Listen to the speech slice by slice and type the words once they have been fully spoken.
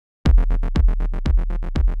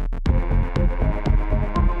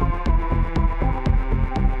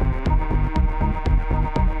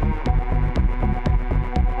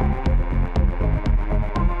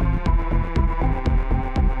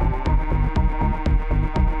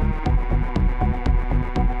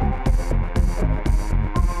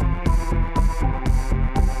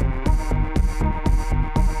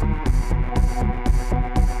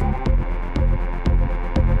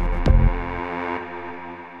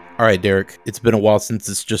All right, Derek, it's been a while since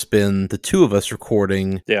it's just been the two of us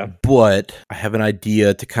recording. Yeah. But I have an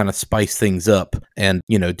idea to kind of spice things up and,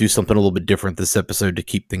 do something a little bit different this episode to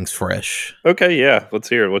keep things fresh. Okay, yeah. Let's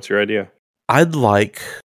hear it. What's your idea? I'd like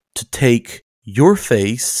to take your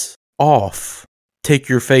face off,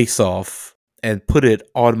 and put it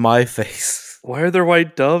on my face. Why are there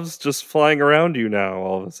white doves just flying around you now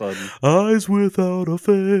all of a sudden? Eyes without a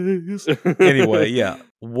face. Anyway, yeah.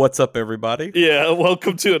 What's up, everybody? Yeah,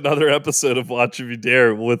 welcome to another episode of Watch If You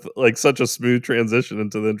Dare with such a smooth transition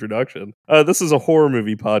into the introduction. This is a horror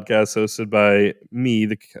movie podcast hosted by me,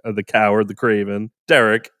 the coward, the craven,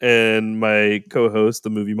 Derek, and my co-host,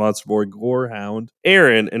 the movie monster boy Gorehound,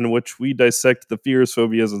 Aaron, in which we dissect the fears,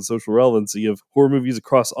 phobias, and social relevancy of horror movies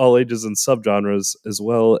across all ages and subgenres, as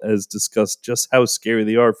well as discuss just how scary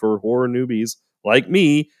they are for horror newbies like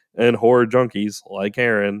me and horror junkies like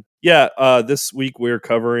Aaron. Yeah, this week we're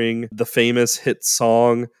covering the famous hit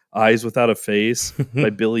song Eyes Without a Face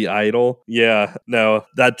by Billy Idol. Yeah, no,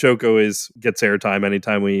 that joke always gets airtime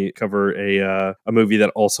anytime we cover a movie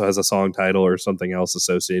that also has a song title or something else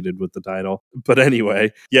associated with the title. But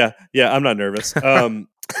anyway, yeah, I'm not nervous.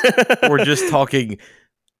 We're just talking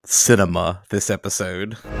cinema this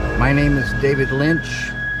episode. My name is David Lynch,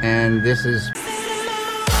 and this is...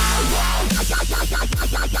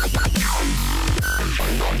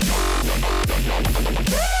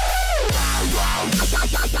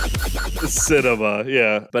 Cinema,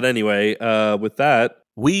 yeah. But anyway, with that,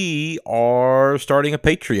 we are starting a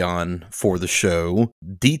Patreon for the show.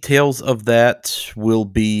 Details of that will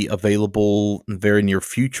be available in the very near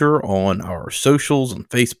future on our socials on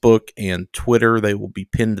Facebook and Twitter. They will be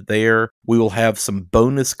pinned there. We will have some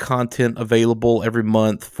bonus content available every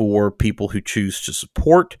month for people who choose to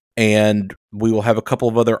support. And we will have a couple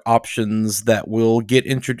of other options that will get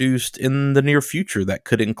introduced in the near future that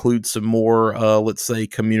could include some more, let's say,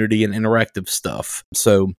 community and interactive stuff.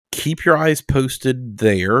 So keep your eyes posted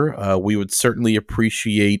there. We would certainly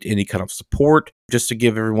appreciate any kind of support. Just to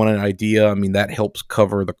give everyone an idea, I mean, that helps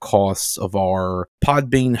cover the costs of our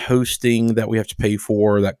Podbean hosting that we have to pay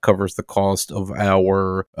for. That covers the cost of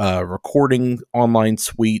our recording online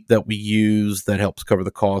suite that we use. That helps cover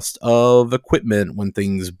the cost of equipment when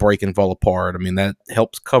things break and fall apart. I mean, that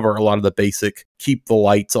helps cover a lot of the basic keep the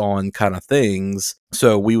lights on kind of things.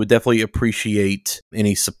 So we would definitely appreciate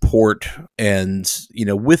any support. And,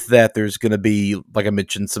 with that, there's going to be, like I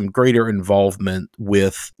mentioned, some greater involvement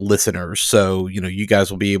with listeners. So, you guys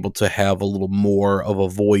will be able to have a little more of a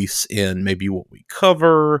voice in maybe what we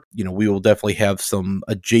cover. We will definitely have some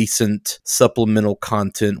adjacent supplemental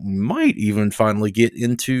content. We might even finally get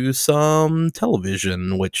into some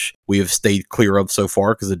television, which we have stayed clear of so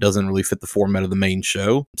far because it doesn't really fit the format of the main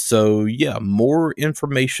show. So, yeah, more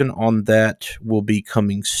information on that will be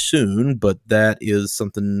coming soon, but that is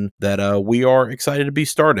something that we are excited to be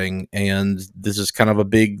starting, and this is kind of a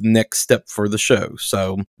big next step for the show.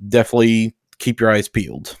 So definitely keep your eyes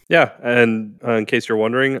peeled. Yeah, and in case you're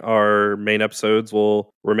wondering, our main episodes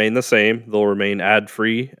will remain the same. They'll remain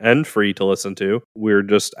ad-free and free to listen to. We're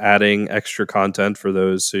just adding extra content for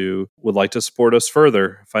those who would like to support us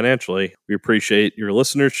further financially. We appreciate your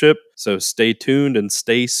listenership, so stay tuned and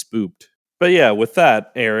stay spooked. But yeah, with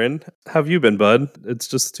that, Aaron, how have you been, bud? It's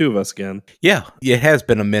just the two of us again. Yeah, it has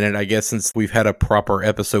been a minute, I guess, since we've had a proper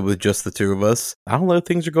episode with just the two of us. I don't know,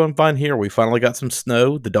 things are going fine here. We finally got some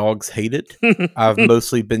snow. The dogs hate it. I've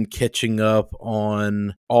mostly been catching up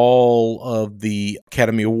on all of the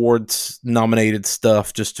Academy Awards nominated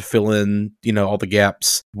stuff just to fill in, all the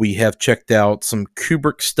gaps. We have checked out some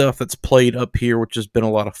Kubrick stuff that's played up here, which has been a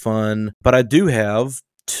lot of fun. But I do have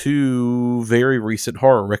two very recent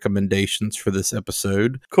horror recommendations for this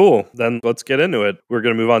episode. Cool. Then let's get into it. We're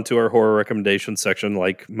going to move on to our horror recommendations section,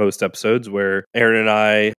 like most episodes, where Aaron and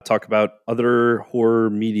I talk about other horror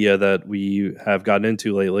media that we have gotten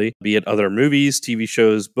into lately, be it other movies, TV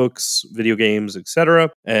shows, books, video games, etc.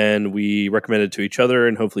 And we recommend it to each other,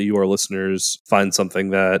 and hopefully you, our listeners, find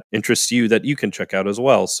something that interests you that you can check out as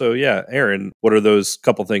well. So yeah, Aaron, what are those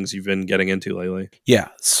couple things you've been getting into lately? Yeah,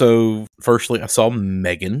 so firstly, I saw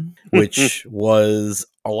Megan, which was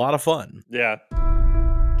a lot of fun. Yeah.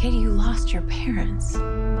 Katie, you lost your parents.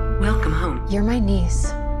 Welcome home. You're my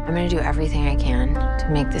niece. I'm gonna do everything I can to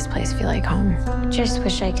make this place feel like home. Just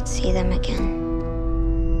wish I could see them again.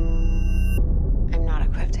 I'm not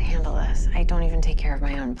equipped to handle this. I don't even take care of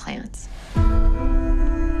my own plants.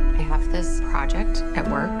 I have this project at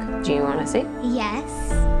work. Do you want to see?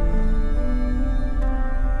 Yes.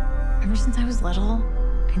 Ever since I was little,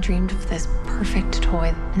 I dreamed of this perfect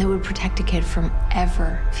toy that would protect a kid from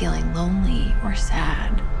ever feeling lonely or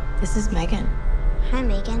sad. This is Megan. Hi,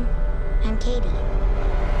 Megan. I'm Katie.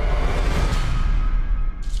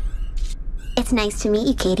 It's nice to meet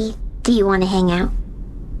you, Katie. Do you want to hang out?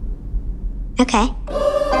 Okay.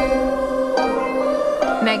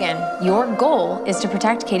 Megan, your goal is to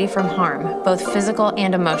protect Katie from harm, both physical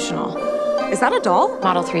and emotional. Is that a doll?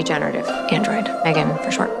 Model 3 generative android. Megan, for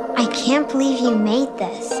short. I can't believe you made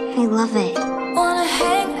this. I love it. Wanna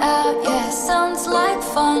hang out, yeah, sounds like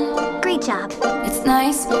fun. Great job. It's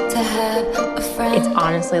nice to have a friend. It's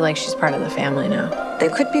honestly like she's part of the family now. They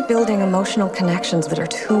could be building emotional connections that are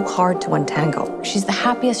too hard to untangle. She's the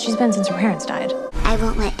happiest she's been since her parents died. I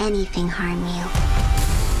won't let anything harm you.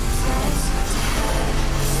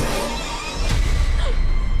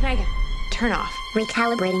 Megan, turn off.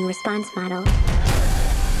 Recalibrating response model.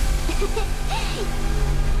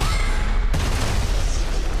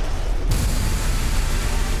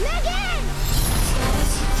 Megan!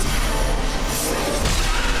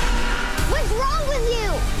 What's wrong with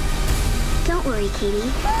you? Don't worry,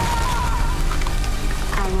 Katie.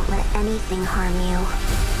 I won't let anything harm you.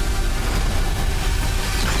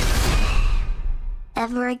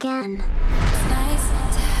 Ever again. It's nice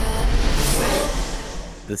to have a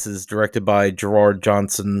friend. This is directed by Gerard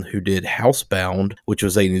Johnson, who did Housebound, which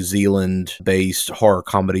was a New Zealand-based horror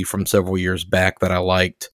comedy from several years back that I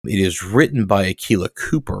liked. It is written by Akilah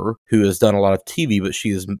Cooper, who has done a lot of TV, but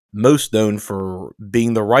she is most known for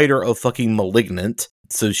being the writer of fucking Malignant.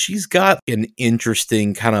 So she's got an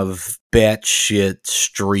interesting kind of batshit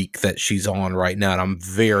streak that she's on right now, and I'm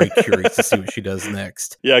very curious to see what she does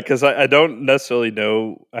next. Yeah, because I don't necessarily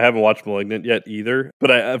know. I haven't watched *Malignant* yet either,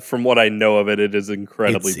 but from what I know of it, it is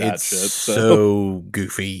incredibly batshit. It's so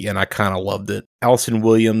goofy, and I kind of loved it. Allison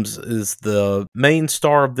Williams is the main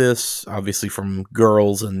star of this, obviously from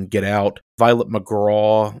Girls and Get Out. Violet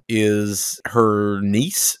McGraw is her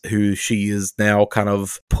niece, who she is now kind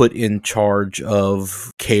of put in charge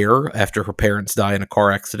of care after her parents die in a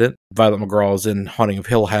car accident. Violet McGraw is in Haunting of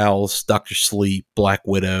Hill House, Dr. Sleep, Black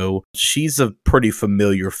Widow. She's a pretty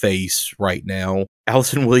familiar face right now.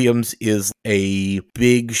 Allison Williams is a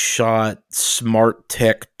big shot, smart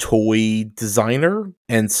tech toy designer.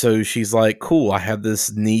 And so she's like, cool, I have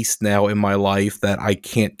this niece now in my life that I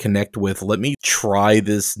can't connect with. Let me try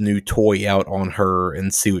this new toy out on her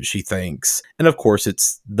and see what she thinks. And of course,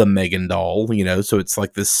 it's the Megan doll, you know, so it's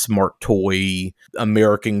like this smart toy,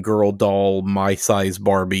 American Girl doll, my size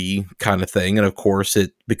Barbie kind of thing. And of course,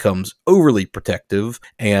 it becomes overly protective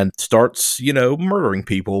and starts, you know, murdering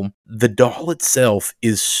people. The doll itself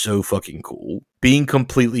is so fucking cool. Being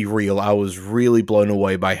completely real, I was really blown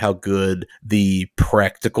away by how good the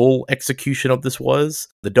practical execution of this was.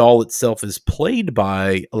 The doll itself is played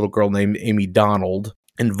by a little girl named Amy Donald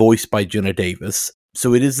and voiced by Jenna Davis.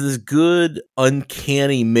 So it is this good,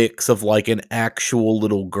 uncanny mix of like an actual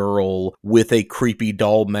little girl with a creepy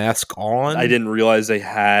doll mask on. I didn't realize they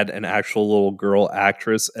had an actual little girl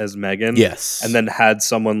actress as Megan. Yes. And then had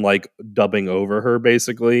someone like dubbing over her,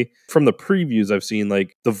 basically. From the previews I've seen,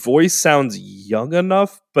 like the voice sounds young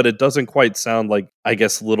enough, but it doesn't quite sound like, I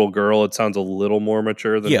guess, little girl. It sounds a little more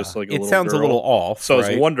mature than just like a little girl. It sounds a little off. So right? I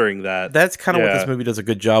was wondering that. That's kind of what this movie does a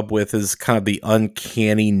good job with, is kind of the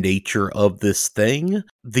uncanny nature of this thing.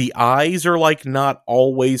 The eyes are like not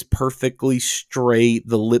always perfectly straight.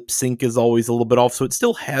 The lip sync is always a little bit off. So it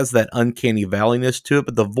still has that uncanny valleyness to it,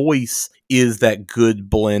 but the voice is that good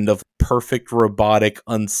blend of perfect robotic,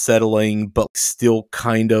 unsettling, but still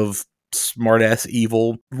kind of smart-ass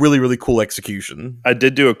evil. Really, really cool execution. I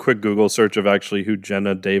did do a quick Google search of actually who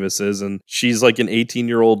Jenna Davis is, and she's like an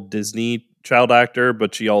 18-year-old Disney child actor,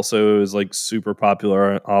 but she also is like super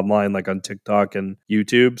popular online, like on TikTok and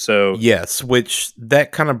YouTube. So yes, which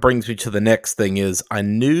that kind of brings me to the next thing is I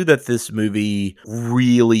knew that this movie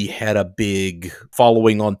really had a big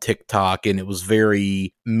following on TikTok, and it was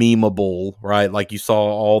very memeable, right? Like you saw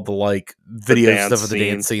all the like video stuff of the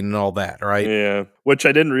dance scene and all that, right? Yeah. Which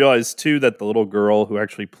I didn't realize too, that the little girl who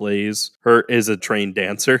actually plays her is a trained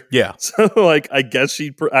dancer. Yeah. So like, I guess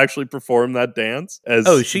she actually performed that dance as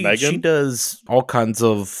Megan. She does all kinds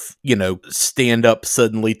of, you know, stand up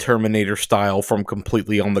suddenly Terminator style from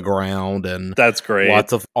completely on the ground, and that's great.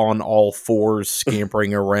 Lots of on all fours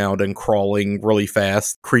scampering around and crawling really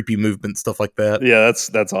fast, creepy movement, stuff like that. Yeah,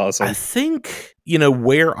 that's awesome. I think, you know,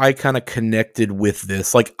 where I kind of connected with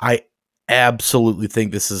this, like I absolutely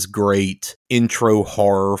think this is great intro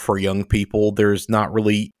horror for young people. There's not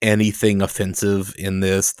really anything offensive in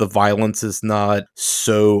this. The violence is not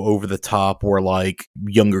so over the top where like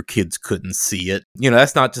younger kids couldn't see it. You know,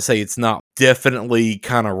 that's not to say it's not definitely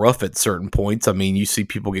kind of rough at certain points. I mean, you see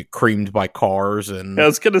people get creamed by cars, and I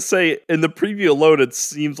was gonna say, in the preview alone, it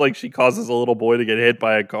seems like she causes a little boy to get hit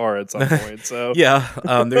by a car at some point. So yeah,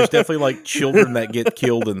 there's definitely like children that get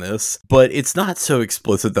killed in this, but it's not so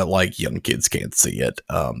explicit that like young kids can't see it.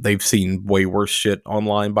 They've seen way worse shit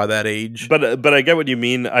online by that age. But I get what you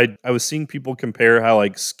mean. I was seeing people compare how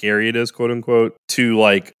like scary it is, quote unquote, to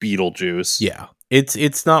like Beetlejuice. Yeah.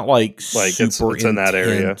 It's not like super it's in that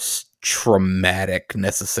area. intense, traumatic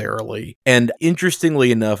necessarily. And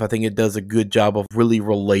interestingly enough, I think it does a good job of really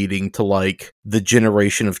relating to like the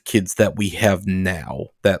generation of kids that we have now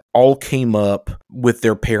that all came up with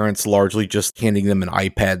their parents largely just handing them an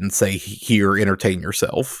iPad and say, here, entertain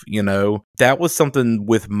yourself. You know, that was something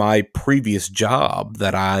with my previous job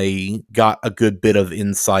that I got a good bit of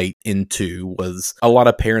insight into, was a lot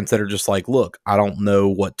of parents that are just like, look, I don't know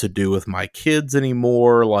what to do with my kids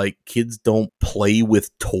anymore. Like, kids don't play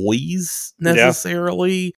with toys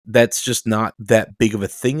necessarily. Yeah. That's just not that big of a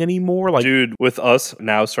thing anymore. Like, dude, with us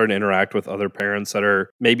now starting to interact with other parents that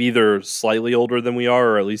are maybe either slightly older than we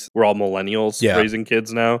are, or at least we're all millennials raising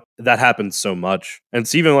kids now, that happens so much. And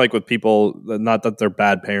it's even like with people, not that they're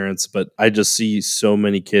bad parents, but I just see so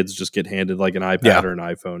many kids just get handed like an iPad or an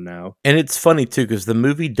iPhone now. And it's funny too, because the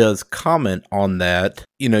movie does comment on that.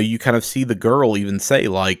 You know, you kind of see the girl even say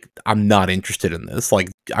like, I'm not interested in this. Like,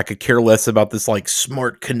 I could care less about this like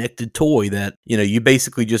smart connected toy that, you know, you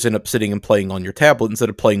basically just end up sitting and playing on your tablet instead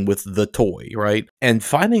of playing with the toy, right? And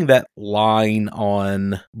finding that line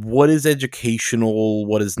on what is educational,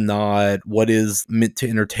 what is not, what is meant to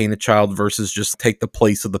entertain a child versus just take the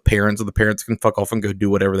place of the parents, so the parents can fuck off and go do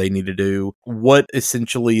whatever they need to do. What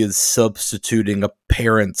essentially is substituting a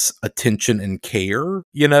parent's attention and care,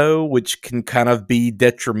 you know, which can kind of be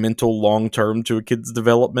detrimental long-term to a kid's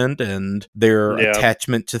development and their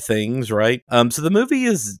attachment to things, right? So the movie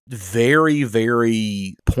is very,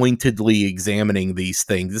 very pointedly examining these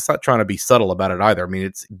things. It's not trying to be subtle about it either. I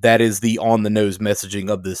mean, that is the on-the-nose messaging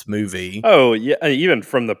of this movie. Oh, yeah. Even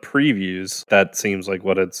from the previews, that seems like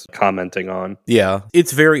what it's commenting on. Yeah.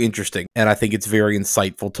 It's very interesting. And I think it's very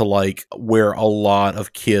insightful to like where a lot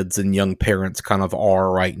of kids and young parents kind of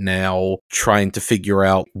are right now, trying to figure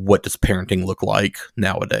out what does parenting look like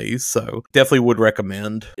nowadays. So definitely would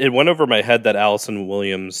recommend. It went over my head that Allison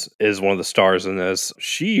Williams is one of the stars in this.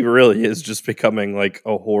 She really is just becoming like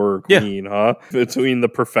a horror queen, huh? Between The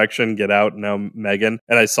Perfection, Get Out, and now Megan.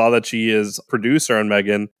 And I saw that she is producer on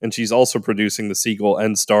Megan, and she's also producing the sequel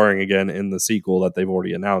and starring again in the sequel that they've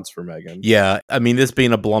already announced for Megan. Yeah, I mean, this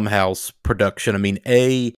being a Blumhouse production, I mean,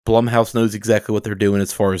 Blumhouse knows exactly what they're doing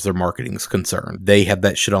as far as their marketing is concerned. They have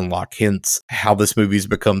that shit on lock, hence how this movie's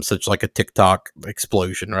become such like a TikTok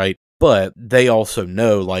explosion, right? But they also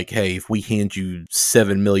know, like, hey, if we hand you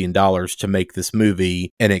 $7 million to make this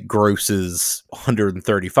movie and it grosses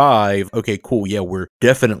 135, okay, cool, yeah, we're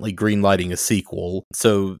definitely greenlighting a sequel.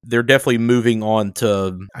 So they're definitely moving on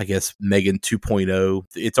to, I guess, Megan 2.0.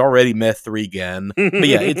 It's already Meth 3 again. But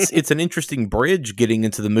yeah, it's an interesting bridge getting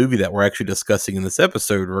into the movie that we're actually discussing in this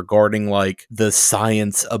episode regarding, like, the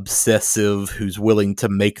science obsessive who's willing to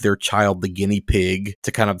make their child the guinea pig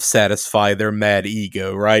to kind of satisfy their mad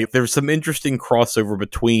ego, right? There's some interesting crossover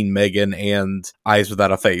between Megan and Eyes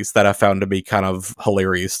Without a Face that I found to be kind of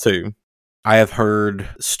hilarious too. I have heard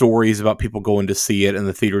stories about people going to see it and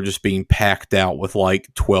the theater just being packed out with like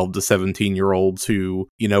 12 to 17 year olds who,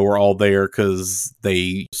 you know, were all there because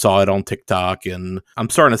they saw it on TikTok. And I'm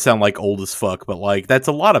starting to sound like old as fuck, but like that's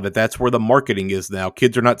a lot of it. That's where the marketing is now.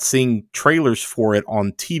 Kids are not seeing trailers for it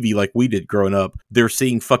on TV like we did growing up. They're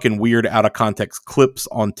seeing fucking weird out of context clips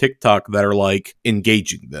on TikTok that are like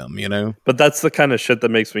engaging them, you know? But that's the kind of shit that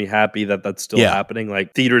makes me happy that that's still happening.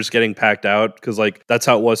 Like theaters getting packed out because like that's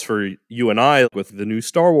how it was for you and I with the new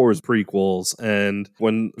Star Wars prequels, and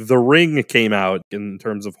when The Ring came out in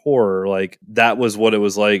terms of horror, like that was what it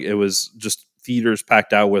was like. It was just theaters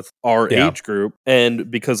packed out with our age group, and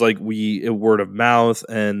because like word of mouth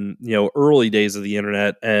and, you know, early days of the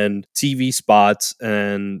internet and TV spots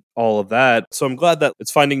and all of that. So I'm glad that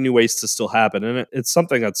it's finding new ways to still happen, and it's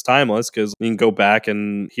something that's timeless because we can go back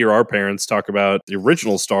and hear our parents talk about the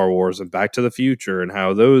original Star Wars and Back to the Future and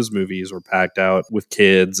how those movies were packed out with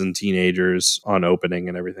kids and teenagers on opening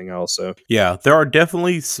and everything else. So yeah, there are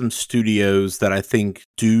definitely some studios that I think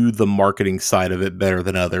do the marketing side of it better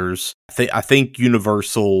than others. I think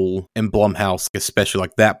Universal and Blumhouse, especially,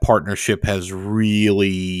 like that partnership has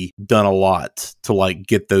really done a lot to like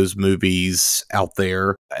get those movies out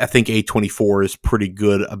there. I think A24 is pretty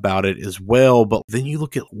good about it as well. But then you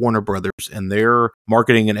look at Warner Brothers and their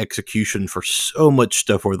marketing and execution for so much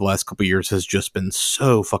stuff over the last couple of years has just been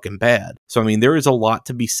so fucking bad. So, I mean, there is a lot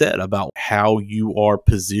to be said about how you are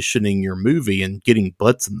positioning your movie and getting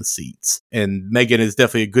butts in the seats. And Megan is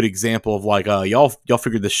definitely a good example of like, y'all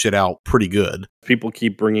figured this shit out pretty good. People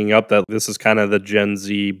keep bringing up that this is kind of the Gen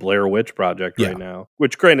Z Blair Witch Project Yeah. right now,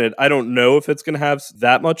 which granted, I don't know if it's going to have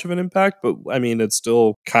that much of an impact, but I mean, it's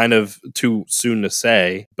still kind of too soon to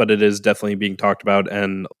say, but it is definitely being talked about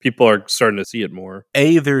and people are starting to see it more.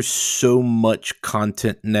 There's so much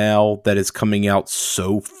content now that is coming out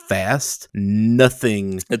so fast.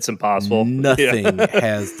 It's impossible. Nothing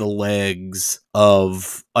has the legs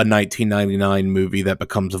of a 1999 movie that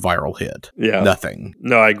becomes a viral hit. Yeah. Nothing.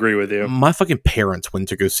 No, I agree with you. My fucking parents went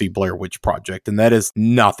to go see Blair Witch Project, and that is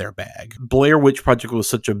not their bag. Blair Witch Project was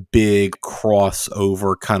such a big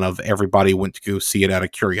crossover, kind of everybody went to go see it out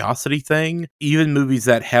of curiosity thing. Even movies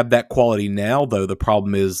that have that quality now, though, the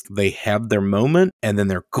problem is they have their moment, and then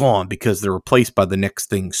they're gone because they're replaced by the next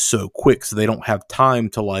thing so quick, so they don't have time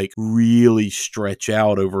to, like, really stretch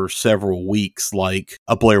out over several weeks like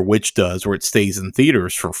a Blair Witch does, where it stays in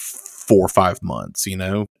theaters for 4 or 5 months, you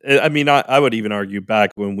know? I mean, I would even argue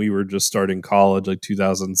back when we were just starting college, like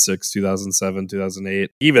 2006, 2007, 2008.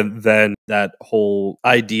 Even then, that whole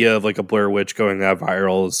idea of like a Blair Witch going that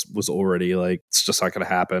viral was already like, it's just not going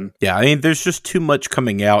to happen. Yeah, I mean, there's just too much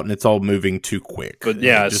coming out and it's all moving too quick. But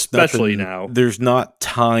yeah, especially now. There's not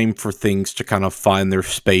time for things to kind of find their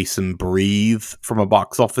space and breathe from a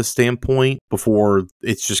box office standpoint before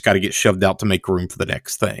it's just got to get shoved out to make room for the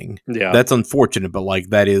next thing. Yeah. That's unfortunate, but like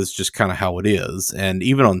that is just kind of how it is. And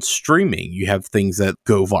even on streaming, you have things that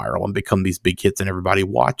go viral and become these big hits and everybody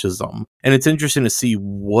watches them. And it's interesting to see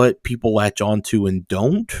what people latch onto and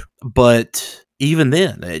don't. But even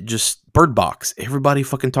then, it just Bird Box. Everybody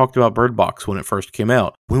fucking talked about Bird Box when it first came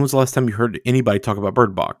out. When was the last time you heard anybody talk about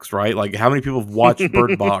Bird Box, right? Like, how many people have watched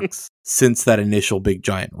Bird Box since that initial big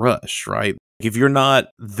giant rush, right? If you're not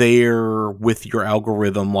there with your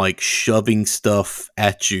algorithm, like shoving stuff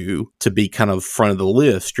at you to be kind of front of the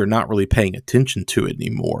list, you're not really paying attention to it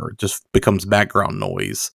anymore. It just becomes background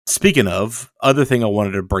noise. Speaking of, other thing I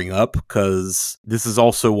wanted to bring up, because this is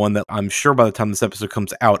also one that I'm sure by the time this episode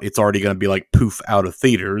comes out, it's already going to be like poof out of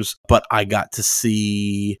theaters. But I got to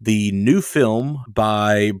see the new film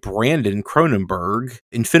by Brandon Cronenberg,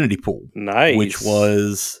 Infinity Pool. Nice. Which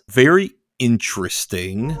was very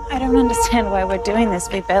interesting. I don't understand why we're doing this.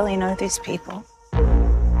 We barely know these people.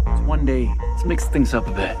 One day, let's mix things up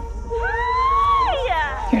a bit.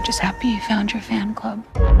 You're just happy you found your fan club.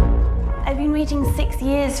 I've been waiting 6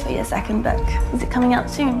 years for your second book. Is it coming out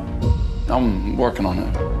soon? I'm working on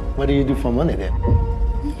it. What do you do for money then?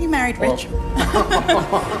 You married rich.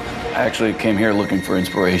 I actually came here looking for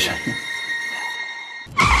inspiration.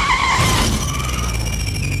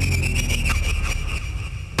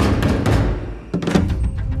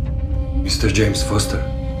 Mr. James Foster,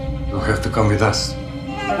 you'll have to come with us.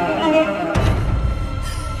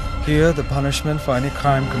 Here, the punishment for any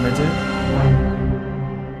crime committed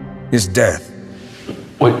is death.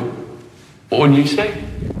 What did you say?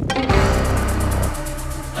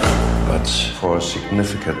 But for a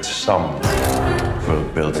significant sum, we'll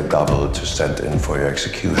build a double to stand in for your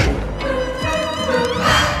execution.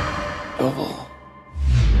 Double?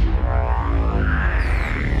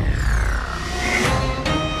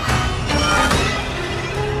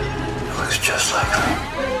 Looks just like me.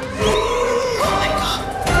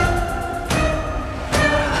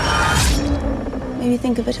 Maybe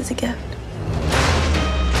think of it as a gift.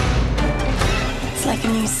 It's like a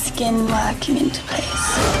new skin working into place.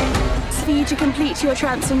 It's for you to complete your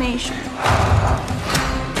transformation.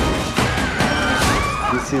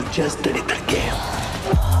 This is just a little game.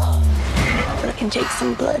 But it can take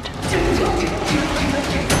some blood.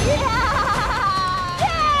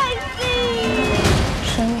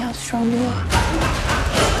 Show me how strong you are.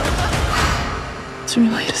 It's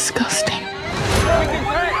really disgusting.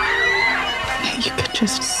 You could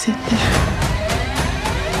just sit there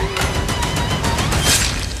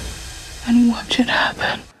and watch it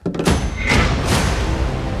happen.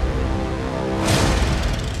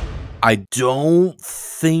 I don't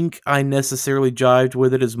think I necessarily jived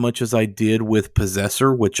with it as much as I did with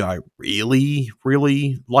Possessor, which I really,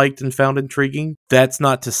 really liked and found intriguing. That's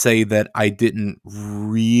not to say that I didn't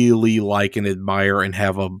really like and admire and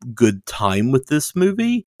have a good time with this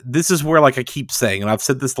movie. This is where, like I keep saying, and I've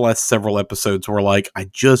said this the last several episodes, where like I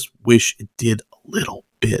just wish it did a little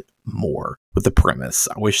bit more with the premise.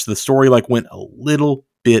 I wish the story like went a little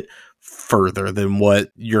bit further than what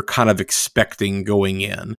you're kind of expecting going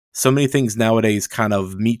in. So many things nowadays kind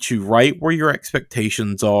of meet you right where your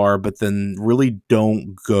expectations are, but then really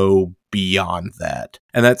don't go beyond that.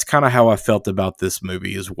 And that's kind of how I felt about this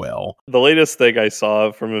movie as well. The latest thing I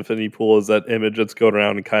saw from Infinity Pool is that image that's going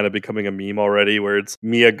around and kind of becoming a meme already, where it's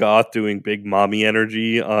Mia Goth doing big mommy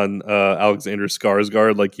energy on Alexander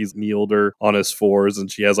Skarsgård, like he's kneeled her on his fours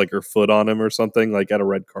and she has like her foot on him or something, like at a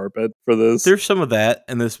red carpet for this. There's some of that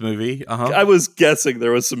in this movie. I was guessing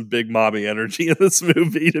there was some big mommy energy in this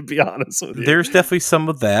movie, to be honest with you. There's definitely some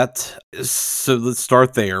of that. So let's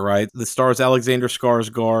start there, right? The stars Alexander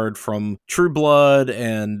Skarsgård from True Blood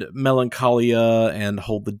and Melancholia and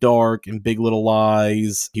Hold the Dark and Big Little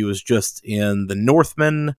Lies. He was just in The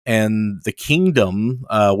Northman and The Kingdom,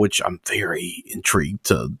 which I'm very intrigued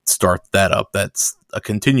to start that up. That's a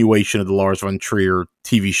continuation of the Lars von Trier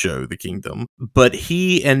TV show, The Kingdom. But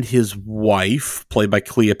he and his wife, played by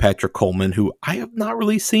Cleopatra Coleman, who I have not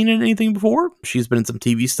really seen in anything before. She's been in some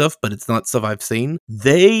TV stuff, but it's not stuff I've seen.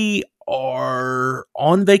 They are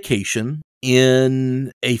on vacation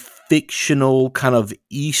in a fictional kind of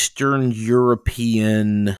Eastern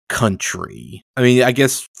European country. I mean, I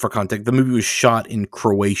guess for context, the movie was shot in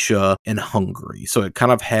Croatia and Hungary. So it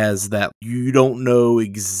kind of has that, you don't know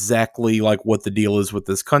exactly like what the deal is with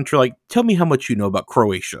this country. Like, tell me how much you know about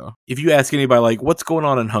Croatia. If you ask anybody like, what's going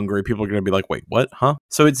on in Hungary, people are going to be like, wait, what? Huh?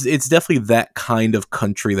 So it's definitely that kind of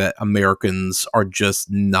country that Americans are just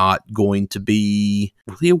not going to be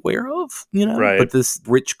really aware of, you know? Right. But this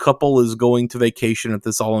rich couple is going to vacation at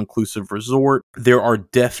this all-inclusive resort. There are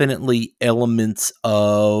definitely elements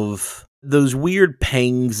of those weird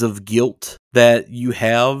pangs of guilt that you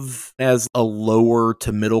have as a lower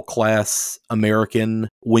to middle class American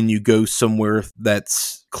when you go somewhere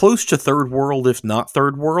that's close to third world, if not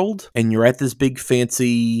third world, and you're at this big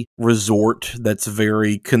fancy resort that's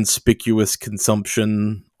very conspicuous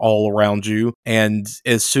consumption all around you. And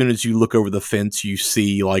as soon as you look over the fence, you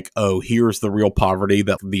see like, oh, here's the real poverty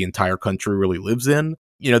that the entire country really lives in.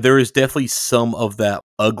 You know, there is definitely some of that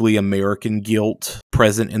ugly American guilt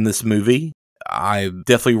present in this movie. I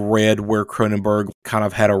definitely read where Cronenberg kind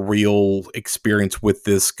of had a real experience with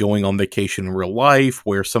this going on vacation in real life,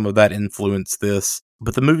 where some of that influenced this.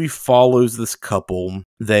 But the movie follows this couple.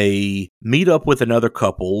 They meet up with another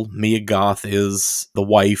couple. Mia Goth is the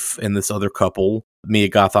wife in this other couple. Mia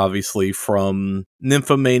Goth, obviously, from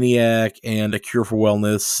Nymphomaniac and A Cure for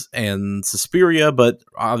Wellness and Suspiria, but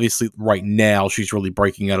obviously right now she's really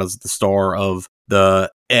breaking out as the star of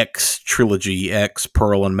the X trilogy, X,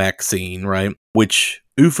 Pearl, and Maxine, right? Which,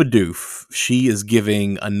 oofa doof, she is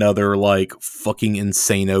giving another, like, fucking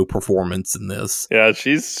insano performance in this. Yeah,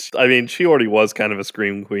 she already was kind of a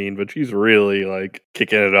scream queen, but she's really, like,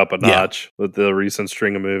 kicking it up a notch with the recent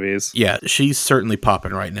string of movies. Yeah, she's certainly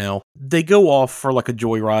popping right now. They go off for, like, a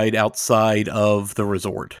joyride outside of the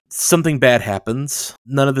resort. Something bad happens.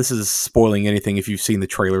 None of this is spoiling anything if you've seen the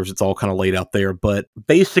trailers. It's all kind of laid out there. But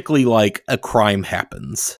basically, like, a crime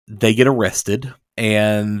happens. They get arrested.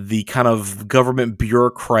 And the kind of government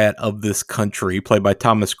bureaucrat of this country, played by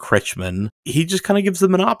Thomas Kretschmann, he just kind of gives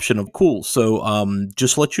them an option of, cool, so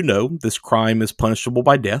just let you know, this crime is punishable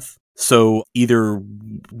by death. So either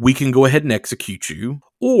we can go ahead and execute you,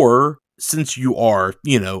 or since you are,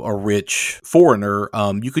 you know, a rich foreigner,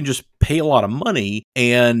 you can just pay a lot of money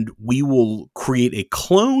and we will create a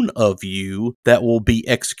clone of you that will be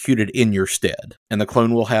executed in your stead. And the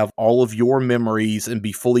clone will have all of your memories and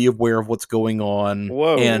be fully aware of what's going on.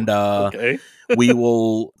 Whoa. And okay. we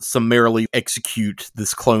will summarily execute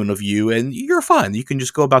this clone of you and you're fine. You can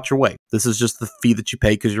just go about your way. This is just the fee that you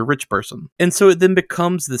pay because you're a rich person. And so it then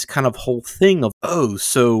becomes this kind of whole thing of, oh,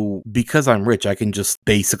 so because I'm rich, I can just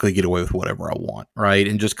basically get away with whatever I want, right?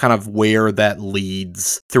 And just kind of where that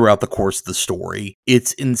leads throughout the course of the story.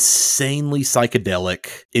 It's insanely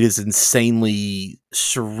psychedelic. It is insanely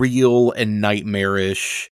surreal and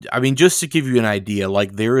nightmarish. I mean, just to give you an idea,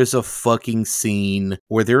 like there is a fucking scene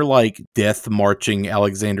where they're like death marching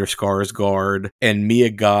Alexander Skarsgård and Mia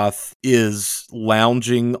Goth is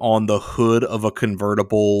lounging on the hood of a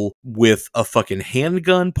convertible with a fucking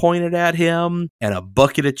handgun pointed at him and a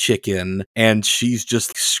bucket of chicken, and she's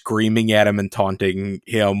just screaming at him and taunting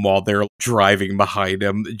him while they're driving behind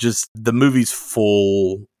him. Just the movie's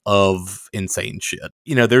full of insane shit.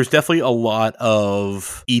 You know, there's definitely a lot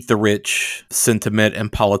of eat the rich sentiment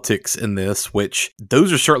and politics in this, which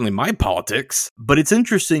those are certainly my politics, but it's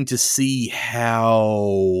interesting to see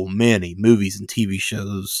how many movies and TV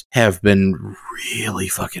shows have been really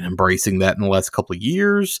fucking embracing that in the last couple of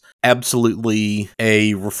years. Absolutely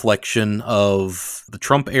a reflection of the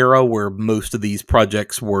Trump era where most of these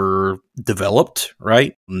projects were developed,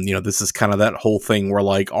 right? You know, this is kind of that whole thing where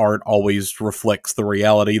like art always reflects the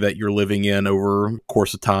reality that you're living in over the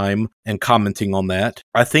course of time and commenting on that.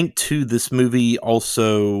 I think too, this movie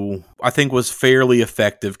also, I think was fairly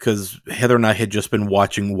effective because Heather and I had just been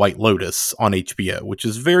watching White Lotus on HBO, which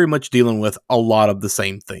is very much dealing with a lot of the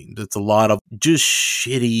same themes. It's a lot of just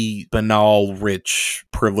shitty, banal, rich,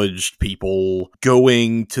 privileged people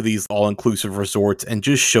going to these all-inclusive resorts and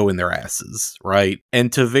just showing their asses, right?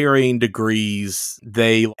 And to varying degrees,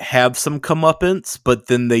 they have some comeuppance, but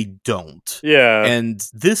then they don't. Yeah. And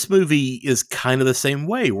this movie is kind of the same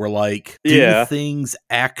way. We're like, do things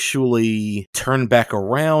actually turn back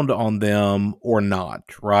around on them or not,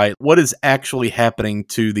 right? What is actually happening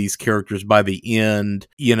to these characters by the end?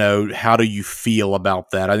 You know, how do you feel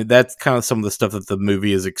about that? I mean, that's kind of some of the stuff that the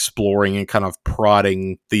movie is exploring and kind of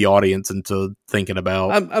prodding the audience into thinking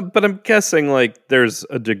about. But I'm guessing like there's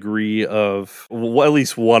a degree of at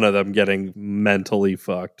least one of them getting mentally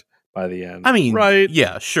fucked by the end. I mean, right?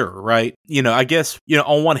 Yeah, sure, right? You know, I guess, you know,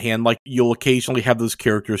 on one hand, like, you'll occasionally have those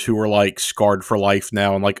characters who are, like, scarred for life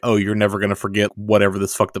now and, like, oh, you're never going to forget whatever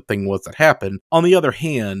this fucked up thing was that happened. On the other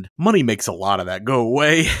hand, money makes a lot of that go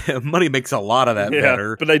away. Money makes a lot of that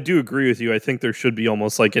better. But I do agree with you. I think there should be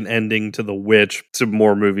almost like an ending to The Witch to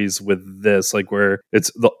more movies with this, like, where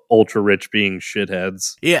it's the ultra-rich being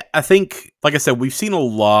shitheads. Yeah, I think, like I said, we've seen a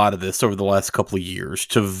lot of this over the last couple of years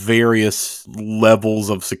to various levels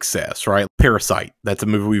of success. Right? Parasite, that's a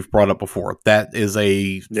movie we've brought up before. That is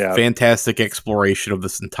a fantastic exploration of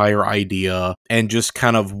this entire idea and just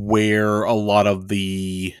kind of where a lot of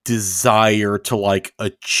the desire to like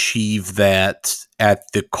achieve that at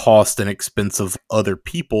the cost and expense of other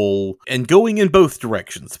people and going in both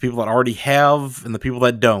directions, the people that already have and the people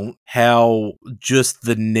that don't, how just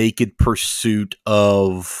the naked pursuit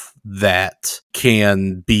of that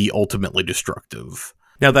can be ultimately destructive.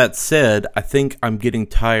 Now, that said, I think I'm getting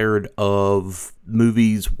tired of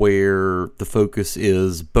movies where the focus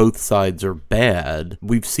is both sides are bad.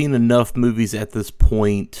 We've seen enough movies at this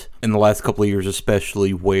point in the last couple of years,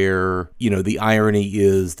 especially where, you know, the irony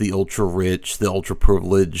is the ultra rich, the ultra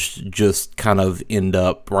privileged just kind of end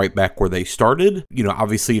up right back where they started. You know,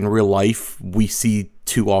 obviously in real life, we see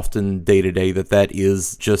too often day to day that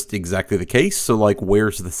is just exactly the case. So like,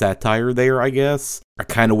 where's the satire there, I guess? I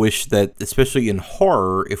kind of wish that, especially in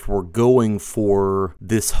horror, if we're going for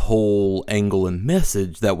this whole angle and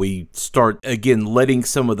message, that we start, again, letting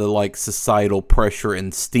some of the, like, societal pressure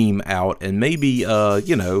and steam out and maybe,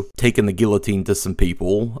 you know, taking the guillotine to some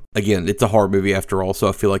people. Again, it's a horror movie after all, so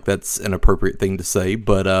I feel like that's an appropriate thing to say,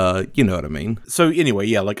 but, you know what I mean. So anyway,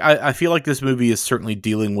 yeah, like, I feel like this movie is certainly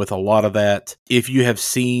dealing with a lot of that. If you have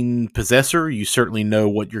seen Possessor, you certainly know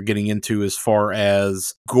what you're getting into as far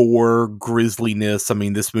as gore, grisliness. I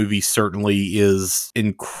mean, this movie certainly is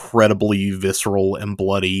incredibly visceral and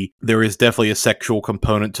bloody. There is definitely a sexual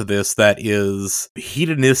component to this that is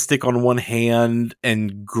hedonistic on one hand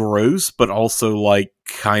and gross, but also like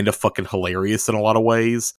kind of fucking hilarious in a lot of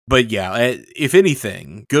ways. But yeah, if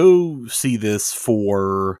anything, go see this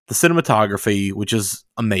for the cinematography, which is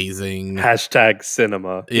amazing. Hashtag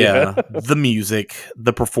cinema. Yeah. The music,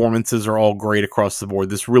 the performances are all great across the board.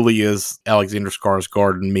 This really is Alexander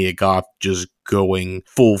Skarsgård and Mia Goth just going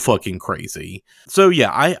full fucking crazy. So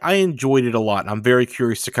yeah, I enjoyed it a lot. I'm very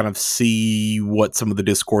curious to kind of see what some of the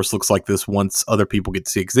discourse looks like this once other people get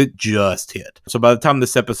to see it, because it just hit. So by the time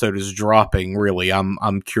this episode is dropping, really,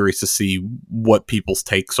 I'm curious to see what people's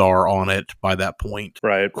takes are on it by that point.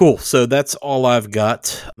 Right. Cool. So that's all I've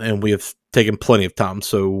got, and we have taken plenty of time.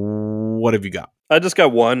 So what have you got? I just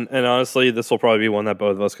got one, and honestly, this will probably be one that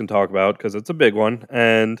both of us can talk about because it's a big one.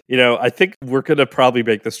 And, you know, I think we're going to probably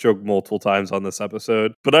make this joke multiple times on this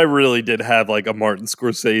episode, but I really did have like a Martin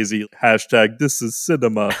Scorsese hashtag this is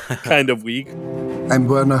cinema kind of week. I'm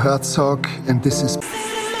Werner Herzog, and this is...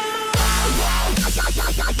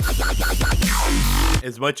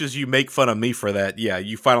 As much as you make fun of me for that, yeah,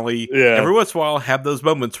 you finally, every once in a while, have those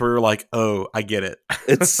moments where you're like, oh, I get it.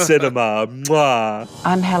 It's cinema. Mwah.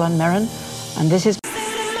 I'm Helen Mirren, and this is...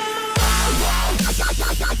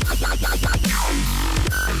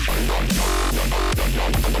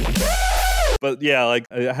 But yeah, like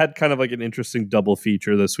I had kind of like an interesting double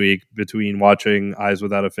feature this week between watching Eyes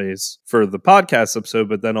Without a Face for the podcast episode,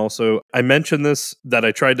 but then also I mentioned this that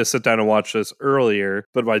I tried to sit down and watch this earlier,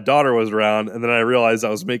 but my daughter was around, and then I realized I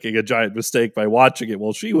was making a giant mistake by watching it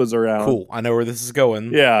while she was around. Cool. I know where this is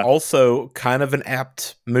going. Yeah. Also, kind of an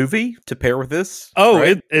apt movie to pair with this. Oh,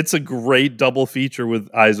 right? It's a great double feature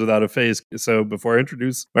with Eyes Without a Face. So before I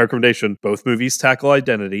introduce my recommendation, both movies tackle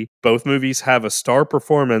identity. Both movies have a star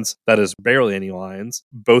performance that is barely barely any lines.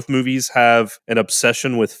 Both movies have an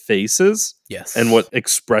obsession with faces. Yes. And what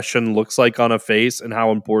expression looks like on a face and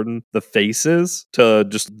how important the face is to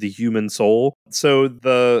just the human soul. So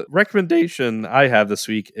the recommendation I have this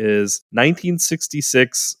week is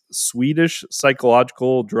 1966 Swedish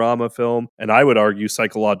psychological drama film, and I would argue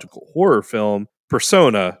psychological horror film,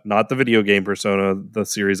 Persona, not the video game Persona, the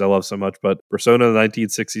series I love so much, but Persona, the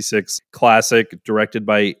 1966 classic directed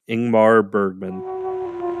by Ingmar Bergman.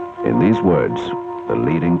 In these words, the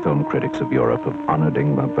leading film critics of Europe have honored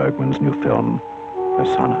Ingmar Bergman's new film,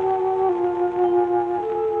 Persona.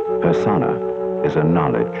 Persona is a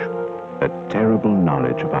knowledge, a terrible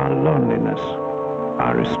knowledge of our loneliness,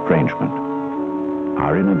 our estrangement,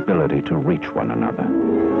 our inability to reach one another.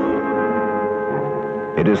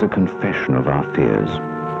 It is a confession of our fears,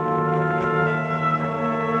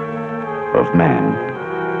 of man,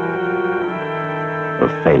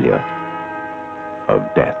 of failure, of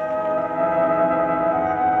death.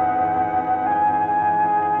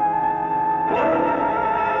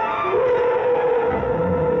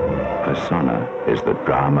 Persona is the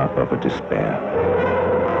drama of a despair,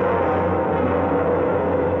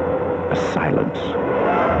 a silence,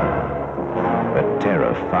 a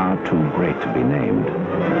terror far too great to be named,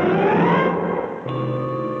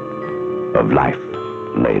 of life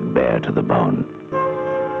laid bare to the bone.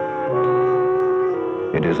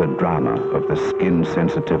 It is a drama of the skin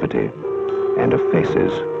sensitivity and of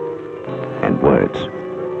faces and words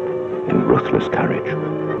and ruthless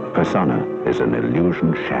courage. Persona is an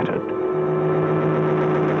illusion shattered.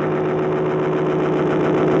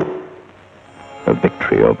 A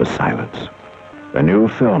victory over silence. A new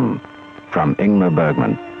film from Ingmar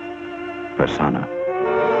Bergman, Persona.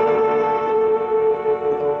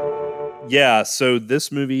 Yeah, so this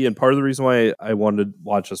movie, and part of the reason why I wanted to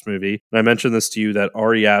watch this movie, and I mentioned this to you, that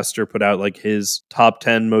Ari Aster put out like his top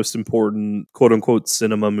 10 most important quote unquote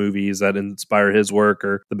cinema movies that inspire his work,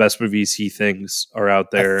 or the best movies he thinks are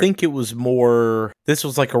out there. I think it was more, this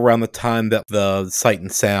was like around the time that the Sight and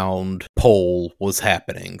Sound poll was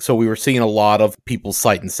happening. So we were seeing a lot of people's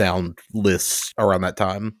Sight and Sound lists around that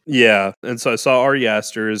time. Yeah, and so I saw Ari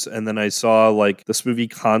Aster's, and then I saw like this movie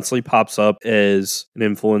constantly pops up as an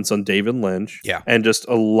influence on David Lynch. Yeah. And just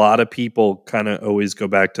a lot of people kind of always go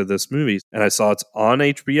back to this movie. And I saw it's on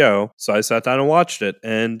HBO, so I sat down and watched it.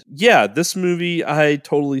 And yeah, this movie, I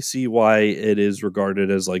totally see why it is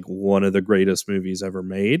regarded as like one of the greatest movies ever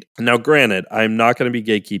made. Now, granted, I'm not going to be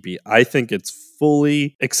gatekeepy. I think it's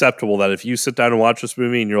fully acceptable that if you sit down and watch this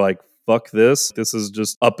movie and you're like, fuck this is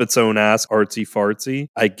just up its own ass, artsy fartsy.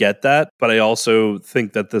 I get that, but I also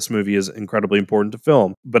think that this movie is incredibly important to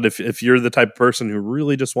film. But if you're the type of person who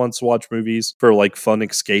really just wants to watch movies for like fun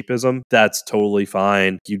escapism, that's totally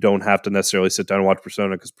fine. You don't have to necessarily sit down and watch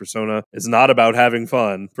Persona, because Persona is not about having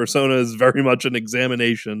fun. Persona is very much an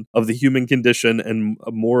examination of the human condition and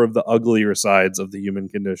more of the uglier sides of the human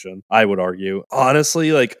condition, I would argue.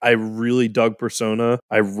 Honestly, like, I really dug Persona.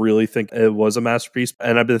 I really think it was a masterpiece,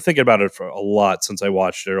 and I've been thinking about it for a lot since I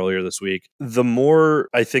watched it earlier this week. The more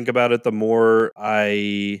I think about it, the more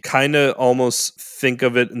I kind of almost think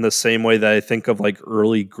of it in the same way that I think of like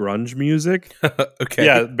early grunge music. Okay.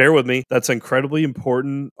 Yeah, bear with me. That's incredibly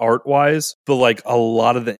important art-wise, but like a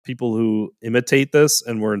lot of the people who imitate this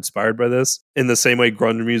and were inspired by this, in the same way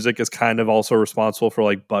grunge music is kind of also responsible for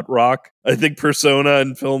like butt rock. I think Persona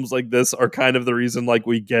and films like this are kind of the reason like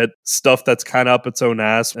we get stuff that's kind of up its own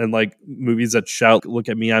ass, and like movies that shout, look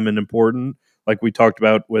at me, I'm an important, like we talked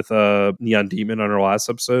about with Neon Demon on our last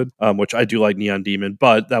episode, which I do like Neon Demon,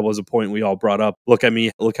 but that was a point we all brought up. Look at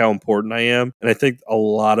me, look how important I am. And I think a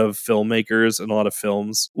lot of filmmakers and a lot of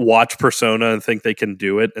films watch Persona and think they can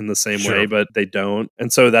do it in the same way, but they don't.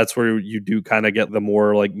 And so that's where you do kind of get the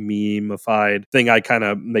more like meme-ified thing I kind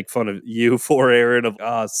of make fun of you for, Aaron,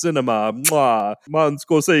 of cinema, mwah, Martin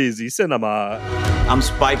Scorsese, cinema. I'm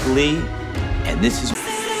Spike Lee, and this is...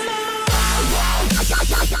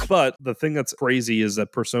 But the thing that's crazy is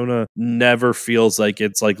that Persona never feels like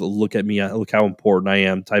it's like, look at me, look how important I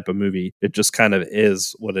am type of movie. It just kind of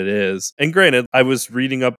is what it is. And granted, I was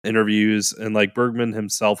reading up interviews, and like Bergman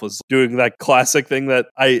himself was doing that classic thing that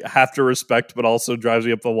I have to respect, but also drives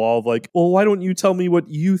me up the wall of like, well, why don't you tell me what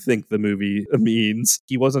you think the movie means?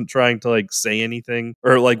 He wasn't trying to like say anything,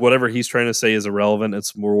 or like whatever he's trying to say is irrelevant.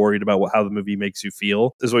 It's more worried about how the movie makes you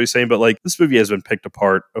feel, is what he's saying. But like, this movie has been picked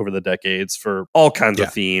apart over the decades for all kinds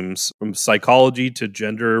of themes. themes from psychology to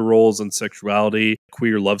gender roles and sexuality,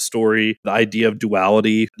 queer love story, the idea of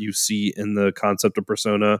duality you see in the concept of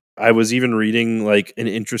Persona. I was even reading like an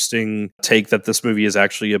interesting take that this movie is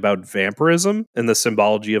actually about vampirism and the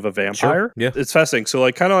symbology of a vampire. Sure, yeah. It's fascinating. So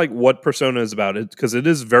like kind of like what Persona is about, it because it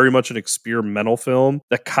is very much an experimental film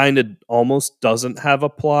that kind of almost doesn't have a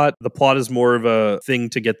plot. The plot is more of a thing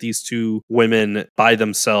to get these two women by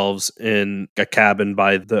themselves in a cabin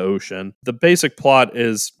by the ocean. The basic plot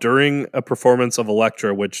is during a performance of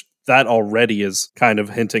Elektra, which that already is kind of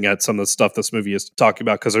hinting at some of the stuff this movie is talking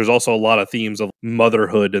about, because there's also a lot of themes of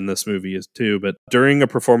motherhood in this movie too. But during a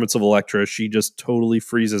performance of Elektra, she just totally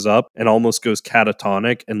freezes up and almost goes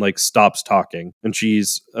catatonic and like stops talking. And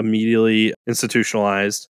she's immediately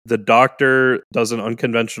institutionalized. The doctor does an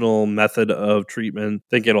unconventional method of treatment,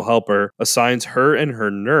 think it'll help her, assigns her and her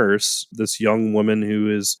nurse, this young woman who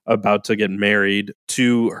is about to get married,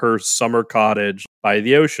 to her summer cottage by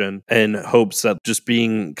the ocean, and hopes that just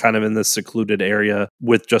being kind of in this secluded area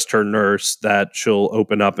with just her nurse, that she'll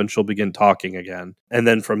open up and she'll begin talking again. And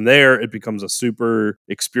then from there, it becomes a super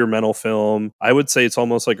experimental film. I would say it's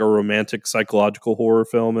almost like a romantic psychological horror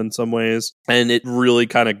film in some ways. And it really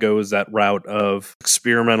kind of goes that route of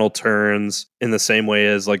experimental turns in the same way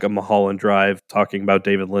as like a Mulholland Drive, talking about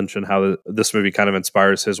David Lynch and how this movie kind of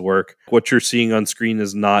inspires his work. What you're seeing on screen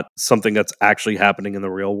is not something that's actually happening in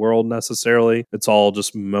the real world necessarily. It's all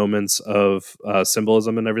just moments of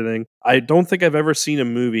symbolism and everything. I don't think I've ever seen a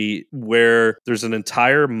movie where there's an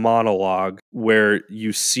entire monologue where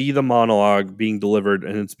you see the monologue being delivered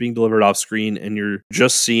and it's being delivered off screen and you're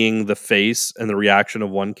just seeing the face and the reaction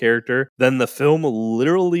of one character. Then the film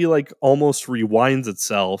literally like almost rewinds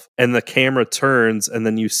itself and the camera turns and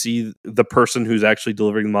then you see the person who's actually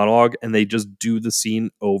delivering the monologue and they just do the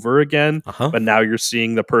scene over again. But now you're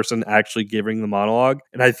seeing the person actually giving the monologue.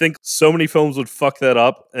 And I think so many films would fuck that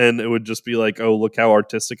up and it would just be like, oh, look how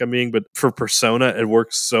artistic I'm being. But for Persona, it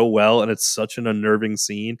works so well and it's such an unnerving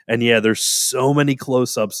scene. And yeah, there's so many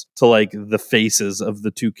close-ups to like the faces of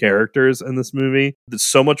the two characters in this movie. There's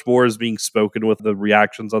so much more is being spoken with the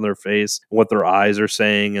reactions on their face, what their eyes are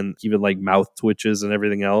saying, and even like mouth twitches and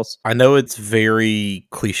everything else. I know it's very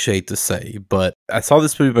cliche to say, but I saw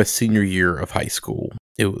this movie my senior year of high school.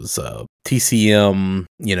 It was TCM,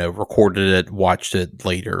 recorded it, watched it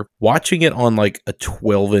later. Watching it on like a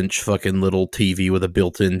 12-inch fucking little TV with a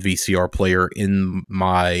built-in VCR player in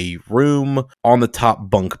my room on the top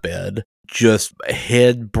bunk bed, just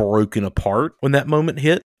head broken apart when that moment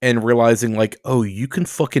hit. And realizing like, oh, you can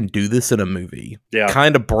fucking do this in a movie. Yeah.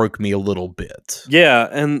 Kind of broke me a little bit. Yeah,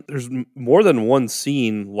 and there's more than one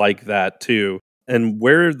scene like that too. And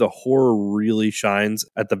where the horror really shines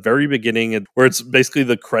at the very beginning, where it's basically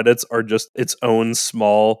the credits are just its own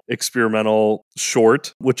small experimental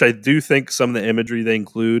short, which I do think some of the imagery they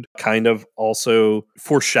include kind of also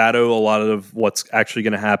foreshadow a lot of what's actually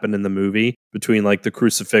going to happen in the movie, between like the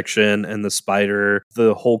crucifixion and the spider,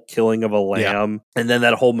 the whole killing of a lamb. Yeah. And then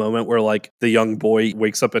that whole moment where like the young boy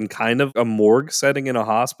wakes up in kind of a morgue setting in a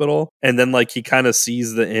hospital. And then like he kind of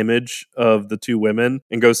sees the image of the two women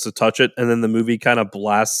and goes to touch it. And then the movie kind of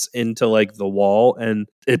blasts into like the wall and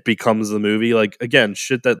it becomes the movie. Like, again,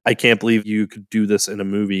 shit that I can't believe you could do this in a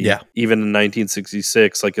movie. Yeah. Even in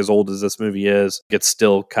 1966, like as old as this movie is, it's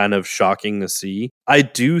still kind of shocking to see. I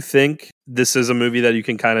do think this is a movie that you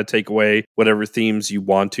can kind of take away whatever themes you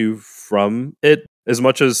want to from it. As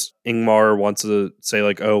much as Ingmar wants to say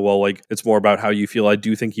like, oh, well, like it's more about how you feel, I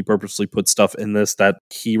do think he purposely put stuff in this that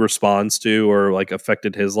he responds to or like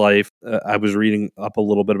affected his life. I was reading up a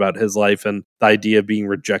little bit about his life, and the idea of being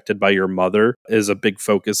rejected by your mother is a big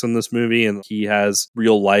focus in this movie, and he has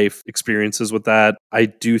real life experiences with that. I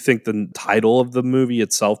do think the title of the movie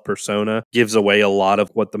itself, Persona, gives away a lot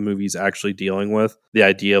of what the movie's actually dealing with. The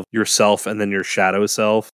idea of yourself and then your shadow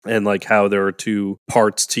self, and like how there are two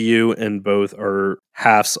parts to you and both are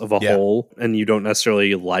halves of a whole, and you don't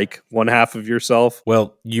necessarily like one half of yourself.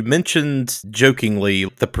 Well, you mentioned jokingly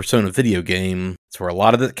the Persona video game. That's where a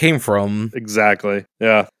lot of it came from. Exactly.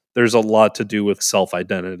 Yeah. There's a lot to do with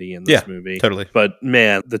self-identity in this movie. Totally. But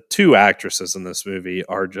man, the two actresses in this movie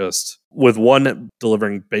are just, with one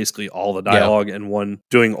delivering basically all the dialogue and one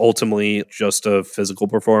doing ultimately just a physical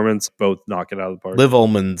performance, both knock it out of the park. Liv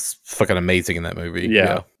Ullmann's fucking amazing in that movie.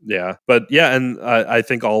 Yeah. But yeah, and I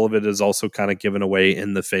think all of it is also kind of given away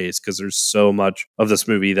in the face, because there's so much of this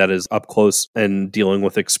movie that is up close and dealing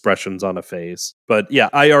with expressions on a face. But yeah,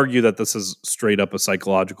 I argue that this is straight up a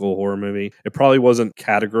psychological horror movie. It probably wasn't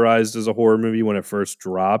categorized as a horror movie when it first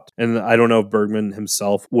dropped. And I don't know if Bergman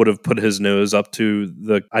himself would have put his nose up to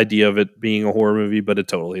the idea of it being a horror movie, but it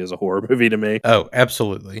totally is a horror movie to me. Oh,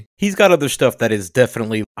 absolutely. He's got other stuff that is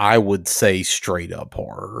definitely, I would say, straight up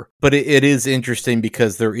horror. But it is interesting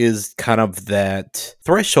because there is kind of that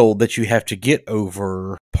threshold that you have to get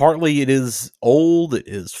over. Partly it is old, it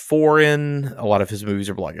is foreign. A lot of his movies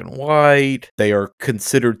are black and white. They are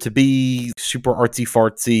considered to be super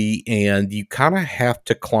artsy-fartsy, and you kind of have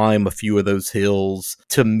to climb a few of those hills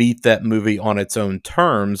to meet that movie on its own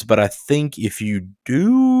terms. But I think if you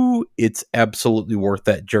do, it's absolutely worth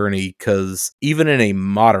that journey, because even in a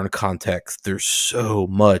modern context, there's so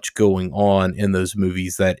much going on in those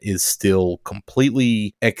movies that is still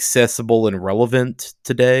completely accessible and relevant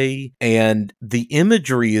today. And the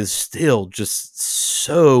imagery is still just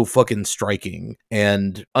so fucking striking,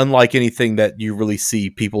 and unlike anything that you really see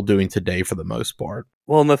people doing today for the most part.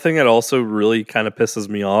 Well, and the thing that also really kind of pisses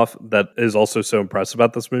me off that is also so impressive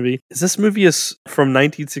about this movie is from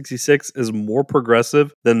 1966 is more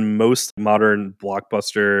progressive than most modern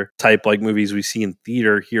blockbuster type like movies we see in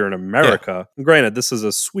theater here in America. Yeah. Granted, this is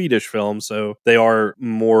a Swedish film, so they are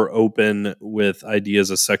more open with ideas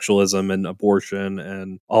of sexualism and abortion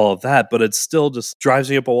and all of that, but it still just drives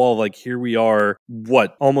me up a wall. Like, here we are,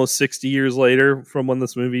 almost 60 years later from when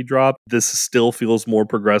this movie dropped. This still feels more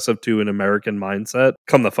progressive to an American mindset.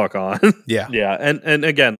 Come the fuck on. Yeah. Yeah. And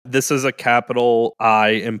again, this is a capital I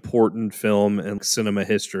important film in cinema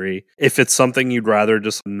history. If it's something you'd rather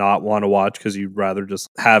just not want to watch because you'd rather just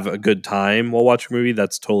have a good time while watching a movie,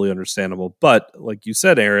 that's totally understandable. But like you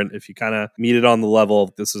said, Aaron, if you kind of meet it on the level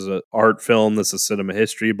of this is an art film, this is cinema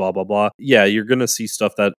history, blah, blah, blah. Yeah, you're going to see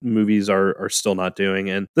stuff that movies are still not doing.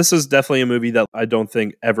 And this is definitely a movie that I don't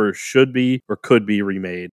think ever should be or could be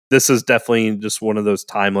remade. This is definitely just one of those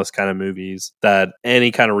timeless kind of movies that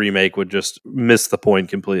any kind of remake would just miss the point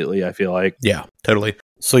completely, I feel like. Yeah, totally.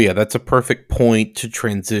 So yeah, that's a perfect point to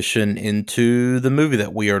transition into the movie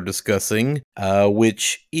that we are discussing,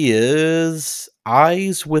 which is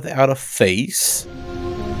Eyes Without a Face.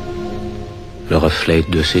 Le reflet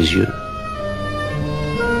de ses yeux.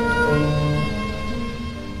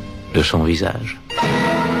 De son visage.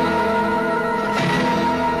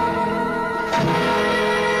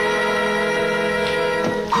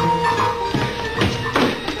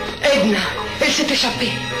 Edna, elle s'est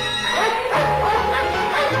échappée.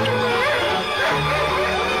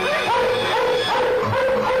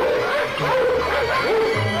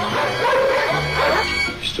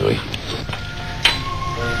 Story.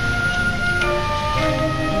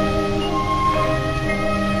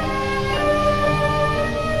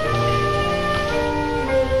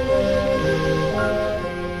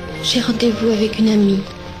 J'ai rendez-vous avec une amie.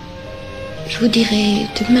 Je vous dirai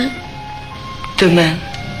demain. Demain,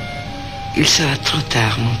 il sera trop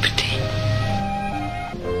tard, mon petit.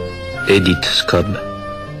 Edith Scobb,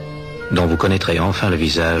 dont vous connaîtrez enfin le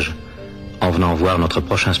visage en venant voir notre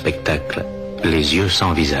prochain spectacle, Les yeux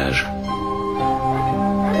sans visage.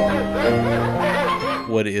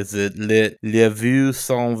 What is it? Les yeux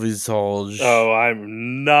sans visage. Oh,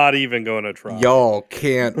 I'm not even going to try. Y'all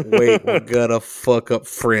can't wait. We're gonna fuck up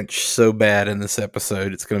French so bad in this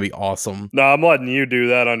episode. It's gonna be awesome. No, I'm letting you do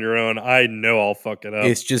that on your own. I know I'll fuck it up.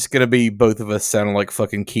 It's just gonna be both of us sounding like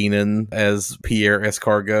fucking Keenan as Pierre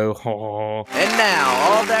Escargot. Oh. And now,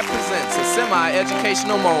 all that presents a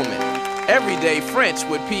semi-educational moment. Everyday French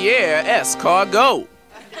with Pierre Escargot.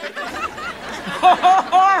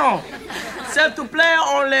 S'il te plaît,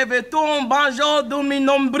 enlève ton banjo de mi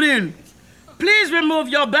nombril. Please remove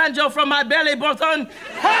your banjo from my belly button.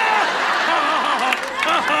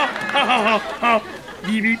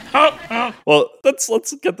 Well,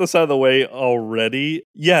 let's get this out of the way already.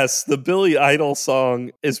 Yes, the Billy Idol song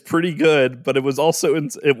is pretty good, but it was also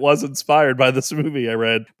it was inspired by this movie I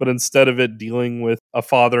read. But instead of it dealing with a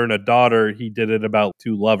father and a daughter, he did it about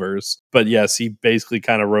two lovers. But yes, he basically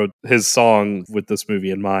kind of wrote his song with this movie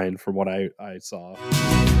in mind, from what I saw.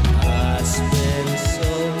 I spend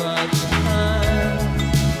so much time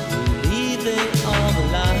believing all the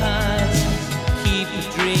lies, keep the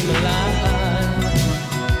dream alive.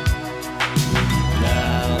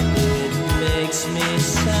 Now it makes me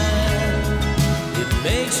sad, it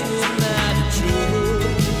makes me mad true,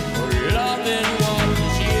 for loving what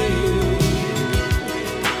was you.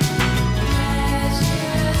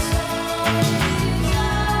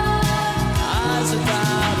 Eyes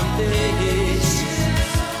without a face.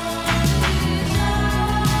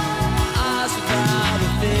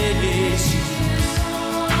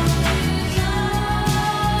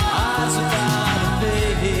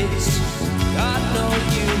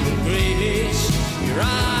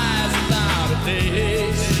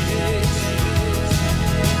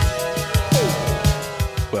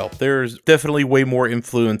 there's definitely way more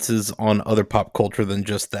influences on other pop culture than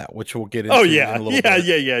just that, which we'll get into in a little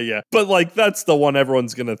bit. Yeah. But like, that's the one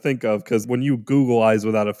everyone's going to think of, because when you Google Eyes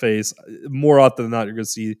Without a Face, more often than not, you're going to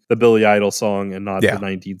see the Billy Idol song and not the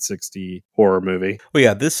 1960 horror movie. Well,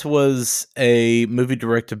 yeah, this was a movie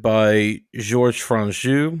directed by Georges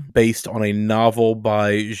Franju, based on a novel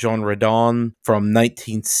by Jean Redon from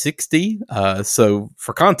 1960. So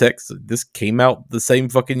for context, this came out the same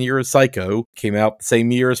fucking year as Psycho, came out the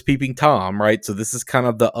same year as Peeping Tom, right? So this is kind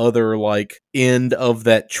of the other like end of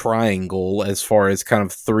that triangle as far as kind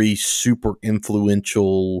of three super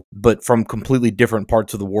influential, but from completely different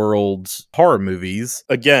parts of the world, horror movies.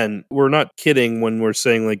 Again, we're not kidding when we're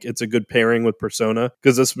saying like it's a good pairing with Persona,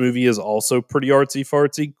 because this movie is also pretty artsy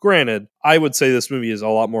fartsy. Granted, I would say this movie is a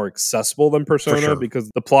lot more accessible than Persona,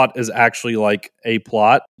 because the plot is actually like a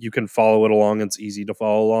plot. You can follow it along. It's easy to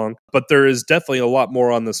follow along. But there is definitely a lot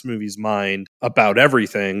more on this movie's mind about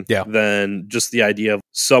everything than just the idea of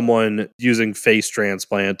someone using face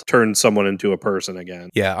transplant turn someone into a person again.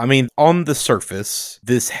 Yeah, I mean, on the surface,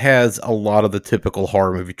 this has a lot of the typical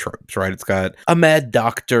horror movie tropes, right? It's got a mad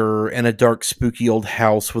doctor and a dark, spooky old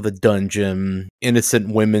house with a dungeon,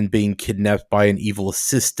 innocent women being kidnapped by an evil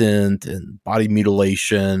assistant, and body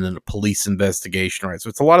mutilation and a police investigation, right? So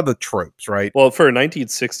it's a lot of the tropes, right? Well, for a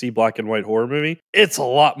 1960 black and white horror movie, it's a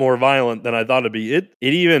lot more violent than I thought it'd be. It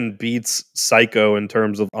even beats Psycho in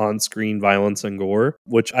terms of on-screen violence and gore,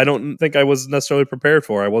 which I don't think I was necessarily prepared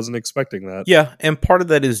for. I wasn't expecting that. Yeah, and part of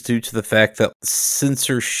that is due to the fact that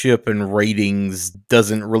censorship and ratings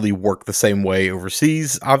doesn't really work the same way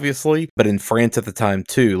overseas, obviously, but in France at the time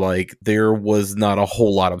too, like there was not a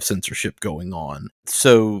whole lot of censorship going on.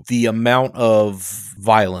 So the amount of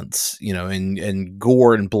violence, you know, and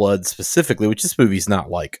gore and blood specifically, which this movie's not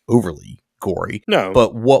like overly gory. No.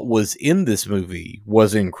 But what was in this movie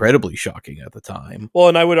was incredibly shocking at the time. Well,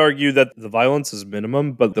 and I would argue that the violence is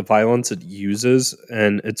minimum, but the violence it uses,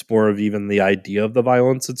 and it's more of even the idea of the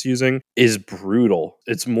violence it's using, is brutal.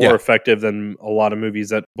 It's more effective than a lot of movies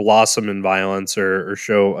that blossom in violence or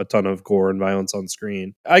show a ton of gore and violence on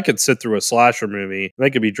screen. I could sit through a slasher movie, and they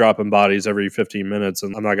could be dropping bodies every 15 minutes,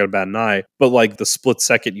 and I'm not going to bat an eye. But like the split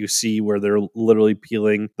second you see where they're literally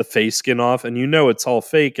peeling the face skin off, and you know it's all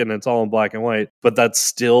fake and it's all in black and white, but that's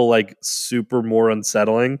still like super more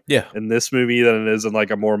unsettling in this movie than it is in like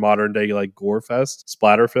a more modern day like gore fest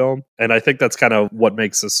splatter film. And I think that's kind of what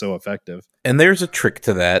makes this so effective. And there's a trick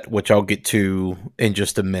to that, which I'll get to in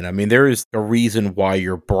just a minute. I mean, there is a reason why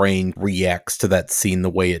your brain reacts to that scene the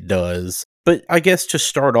way it does. But I guess to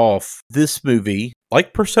start off, this movie,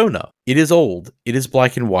 like Persona, it is old, it is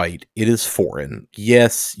black and white, it is foreign.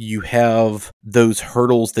 Yes, you have those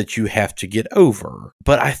hurdles that you have to get over,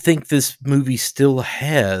 but I think this movie still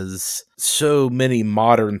has so many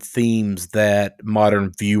modern themes that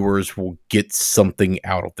modern viewers will get something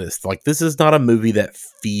out of this. Like, this is not a movie that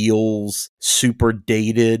feels super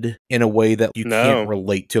dated in a way that you can't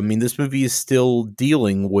relate to. I mean, this movie is still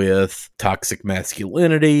dealing with toxic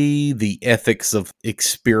masculinity, the ethics of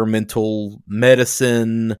experimental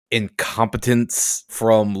medicine, incompetence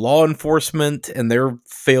from law enforcement and their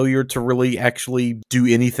failure to really actually do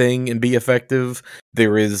anything and be effective.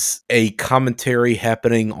 There is a commentary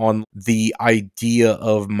happening on the idea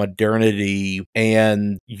of modernity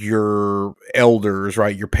and your elders,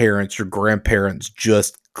 right? Your parents, your grandparents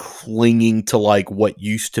just clinging to like what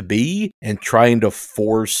used to be and trying to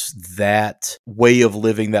force that way of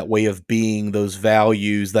living, that way of being, those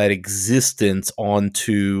values, that existence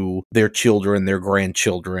onto their children, their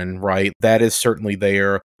grandchildren, right? That is certainly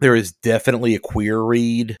there. There is definitely a queer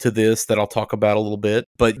read to this that I'll talk about a little bit,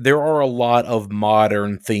 but there are a lot of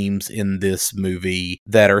modern themes in this movie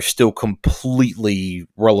that are still completely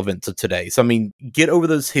relevant to today. So, I mean, get over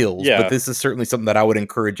those hills, but this is certainly something that I would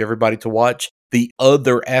encourage everybody to watch. The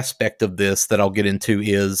other aspect of this that I'll get into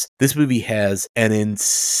is this movie has an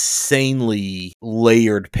insanely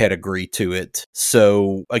layered pedigree to it.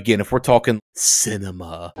 So, again, if we're talking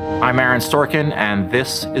cinema. I'm Aaron Sorkin, and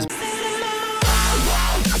this is...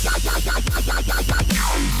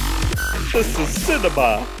 This is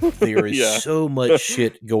cinema. There is so much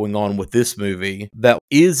shit going on with this movie that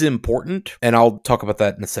is important, and I'll talk about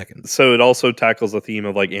that in a second. So it also tackles the theme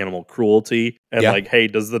of like animal cruelty and like, hey,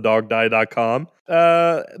 does the dog die.com?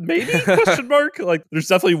 Maybe? Question mark. Like, there's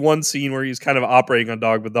definitely one scene where he's kind of operating on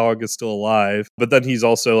dog, but the dog is still alive. But then he's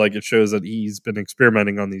also like, it shows that he's been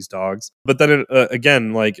experimenting on these dogs. But then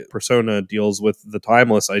again, like Persona deals with the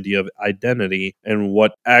timeless idea of identity and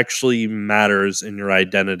what actually matters in your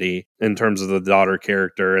identity in terms of the daughter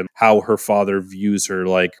character and how her father views her.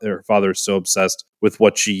 Like, her father is so obsessed with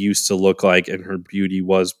what she used to look like and her beauty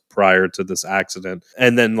was prior to this accident.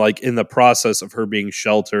 And then like in the process of her being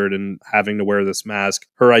sheltered and having to wear this mask,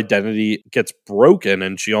 her identity gets broken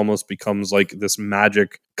and she almost becomes like this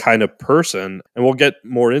magic kind of person. And we'll get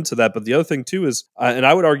more into that. But the other thing too is, and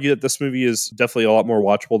I would argue that this movie is definitely a lot more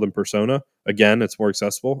watchable than Persona. Again, it's more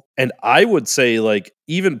accessible. And I would say like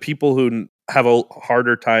even people who have a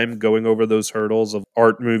harder time going over those hurdles of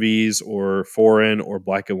art movies or foreign or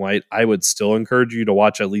black and white, I would still encourage you to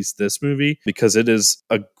watch at least this movie because it is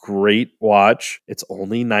a great watch. It's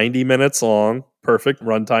only 90 minutes long. Perfect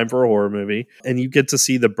runtime for a horror movie. And you get to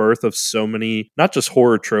see the birth of so many, not just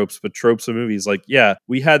horror tropes, but tropes of movies. Like, yeah,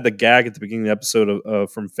 we had the gag at the beginning of the episode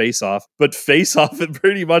from Face Off, but Face Off, it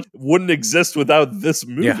pretty much wouldn't exist without this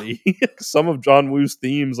movie. Yeah. Some of John Woo's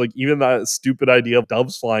themes, like even that stupid idea of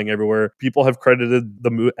doves flying everywhere, people have credited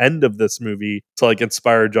the end of this movie to like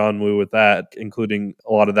inspire John Woo with that, including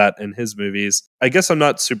a lot of that in his movies. I guess I'm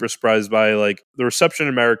not super surprised by like the reception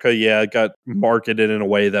in America. Yeah, it got marketed in a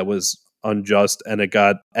way that was unjust and it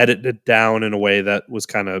got edited down in a way that was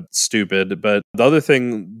kind of stupid. But the other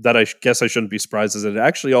thing that I guess I shouldn't be surprised is that it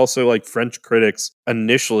actually also like French critics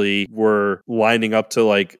initially were lining up to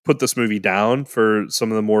like put this movie down for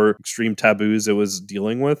some of the more extreme taboos it was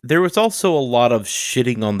dealing with. There was also a lot of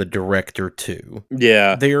shitting on the director too.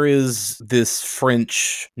 Yeah. There is this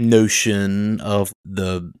French notion of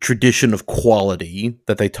the tradition of quality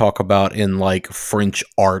that they talk about in like French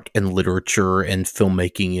art and literature and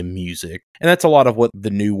filmmaking and music. And that's a lot of what the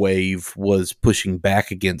new wave was pushing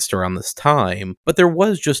back against around this time. But there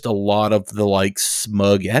was just a lot of the like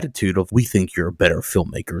smug attitude of, we think you're a better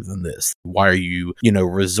filmmaker than this. Why are you,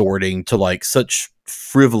 resorting to like such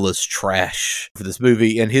frivolous trash for this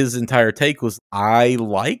movie? And his entire take was, I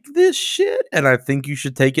like this shit and I think you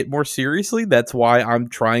should take it more seriously. That's why I'm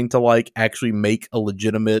trying to like actually make a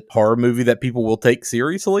legitimate horror movie that people will take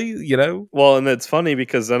seriously, Well, and it's funny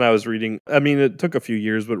because then I was reading, it took a few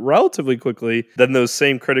years, but relatively quickly, then those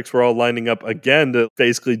same critics were all lining up again to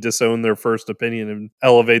basically disown their first opinion and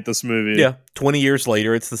elevate this movie. Yeah. 20 years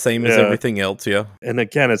later, it's the same as everything else. Yeah. And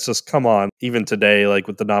again, it's just, come on, even today, like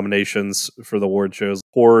with the nominations for the award shows,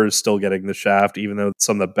 horror is still getting the shaft, even though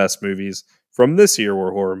some of the best movies from this year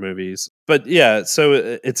were horror movies. But yeah,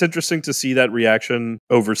 so it's interesting to see that reaction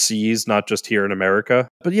overseas, not just here in America.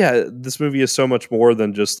 But yeah, this movie is so much more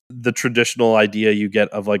than just the traditional idea you get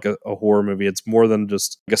of like a horror movie. It's more than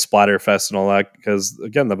just like a splatter fest and all that, because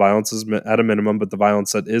again, the violence is at a minimum, but the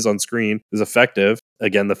violence that is on screen is effective.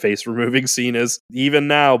 Again, the face removing scene is, even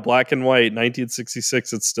now, black and white,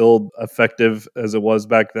 1966, it's still effective as it was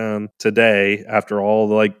back then today, after all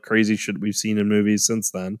the like crazy shit we've seen in movies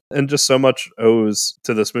since then. And just so much owes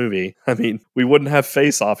to this movie. I mean, we wouldn't have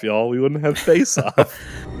Face Off, y'all. We wouldn't have Face Off.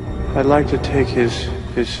 I'd like to take his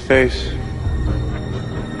face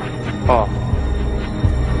off.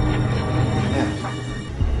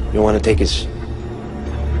 Yes. You want to take his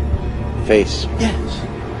face?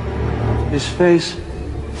 Yes. His face.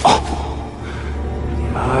 Oh.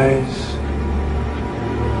 The eyes,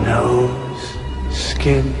 nose,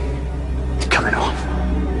 skin. It's coming off.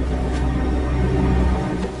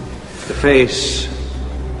 The face.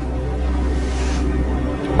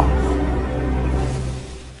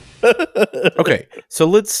 Okay, so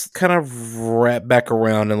let's kind of wrap back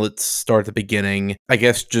around and let's start at the beginning, I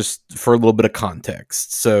guess, just for a little bit of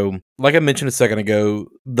context. So, like I mentioned a second ago,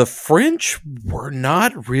 the French were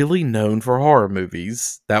not really known for horror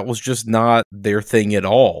movies. That was just not their thing at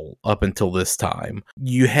all up until this time.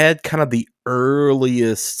 You had kind of the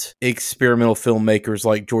earliest experimental filmmakers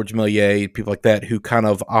like Georges Méliès, people like that, who kind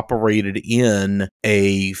of operated in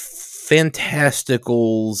a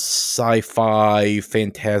fantastical, sci-fi,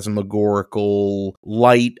 phantasmagorical,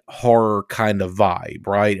 light horror kind of vibe,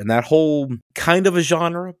 right? And that whole kind of a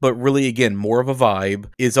genre, but really, again, more of a vibe,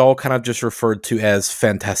 is all kind of just referred to as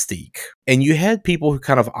fantastique. And you had people who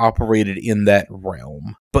kind of operated in that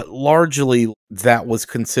realm, but largely that was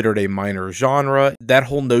considered a minor genre. That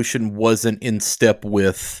whole notion wasn't in step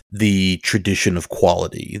with the tradition of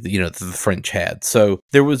quality, that the French had. So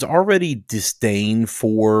there was already disdain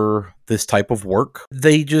for this type of work.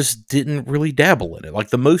 They just didn't really dabble in it. Like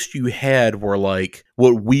the most you had were like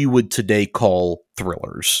what we would today call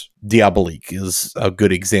thrillers. Diabolique is a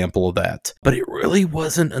good example of that. But it really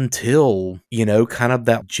wasn't until, kind of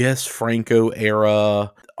that Jess Franco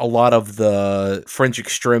era, a lot of the French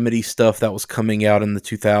extremity stuff that was coming out in the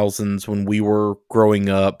 2000s when we were growing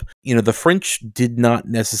up, the French did not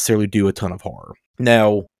necessarily do a ton of horror.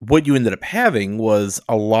 Now, what you ended up having was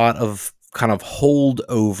a lot of kind of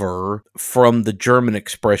holdover from the German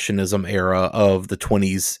Expressionism era of the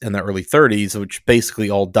 20s and the early 30s, which basically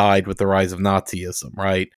all died with the rise of Nazism,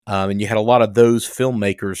 right? And you had a lot of those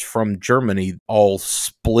filmmakers from Germany all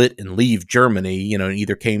split and leave Germany, and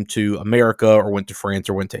either came to America or went to France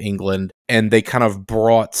or went to England, and they kind of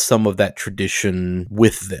brought some of that tradition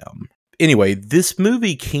with them. Anyway, this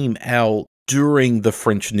movie came out during the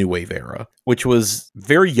French New Wave era, which was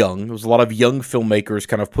very young. There was a lot of young filmmakers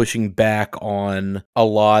kind of pushing back on a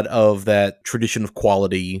lot of that tradition of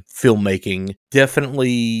quality filmmaking.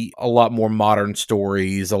 Definitely a lot more modern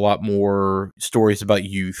stories, a lot more stories about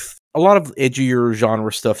youth, a lot of edgier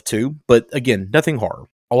genre stuff too, but again, nothing horror.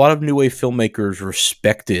 A lot of New Wave filmmakers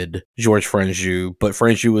respected Georges Franju, but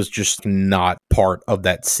Franju was just not part of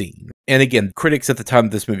that scene. And again, critics at the time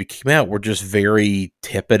this movie came out were just very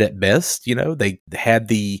tepid at best. They had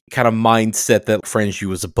the kind of mindset that Franju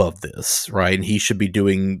was above this, right? And he should be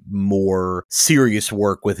doing more serious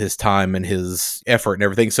work with his time and his effort and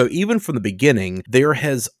everything. So even from the beginning, there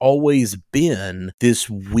has always been this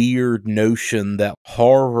weird notion that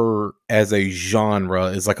horror as a genre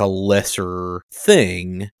is like a lesser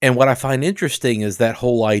thing. And what I find interesting is that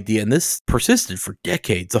whole idea, and this persisted for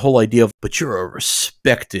decades, the whole idea of, but you're a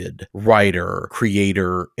respected writer,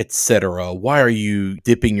 creator, etc. Why are you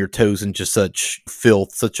dipping your toes into such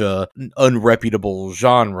filth, such a unreputable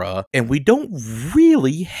genre? And we don't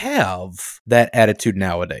really have that attitude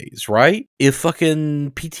nowadays, right? If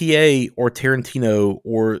fucking PTA or Tarantino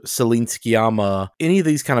or Celine Sciamma, any of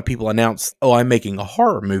these kind of people announce, oh, I'm making a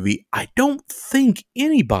horror movie, I don't think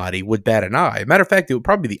anybody would bat an eye. Matter of fact, it would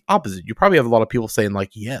probably be the opposite. You probably have a lot of people saying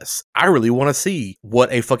like, yes, I really want to see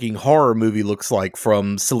what a fucking horror movie looks like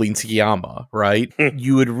from Celine Sciamma, right?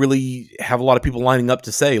 You would really have a lot of people lining up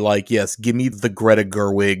to say like, yes, give me the Greta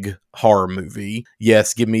Gerwig horror movie.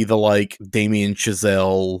 Yes, give me the like Damien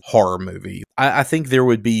Chazelle horror movie. I think there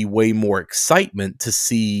would be way more excitement to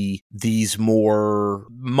see these more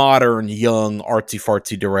modern, young,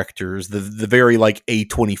 artsy-fartsy directors, the very like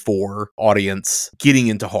A24 audience getting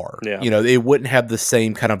into horror. Yeah. It wouldn't have the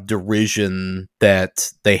same kind of derision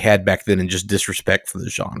that they had back then and just disrespect for the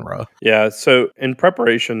genre. Yeah, so in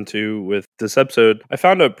preparation with this episode, I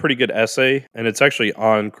found a pretty good essay, and it's actually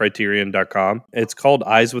on Criterion.com. It's called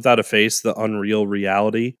Eyes Without a Face, The Unreal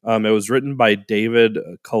Reality. It was written by David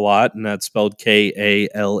Kalat, and that's spelled Kalat,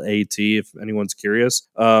 if anyone's curious.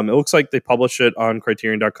 It looks like they published it on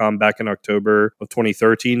Criterion.com back in October of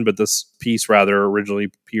 2013, but this piece rather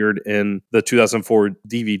originally appeared in the 2004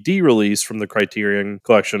 DVD release from the Criterion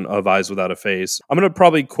collection of Eyes Without a Face. I'm going to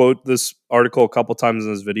probably quote this article a couple times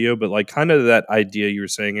in this video, but like kind of that idea you were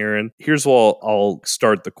saying, Aaron. Here's what I'll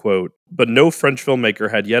start the quote. But no French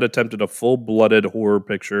filmmaker had yet attempted a full-blooded horror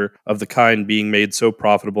picture of the kind being made so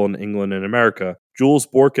profitable in England and America. Jules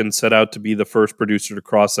Borkin set out to be the first producer to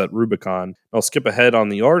cross that Rubicon. I'll skip ahead on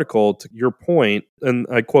the article to your point, and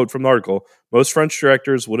I quote from the article, most French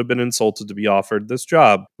directors would have been insulted to be offered this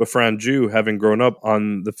job, but Franju, having grown up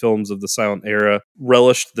on the films of the silent era,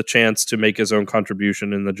 relished the chance to make his own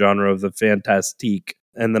contribution in the genre of the fantastique.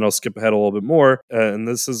 And then I'll skip ahead a little bit more. And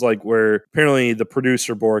this is like where apparently the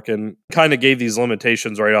producer Borkin kind of gave these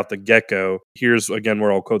limitations right off the get-go. Here's again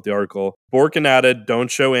where I'll quote the article. Borkin added,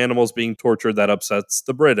 don't show animals being tortured, that upsets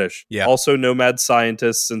the British. Yeah. Also no mad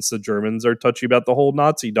scientists, since the Germans are touchy about the whole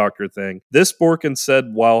Nazi doctor thing. This Borkin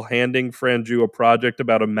said while handing Franju a project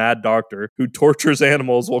about a mad doctor who tortures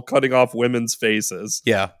animals while cutting off women's faces.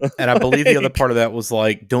 Yeah. And I believe the other part of that was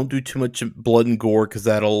like, don't do too much blood and gore because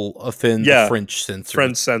that'll offend the French censors.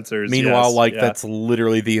 French censors. Meanwhile, that's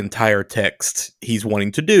literally the entire text he's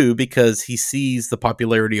wanting to do because he sees the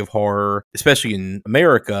popularity of horror, especially in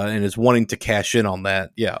America, and is wanting to cash in on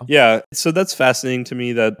that. Yeah. Yeah. So that's fascinating to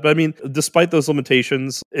me but I mean, despite those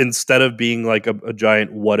limitations, instead of being like a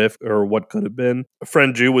giant what if or what could have been,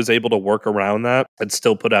 Franju was able to work around that and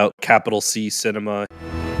still put out capital C cinema.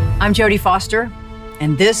 I'm Jodie Foster,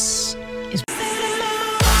 and this is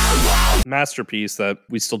masterpiece that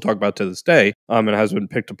we still talk about to this day, and has been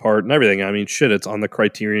picked apart and everything. I mean, shit, it's on the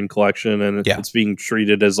Criterion collection, and it's being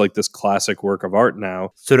treated as like this classic work of art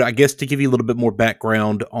now. So I guess to give you a little bit more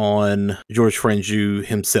background on Georges Franju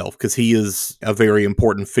himself, because he is a very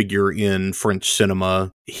important figure in French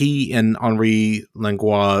cinema He and Henri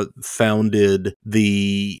Langlois founded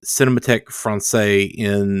the Cinémathèque Française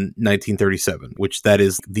in 1937, which that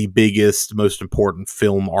is the biggest, most important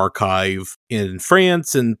film archive in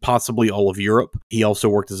France and possibly all of Europe. He also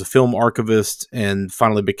worked as a film archivist and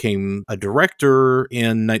finally became a director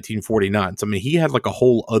in 1949. So, I mean, he had like a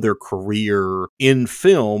whole other career in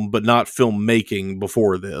film, but not filmmaking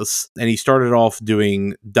before this. And he started off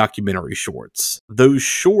doing documentary shorts. Those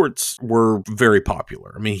shorts were very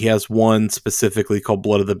popular. I mean, he has one specifically called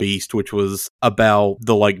Blood of the Beast, which was about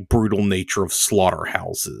the like brutal nature of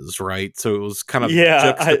slaughterhouses, right? So it was kind of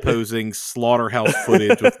juxtaposing slaughterhouse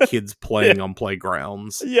footage with kids playing on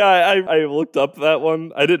playgrounds. Yeah, I looked up that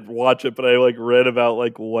one. I didn't watch it, but I like read about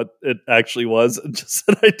like what it actually was. Just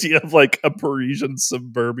an idea of like a Parisian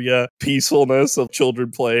suburbia peacefulness of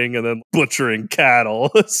children playing and then butchering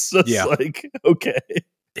cattle. It's just like, okay.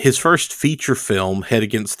 His first feature film, Head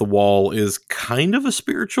Against the Wall, is kind of a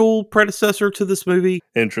spiritual predecessor to this movie.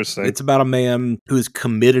 Interesting. It's about a man who is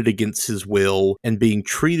committed against his will and being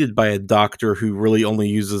treated by a doctor who really only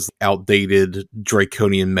uses outdated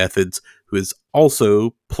draconian methods, who is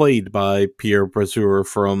also played by Pierre Brasseur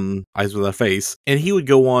from Eyes Without a Face. And he would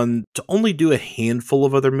go on to only do a handful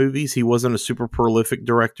of other movies. He wasn't a super prolific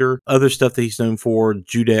director. Other stuff that he's known for,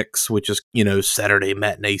 Judex, which is, you know, Saturday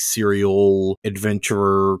matinee serial,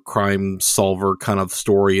 adventurer, crime solver kind of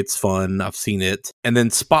story. It's fun. I've seen it. And then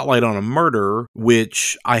Spotlight on a Murder,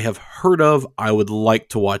 which I have heard of. I would like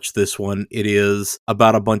to watch this one. It is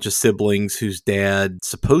about a bunch of siblings whose dad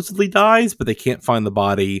supposedly dies, but they can't find the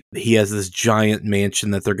body. He has this giant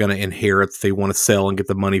mansion that they're going to inherit, they want to sell and get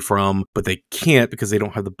the money from, but they can't because they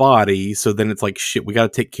don't have the body. So then it's like, shit, we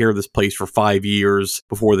got to take care of this place for 5 years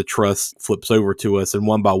before the trust flips over to us. And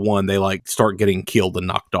one by one, they like start getting killed and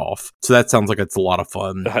knocked off. So that sounds like it's a lot of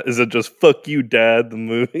fun. Is it just Fuck You, Dad, the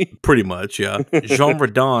movie? Pretty much, yeah. Jean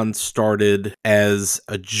Redon started as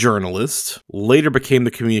a journalist, later became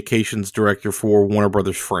the communications director for Warner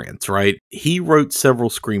Brothers France, right? He wrote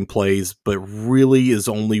several screenplays, but really is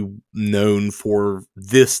only known for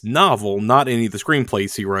this novel, not any of the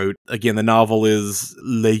screenplays he wrote. Again, the novel is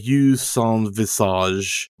Les Yeux Sans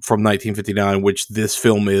Visage from 1959, which this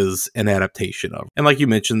film is an adaptation of. And like you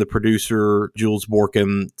mentioned, the producer, Jules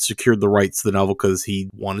Borkin, secured the rights to the novel because he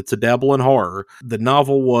wanted to dabble in horror. The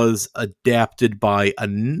novel was adapted by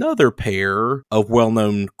another pair of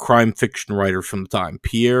well-known crime fiction writers from the time,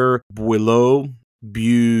 Pierre Boileau.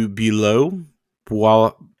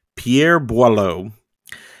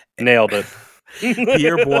 Nailed it.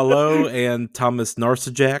 Pierre Boileau and Thomas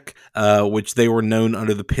Narcejac, which they were known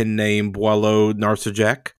under the pen name Boileau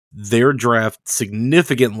Narcejac. Their draft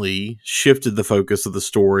significantly shifted the focus of the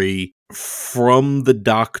story from the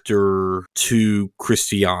doctor to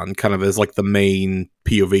Christian, kind of as like the main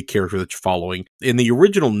POV character that you're following. In the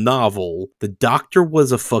original novel, the doctor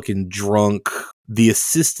was a fucking drunk. The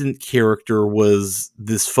assistant character was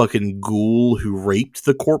this fucking ghoul who raped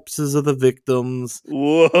the corpses of the victims.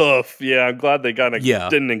 Woof. Yeah, I'm glad they kind of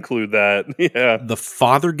didn't include that. Yeah. The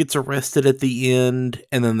father gets arrested at the end,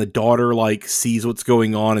 and then the daughter like sees what's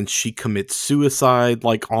going on and she commits suicide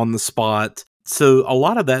like on the spot. So a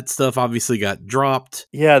lot of that stuff obviously got dropped.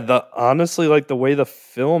 Yeah, honestly, like the way the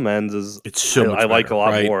film ends is it's so much I like better, a lot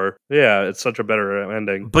right? more. Yeah, it's such a better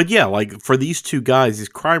ending. But yeah, like for these two guys, these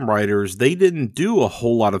crime writers, they didn't do a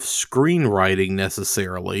whole lot of screenwriting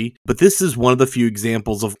necessarily. But this is one of the few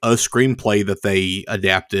examples of a screenplay that they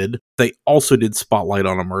adapted. They also did Spotlight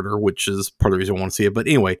on a Murder, which is part of the reason I want to see it. But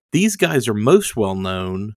anyway, these guys are most well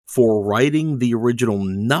known for writing the original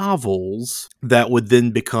novels that would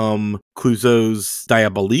then become Clouseau's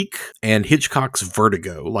Diabolique and Hitchcock's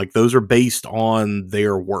Vertigo. Like those are based on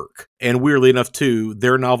their work. And weirdly enough, too,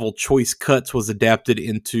 their novel Choice Cuts was adapted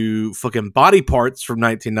into fucking Body Parts from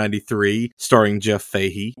 1993, starring Jeff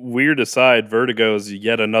Fahey. Weird aside, Vertigo is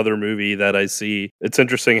yet another movie that I see. It's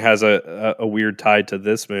interesting, has a weird tie to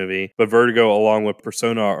this movie. But Vertigo, along with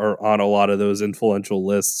Persona, are on a lot of those influential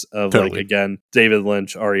lists of, like, again, David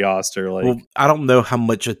Lynch, Ari Aster. Like, well, I don't know how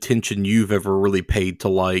much attention you've ever really paid to,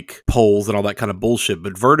 like, polls and all that kind of bullshit,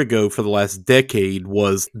 but Vertigo for the last decade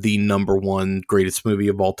was the #1 greatest movie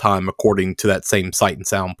of all time, according to that same Sight and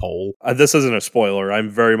Sound poll. This isn't a spoiler. I'm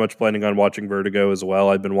very much planning on watching Vertigo as well.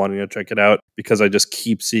 I've been wanting to check it out because I just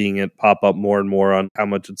keep seeing it pop up more and more on how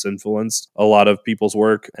much it's influenced a lot of people's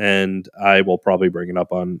work, and I will probably bring it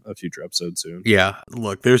up on a future episode soon. Yeah,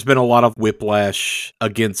 look, there's been a lot of whiplash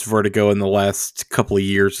against Vertigo in the last couple of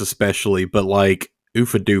years especially, but like,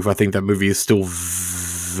 oofa doof, I think that movie is still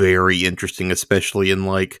very interesting, especially in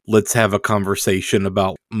like, let's have a conversation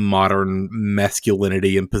about modern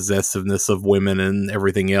masculinity and possessiveness of women and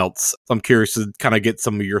everything else. So I'm curious to kind of get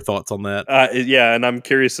some of your thoughts on that. Yeah, and I'm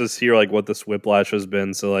curious to hear like what this whiplash has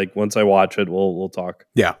been. So like once I watch it, we'll talk.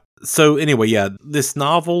 Yeah. So anyway, yeah, this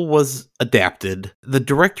novel was adapted. The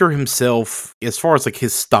director himself, as far as like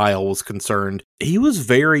his style was concerned, he was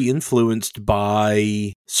very influenced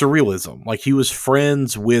by surrealism. Like he was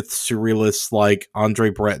friends with surrealists like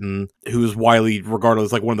Andre Breton, who was widely regarded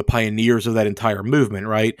as like one of the pioneers of that entire movement,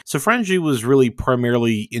 right? So Franju was really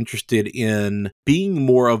primarily interested in being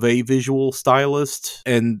more of a visual stylist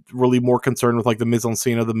and really more concerned with like the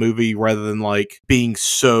mise-en-scene of the movie rather than like being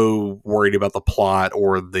so worried about the plot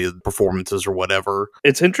or the performances or whatever.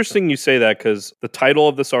 It's interesting you say that because the title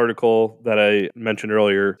of this article that I mentioned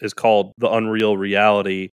earlier is called The Unreal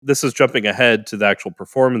Reality. This is jumping ahead to the actual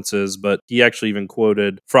performances, but he actually even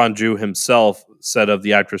quoted Franju himself said of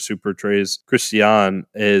the actress who portrays Christiane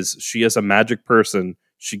is she is a magic person.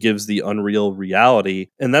 She gives the unreal reality.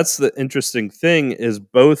 And that's the interesting thing is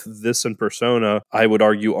both this and Persona, I would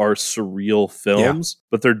argue, are surreal films,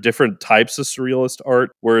 but they're different types of surrealist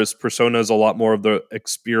art, whereas Persona is a lot more of the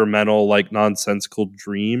experimental, like nonsensical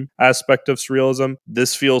dream aspect of surrealism.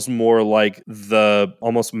 This feels more like the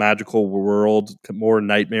almost magical world, more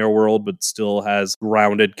nightmare world, but still has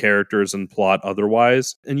grounded characters and plot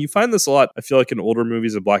otherwise. And you find this a lot, I feel like in older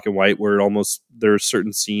movies in black and white, where it almost, there are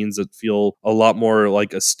certain scenes that feel a lot more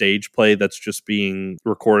like a stage play that's just being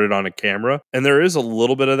recorded on a camera. And there is a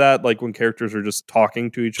little bit of that, like when characters are just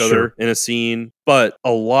talking to each other in a scene. But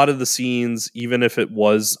a lot of the scenes, even if it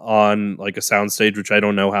was on like a soundstage, which I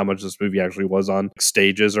don't know how much this movie actually was on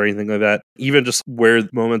stages or anything like that, even just where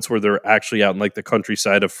moments where they're actually out in like the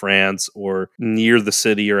countryside of France or near the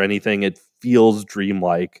city or anything, it feels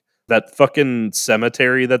dreamlike. That fucking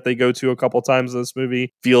cemetery that they go to a couple times in this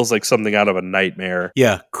movie feels like something out of a nightmare.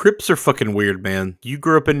 Yeah, crypts are fucking weird, man. You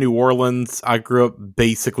grew up in New Orleans. I grew up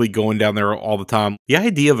basically going down there all the time. The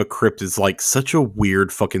idea of a crypt is like such a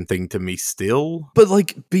weird fucking thing to me still. But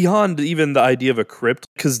like beyond even the idea of a crypt,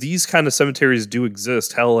 because these kind of cemeteries do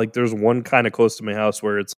exist. Hell, like there's one kind of close to my house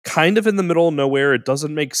where it's kind of in the middle of nowhere. It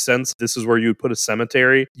doesn't make sense. This is where you would put a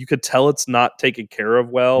cemetery. You could tell it's not taken care of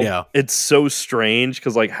well. Yeah. It's so strange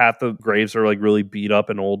because like half the graves are like really beat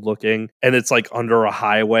up and old looking, and it's like under a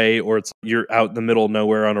highway, or it's you're out in the middle of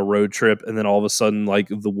nowhere on a road trip, and then all of a sudden like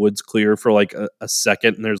the woods clear for like a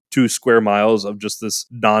second, and there's 2 square miles of just this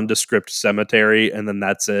nondescript cemetery, and then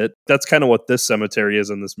that's it. That's kind of what this cemetery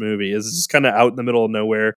is in this movie. Is it's just kind of out in the middle of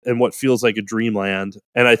nowhere and what feels like a dreamland.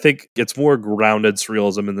 And I think it's more grounded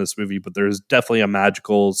surrealism in this movie, but there's definitely a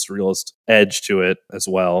magical surrealist edge to it as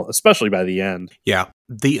well, especially by the end. Yeah.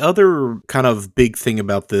 The other kind of big thing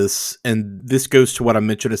about this, and this goes to what I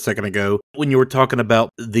mentioned a second ago, when you were talking about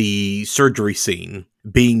the surgery scene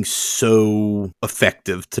being so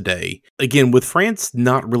effective today. Again, with France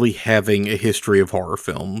not really having a history of horror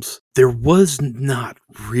films, there was not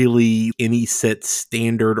really any set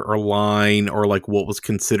standard or line or like what was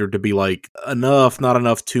considered to be like enough, not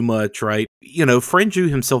enough, too much, right? You know, Franju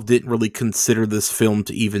himself didn't really consider this film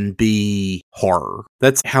to even be horror.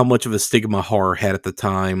 That's how much of a stigma horror had at the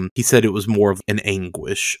time. He said it was more of an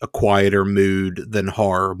anguish, a quieter mood than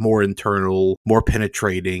horror, more internal, more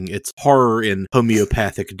penetrating. It's horror in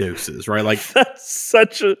homeopathic doses, right? Like that's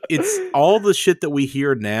such a... It's all the shit that we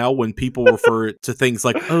hear now when people refer to things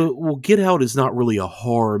like, oh, well, Get Out is not really a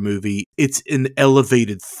horror movie. It's an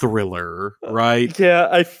elevated thriller, right?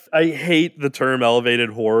 Yeah, I hate the term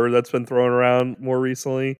elevated horror that's been thrown around more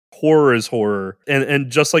recently. Horror is horror.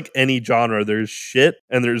 And just like any genre, there's shit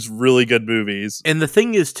and there's really good movies. And the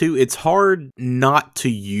thing is, too, it's hard not to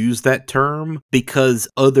use that term because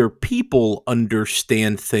other people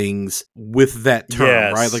understand things with that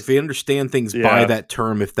term, right? Like they understand things by that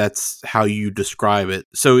term if that's how you describe it.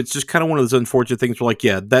 So it's just kind of one of those unfortunate things where like,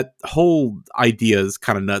 yeah, that whole idea is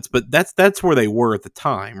kind of nuts, but that's where they were at the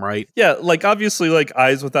time, right? Yeah, like obviously like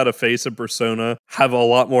Eyes Without a Face and Persona have a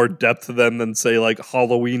lot more depth to them than say like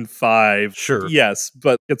Halloween 5. Sure. Yes,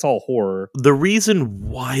 but it's all horror. The reason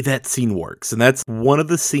why that scene works, and that's one of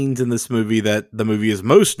the scenes in this movie that the movie is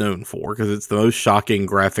most known for because it's the most shocking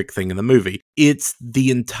graphic thing in the movie. It's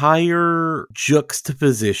the entire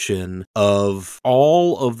juxtaposition of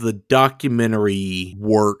all of the documentary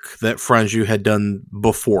work that Franju had done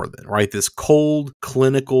before then, right? This cold,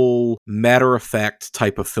 clinical, matter-of-fact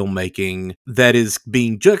type of filmmaking that is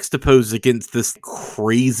being juxtaposed against this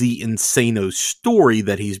crazy, insano story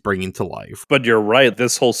that he's bringing to life. But you're right,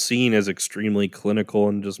 this whole scene is extremely clinical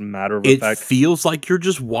and just matter-of-fact. It feels like you're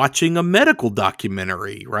just watching a medical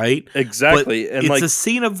documentary, right? Exactly. But it's like a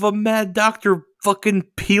scene of a mad doctor fucking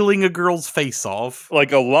peeling a girl's face off.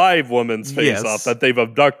 Like a live woman's face Yes. off that they've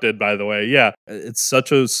abducted, by the way. Yeah. It's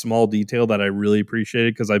such a small detail that I really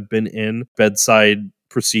appreciated because I've been in bedside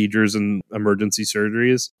procedures and emergency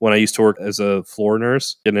surgeries when I used to work as a floor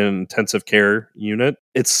nurse in an intensive care unit.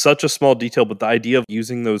 It's such a small detail, but the idea of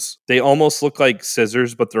using those, they almost look like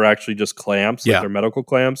scissors, but they're actually just clamps, like Yeah. they're medical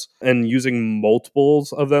clamps, and using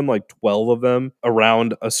multiples of them, like 12 of them,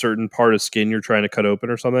 around a certain part of skin you're trying to cut open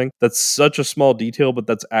or something. That's such a small detail, but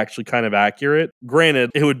that's actually kind of accurate.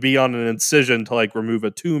 Granted, it would be on an incision to like remove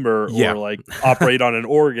a tumor Yeah. or like operate on an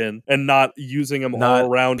organ and not using them Not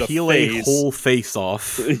all around peel a a face. whole face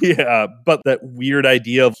off. Yeah, but that weird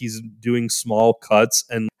idea of he's doing small cuts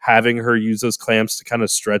and having her use those clamps to kind of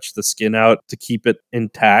stretch the skin out to keep it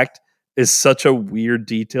intact is such a weird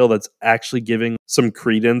detail that's actually giving some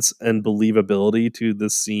credence and believability to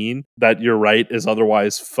this scene that you're right is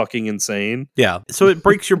otherwise fucking insane. Yeah. So it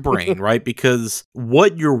breaks your brain, right? Because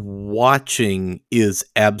what you're watching is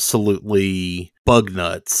absolutely bug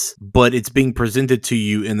nuts, but it's being presented to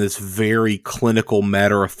you in this very clinical,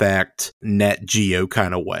 matter-of-fact Nat Geo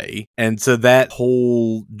kind of way. And so that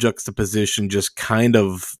whole juxtaposition just kind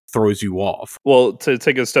of throws you off. Well, to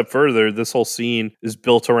take it a step further, this whole scene is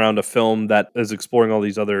built around a film that is exploring all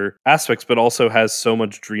these other aspects, but also has so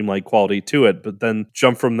much dreamlike quality to it. But then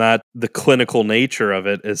jump from that, the clinical nature of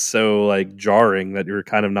it is so like jarring that you're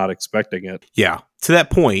kind of not expecting it. Yeah. To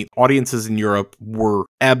that point, audiences in Europe were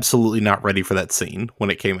absolutely not ready for that scene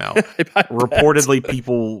when it came out. Reportedly,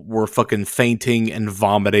 people were fucking fainting and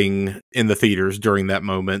vomiting in the theaters during that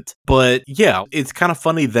moment. But yeah, it's kind of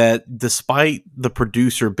funny that despite the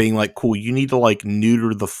producer being like, cool, you need to like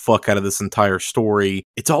neuter the fuck out of this entire story,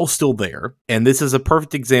 it's all still there. And this is a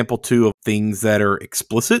perfect example, too, of things that are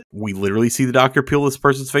explicit. We literally see the doctor peel this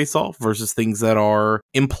person's face off versus things that are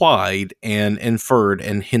implied and inferred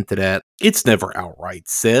and hinted at. It's never outright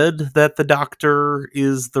said that the doctor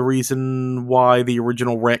is the reason why the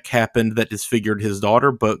original wreck happened that disfigured his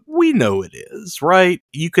daughter, but we know it is, right?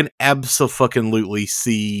 You can abso-fucking-lutely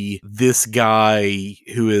see this guy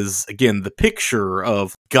who is, again, the picture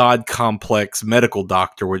of God complex medical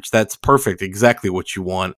doctor, which that's perfect, exactly what you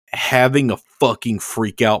want, having a fucking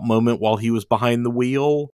freak out moment while he was behind the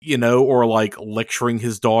wheel, you know, or like lecturing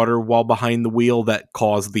his daughter while behind the wheel that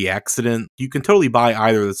caused the accident. You can totally buy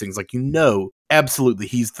either of those things. Like, you know, absolutely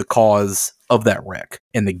he's the cause of that wreck.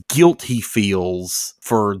 And the guilt he feels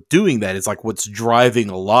for doing that is like what's driving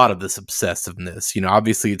a lot of this obsessiveness. You know,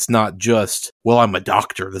 obviously it's not just, well, I'm a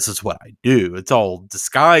doctor, this is what I do. It's all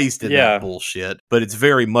disguised in that bullshit. But it's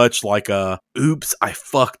very much like a, oops, I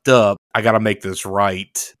fucked up. I gotta make this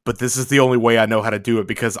right. But this is the only way I know how to do it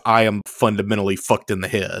because I am fundamentally fucked in the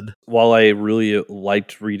head. While I really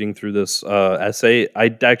liked reading through this essay,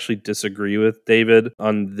 I actually disagree with David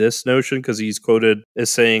on this notion because he's quoted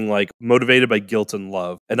as saying like motivated by guilt and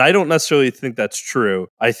love. And I don't necessarily think that's true.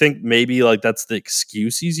 I think maybe like that's the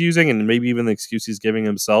excuse he's using and maybe even the excuse he's giving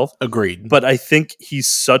himself. Agreed. But I think he's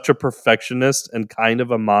such a perfectionist and kind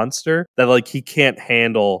of a monster that like he can't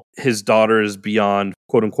handle his daughter is beyond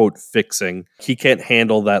quote unquote fixing. He can't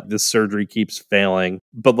handle that this surgery keeps failing,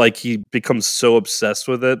 but like he becomes so obsessed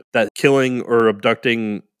with it that killing or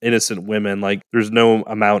abducting innocent women, like there's no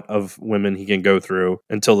amount of women he can go through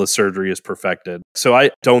until the surgery is perfected. So I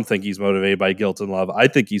don't think he's motivated by guilt and love. I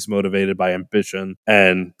think he's motivated by ambition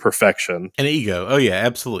and perfection. And ego. Oh yeah,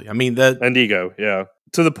 absolutely. I mean that. And ego, yeah.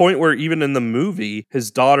 To the point where even in the movie,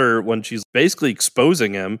 his daughter, when she's basically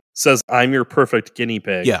exposing him, says, I'm your perfect guinea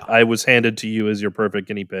pig. Yeah. I was handed to you as your perfect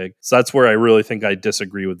guinea pig. So that's where I really think I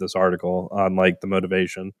disagree with this article on like the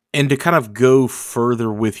motivation. And to kind of go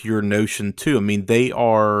further with your notion too, I mean, they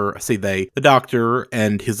are, the doctor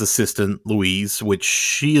and his assistant, Louise, which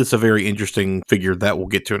she is a very interesting figure that we'll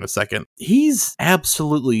get to in a second. He's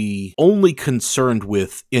absolutely only concerned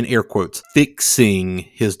with, in air quotes, fixing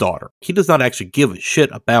his daughter. He does not actually give a shit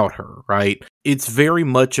about her, right? It's very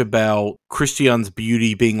much about Christian's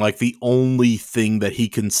beauty being like the only thing that he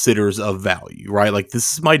considers of value, right? Like,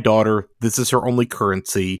 this is my daughter. This is her only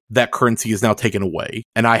currency. That currency is now taken away,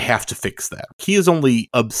 and I have to fix that. He is only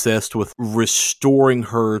obsessed with restoring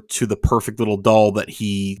her to the perfect little doll that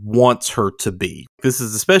he wants her to be. This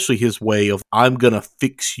is especially his way of, I'm gonna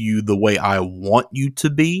fix you the way I want you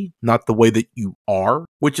to be, not the way that you are,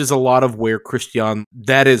 which is a lot of where Christian,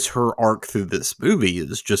 that is her arc through this movie,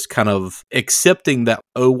 is just kind of accepting that,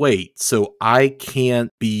 oh wait, so I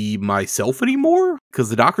can't be myself anymore? because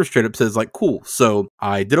the doctor straight up says, like, cool, so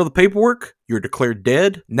I did all the paperwork, you're declared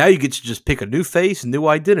dead, now you get to just pick a new face, new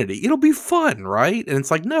identity. It'll be fun, right? And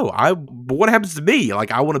it's like, no, but what happens to me?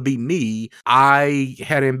 Like, I want to be me. I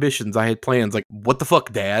had ambitions, I had plans. Like, what the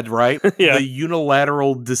fuck, Dad, right? Yeah. The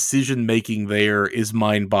unilateral decision making there is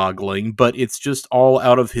mind-boggling, but it's just all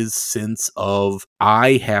out of his sense of,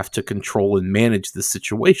 I have to control and manage this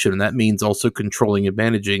situation, and that means also controlling and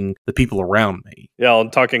managing the people around me. Yeah,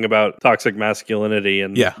 I'm talking about toxic masculinity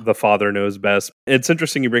and the father knows best. It's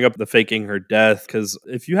interesting you bring up the faking her death, because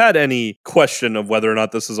if you had any question of whether or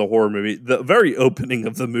not this is a horror movie, the very opening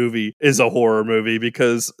of the movie is a horror movie,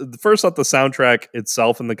 because first off, the soundtrack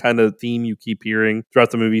itself and the kind of theme you keep hearing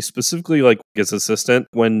throughout the movie, specifically like his assistant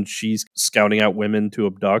when she's scouting out women to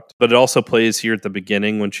abduct, but it also plays here at the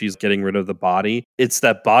beginning when she's getting rid of the body. It's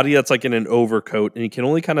that body that's like in an overcoat, and you can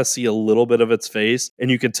only kind of see a little bit of its face, and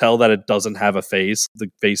you can tell that it doesn't have a face. The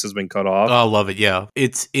face has been cut off. Oh, I love it, yeah.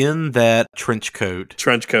 It's in that trench coat,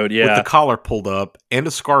 yeah. with the collar pulled up, and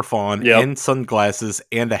a scarf on, and sunglasses,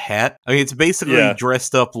 and a hat. I mean, it's basically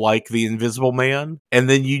dressed up like the Invisible Man, and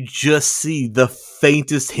then you just see the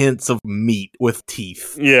faintest hints of meat with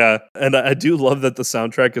teeth. Yeah, and I do love that the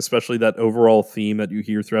soundtrack, especially that overall theme that you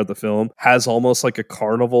hear throughout the film, has almost like a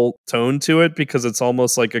carnival tone to it, because it's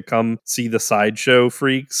almost like a come see the sideshow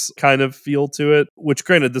freaks kind of feel to it, which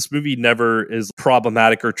granted, this movie never is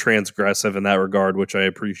problematic or transgressive in that regard, which I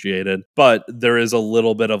appreciated, but there is a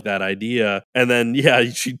little bit of that idea. And then,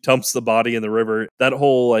 she dumps the body in the river. That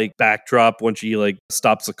whole like backdrop when she like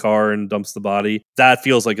stops the car and dumps the body, that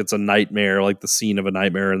feels like it's a nightmare, like the scene of a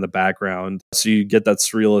nightmare in the background. So you get that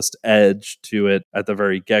surrealist edge to it at the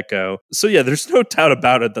very get-go. So there's no doubt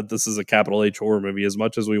about it that this is a capital H horror movie, as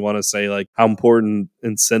much as we want to say like how important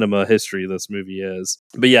in cinema history this movie is.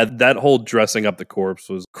 But that whole dressing up the corpse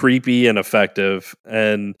was creepy and effective,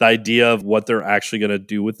 and the idea of what they're actually going to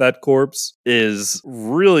do with that corpse is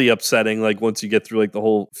really upsetting, like once you get through like the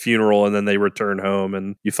whole funeral and then they return home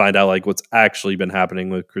and you find out like what's actually been happening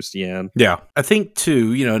with Christiane. Yeah, I think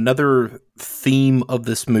too, another theme of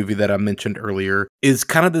this movie that I mentioned earlier is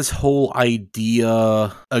kind of this whole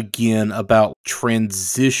idea again about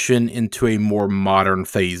transition into a more modern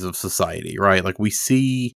phase of society, right? Like we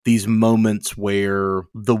see these moments where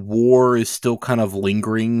the war is still kind of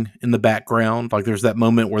lingering in the background. Like there's that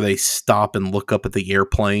moment where they stop and look up at the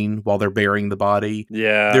airplane while they're burying the body.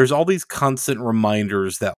 Yeah. There's all these constant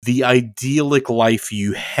reminders that the idyllic life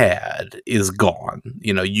you had is gone.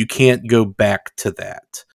 You can't go back to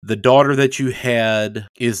that. The daughter that you had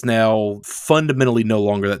is now fundamentally no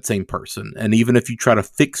longer that same person. And even if you try to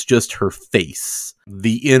fix just her face,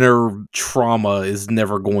 the inner trauma is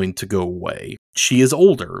never going to go away. She is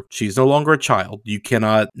older. She's no longer a child. You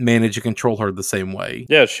cannot manage and control her the same way.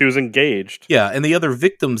 Yeah, she was engaged. Yeah, and the other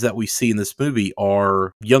victims that we see in this movie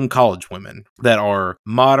are young college women that are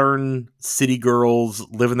modern city girls,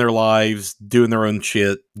 living their lives, doing their own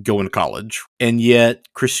shit, going to college. And yet,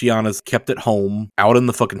 Christiana's kept at home, out in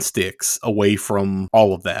the fucking sticks, away from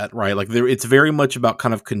all of that, right? Like, it's very much about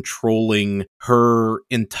kind of controlling her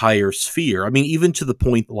entire sphere. I mean, even to the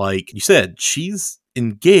point, like you said, she's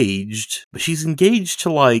engaged, but she's engaged to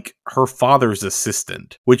like her father's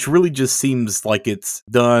assistant, which really just seems like it's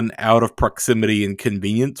done out of proximity and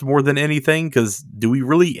convenience more than anything, because do we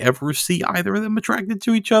really ever see either of them attracted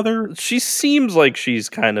to each other? She seems like she's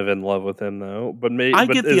kind of in love with him though, but maybe I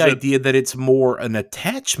get the idea that it's more an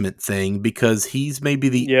attachment thing, because he's maybe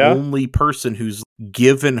the only person who's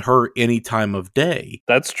given her any time of day.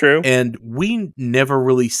 That's true. And we never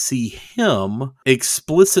really see him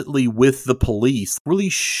explicitly with the police really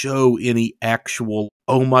show any actual,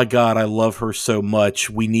 oh my God, I love her so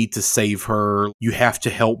much, we need to save her, you have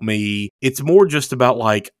to help me. It's more just about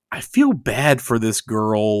like, I feel bad for this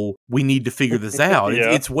girl, we need to figure this out.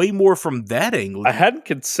 It's way more from that angle. I hadn't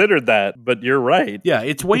considered that, but you're right. Yeah,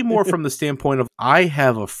 it's way more from the standpoint of, I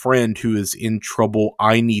have a friend who is in trouble,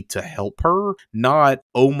 I need to help her. Not,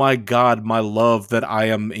 oh my God, my love that I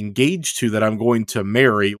am engaged to, that I'm going to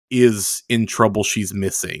marry, is in trouble, she's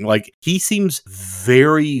missing. Like, he seems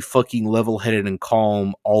very fucking level-headed and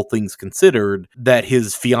calm, all things considered, that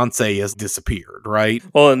his fiance has disappeared, right?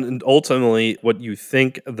 Well, and ultimately, what you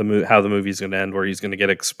think how the movie's going to end, where he's going to get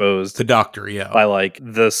exposed. The doctor, yeah. By like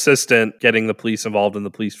the assistant getting the police involved and the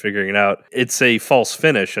police figuring it out. It's a false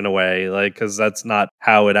finish in a way, like, because that's not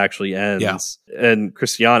how it actually ends. Yeah. And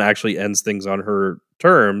Christiane actually ends things on her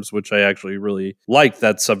terms, which I actually really like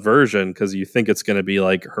that subversion, because you think it's going to be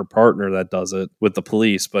like her partner that does it with the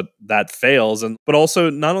police, but that fails. But also,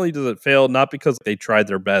 not only does it fail, not because they tried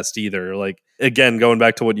their best either, like again, going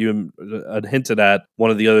back to what you had hinted at,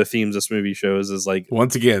 one of the other themes this movie shows is like,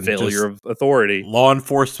 once again, failure of authority. Law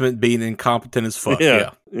enforcement being incompetent as fuck.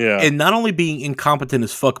 Yeah. And not only being incompetent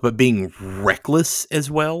as fuck, but being reckless as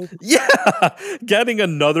well. Yeah. Getting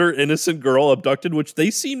another innocent girl abducted, which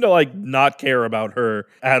they seem to like not care about her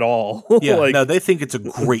at all. Yeah. Like, no, they think it's a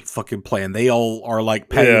great fucking plan. They all are like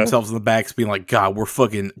patting themselves on the backs, being like, God, we're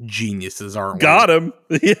fucking geniuses, aren't we? Got him.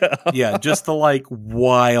 Yeah. Yeah. Just the like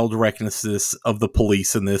wild recklessness of the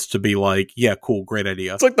police in this to be like, yeah, cool, great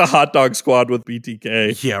idea. It's like the hot dog squad with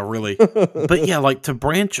BTK. Yeah, really. But yeah, like to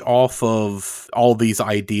branch off of all these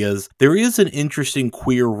ideas, there is an interesting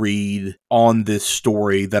queer read on this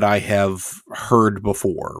story that I have heard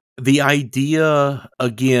before. The idea,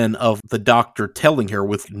 again, of the doctor telling her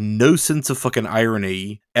with no sense of fucking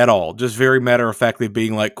irony at all, just very matter-of-factly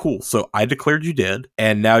being like, cool, so I declared you dead,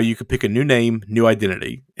 and now you can pick a new name, new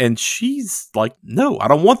identity. And she's like, no, I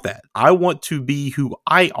don't want that. I want to be who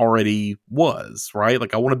I already was, right?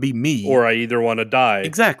 Like, I want to be me. Or I either want to die.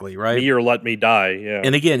 Exactly, right? Me or let me die, yeah.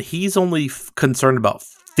 And again, he's only concerned about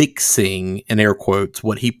fixing, in air quotes,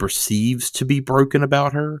 what he perceives to be broken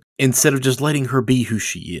about her, instead of just letting her be who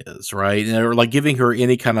she is, right? Or like giving her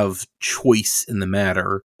any kind of choice in the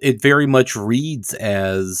matter. It very much reads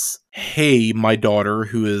as, hey, my daughter,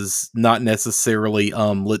 who is not necessarily,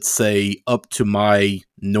 let's say, up to my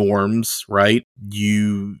norms, right?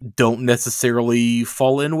 You don't necessarily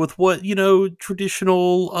fall in with what, you know,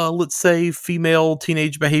 traditional, let's say, female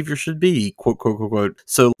teenage behavior should be, quote, quote, quote, quote.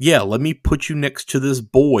 So, yeah, let me put you next to this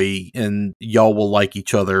boy and y'all will like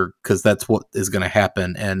each other because that's what is going to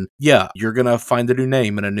happen. And yeah, you're going to find a new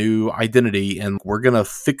name and a new identity, and we're going to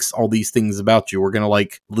fix all these things about you. We're going to,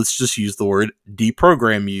 like, let's just use the word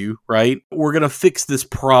deprogram you, right? We're going to fix this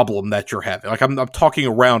problem that you're having. Like, I'm talking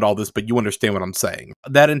around all this, but you understand what I'm saying.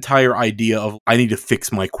 That entire idea of I need to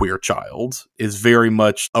fix my queer child is very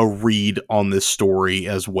much a read on this story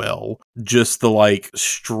as well. Just the, like,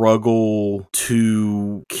 struggle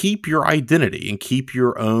to keep your identity and keep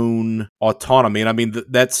your own autonomy. And I mean,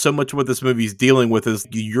 that's so much what this movie is dealing with, is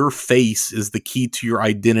your face is the key to your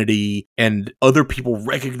identity and other people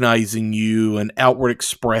recognizing you and outward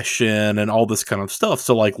expression and all this kind of stuff.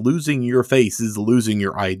 So like losing your face is losing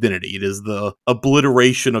your identity. It is the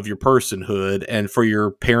obliteration of your personhood. And for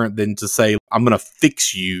your parent then to say, I'm going to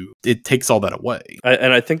fix you, it takes all that away.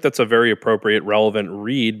 And I think that's a very appropriate, relevant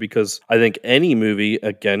read, because I think any movie,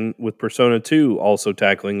 again, with Persona 2 also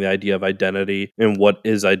tackling the idea of identity and what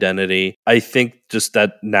is identity, I think just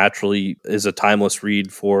that naturally is a timeless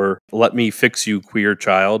read for let me fix you, queer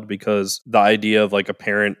child, because the idea of like a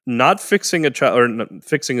parent not fixing a child, or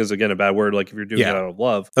fixing is again a bad word, like if you're doing it out of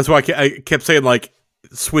love. That's why I kept saying like,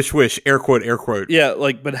 swish, swish, air quote, air quote. Yeah,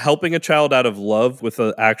 like, but helping a child out of love with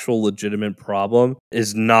an actual legitimate problem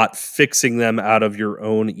is not fixing them out of your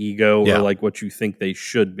own ego or like what you think they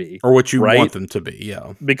should be. Or what you want them to be,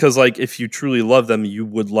 yeah. Because like, if you truly love them, you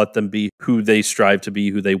would let them be who they strive to be,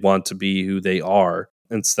 who they want to be, who they are,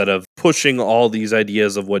 instead of pushing all these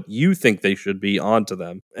ideas of what you think they should be onto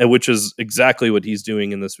them. And which is exactly what he's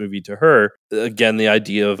doing in this movie to her. Again, the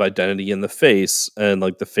idea of identity in the face, and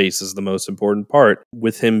like the face is the most important part,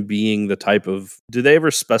 with him being the type of, do they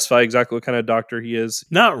ever specify exactly what kind of doctor he is?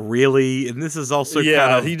 Not really. And this is also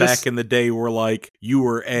kind of back in the day where like you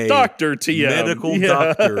were a Dr. TM. Medical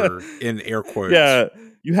doctor in air quotes. Yeah.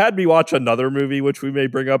 You had me watch another movie, which we may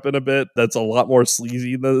bring up in a bit, that's a lot more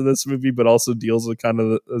sleazy than this movie, but also deals with kind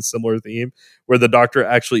of a similar theme, where the doctor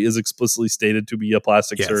actually is explicitly stated to be a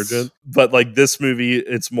plastic surgeon. But like this movie,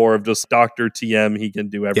 it's more of just Dr. TM, he can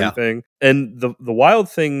do everything. Yeah. And the wild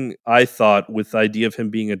thing I thought with the idea of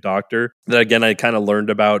him being a doctor, that again, I kind of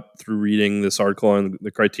learned about through reading this article on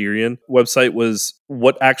the Criterion website, was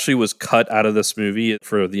what actually was cut out of this movie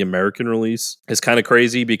for the American release is kind of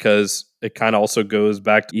crazy, because it kind of also goes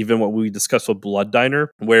back to even what we discussed with Blood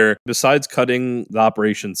Diner, where besides cutting the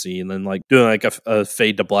operation scene and like doing like a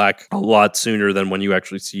fade to black a lot sooner than when you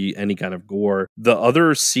actually see any kind of gore, the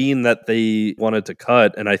other scene that they wanted to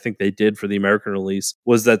cut, and I think they did for the American release,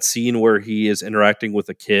 was that scene where he is interacting with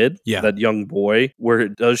a kid, that young boy, where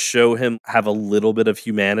it does show him have a little bit of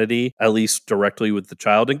humanity, at least directly with the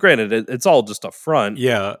child. And granted, it's all just a front.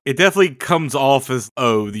 Yeah, it definitely comes off as,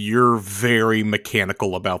 oh, you're very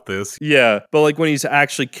mechanical about this. Yeah, but like when he's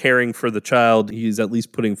actually caring for the child, he's at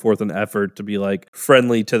least putting forth an effort to be like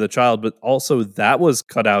friendly to the child. But also that was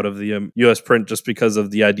cut out of the US print just because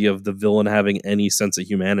of the idea of the villain having any sense of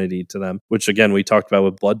humanity to them, which again, we talked about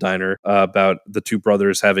with Blood Diner, about the two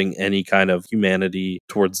brothers having any kind of humanity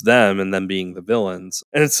towards them and them being the villains.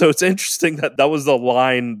 And so it's interesting that that was the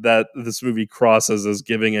line that this movie crosses as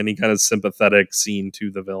giving any kind of sympathetic scene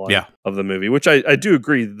to the villain of the movie, which I do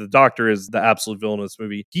agree. The Doctor is the absolute villain of this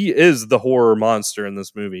movie. He is the horror monster in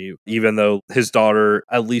this movie, even though his daughter,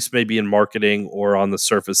 at least maybe in marketing or on the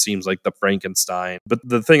surface, seems like the Frankenstein. But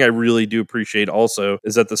the thing I really do appreciate also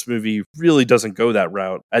is that this movie really doesn't go that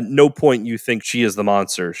route. At no point you think she is the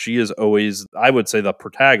monster. She is always, I would say, the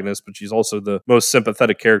protagonist, but she's also the most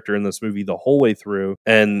sympathetic character in this movie the whole way through.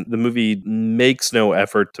 And the movie makes no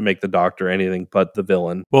effort to make the Doctor anything but the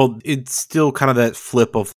villain. Well, it's still kind of that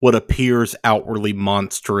flip of what appears outwardly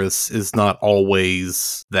monstrous is not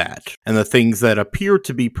always that. And the things that appear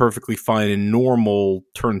to be perfectly fine and normal,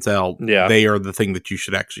 turns out they are the thing that you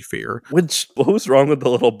should actually fear. Which, what was wrong with the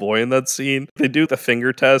little boy in that scene? They do the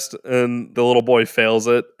finger test and the little boy fails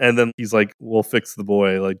it. And then he's like, we'll fix the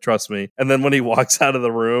boy, like, trust me. And then when he walks out of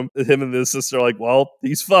the room, him and his sister are like, well,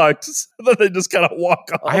 he's fucked. And then they just kind of walk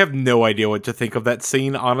off. I have no idea what to think of that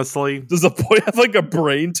scene, honestly. Does the boy have like a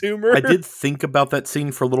brain tumor? I did think about that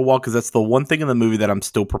scene for a little while because that's the one thing in the movie that I'm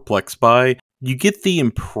still perplexed by. You get the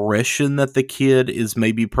impression that the kid is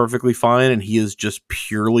maybe perfectly fine and he is just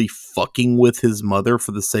purely fucking with his mother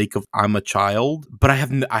for the sake of I'm a child. But I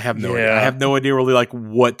have no idea. I have no idea really like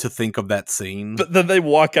what to think of that scene. But then they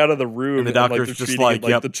walk out of the room and the doctor's like, just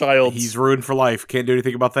like, the child. He's ruined for life. Can't do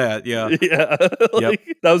anything about that. Yeah. Yeah.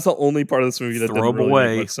 That was the only part of this movie that didn't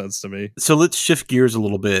really make much sense to me. So let's shift gears a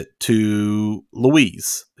little bit to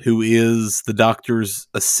Louise, who is the doctor's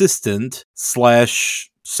assistant /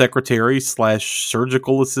 secretary /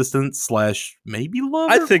 surgical assistant / maybe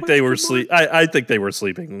lover. I think they were I think they were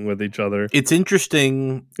sleeping with each other. It's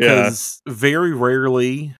interesting because very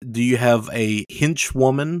rarely do you have a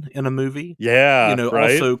henchwoman in a movie. Yeah,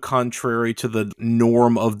 also contrary to the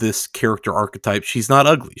norm of this character archetype, she's not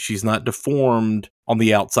ugly. She's not deformed on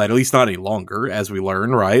the outside, at least not any longer, as we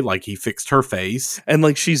learn, right? Like he fixed her face. And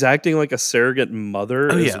like she's acting like a surrogate mother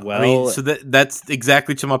as well. I mean, so that's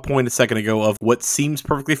exactly to my point a second ago of what seems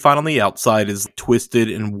perfectly fine on the outside is twisted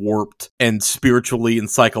and warped and spiritually and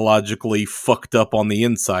psychologically fucked up on the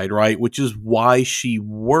inside, right? Which is why she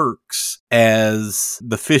works as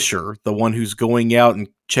the fisher, the one who's going out and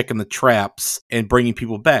checking the traps and bringing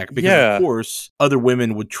people back, because of course other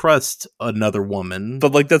women would trust another woman,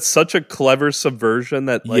 but like that's such a clever subversion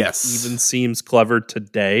that like even seems clever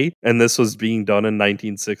today, and this was being done in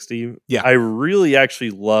 1960. I really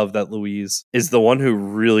actually love that Louise is the one who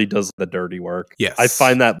really does the dirty work. I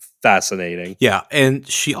find that fascinating. And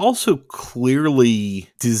she also clearly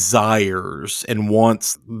desires and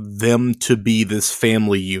wants them to be this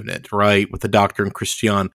family unit, right, with the Doctor and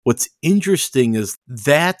Christian. What's interesting is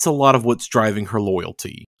that's a lot of what's driving her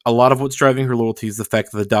loyalty. A lot of what's driving her loyalty is the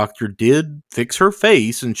fact that the Doctor did fix her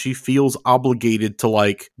face and she feels obligated to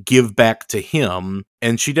like give back to him.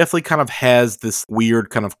 And she definitely kind of has this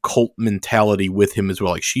weird kind of cult mentality with him as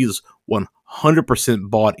well. Like she is 100%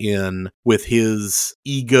 bought in with his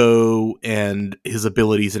ego and his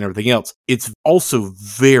abilities and everything else. It's also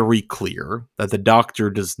very clear that the Doctor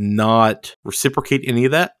does not reciprocate any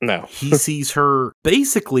of that. No. He sees her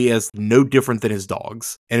basically as no different than his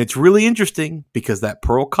dogs. And it's really interesting because that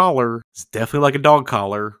pearl collar is definitely like a dog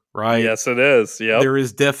collar, right? Yes, it is. Yep. There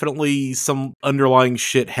is definitely some underlying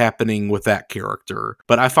shit happening with that character.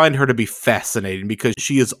 But I find her to be fascinating because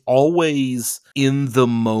she is always in the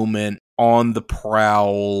moment, on the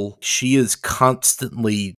prowl. She is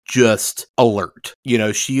constantly just alert. You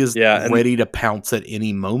know, she is ready to pounce at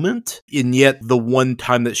any moment. And yet the one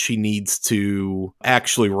time that she needs to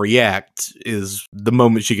actually react is the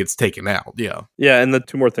moment she gets taken out. Yeah, and the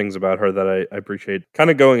two more things about her that I appreciate.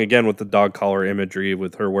 Kind of going again with the dog collar imagery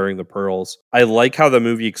with her wearing the pearls. I like how the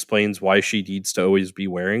movie explains why she needs to always be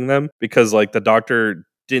wearing them. Because like the Doctor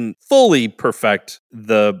didn't fully perfect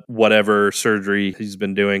the whatever surgery he's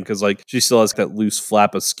been doing, because like she still has that loose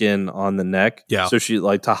flap of skin on the neck. So she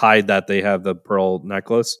like to hide that they have the pearl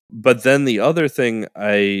necklace. But then the other thing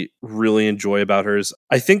I really enjoy about her is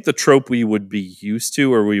I think the trope we would be used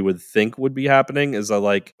to or we would think would be happening is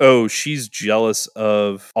like, oh, she's jealous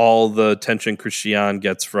of all the attention Christian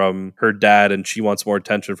gets from her dad and she wants more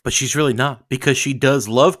attention. But she's really not, because she does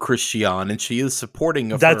love Christian and she is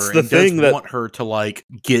supporting of That's her the and thing does want her to like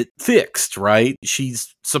get fixed, right?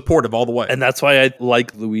 She's supportive all the way. And that's why I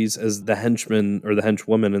like Louise as the henchman or the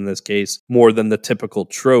henchwoman in this case more than the typical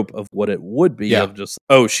trope of what it would be of just,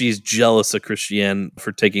 oh, she's jealous of Christiane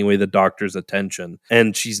for taking away the doctor's attention.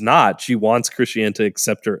 And she's not. She wants Christiane to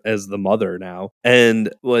accept her as the mother now.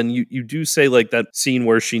 And when you do say like that scene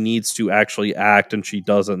where she needs to actually act and she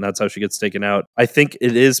doesn't, and that's how she gets taken out, I think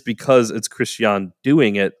it is because it's Christiane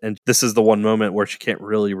doing it. And this is the one moment where she can't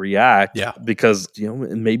really react. Yeah. Because,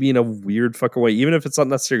 maybe in a weird fucking way, even if it's not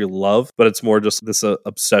necessarily love, but it's more just this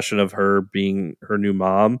obsession of her being her new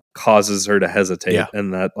mom causes her to hesitate. Yeah.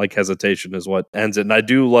 And that like hesitation is what ends it. And I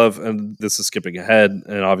do love, and this is skipping ahead,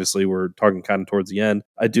 and obviously we're talking kind of towards the end,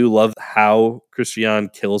 I do love how Christiane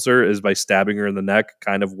kills her is by stabbing her in the neck,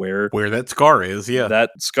 kind of where that scar is. Yeah.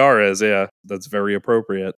 That scar is. Yeah. That's very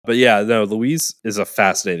appropriate. But yeah, no, Louise is a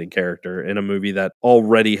fascinating character in a movie that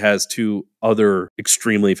already has two other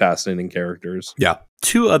extremely fascinating characters. Yeah.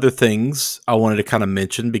 Two other things I wanted to kind of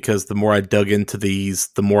mention, because the more I dug into these,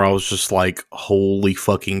 the more I was just like, holy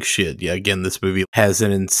fucking shit. Yeah, again, this movie has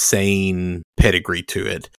an insane pedigree to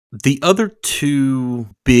it. The other two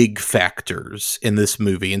big factors in this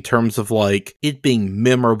movie, in terms of like it being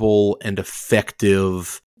memorable and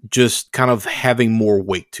effective, just kind of having more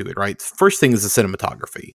weight to it, right? First thing is the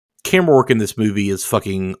cinematography. Camera work in this movie is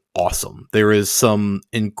fucking awesome. There is some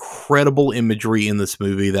incredible imagery in this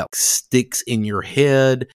movie that sticks in your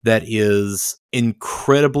head, that is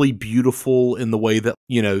incredibly beautiful in the way that,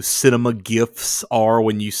 cinema GIFs are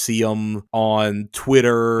when you see them on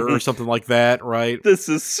Twitter or something like that, right? This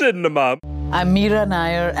is cinema. I'm Mira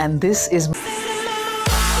Nair, and this is...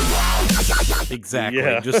 Exactly.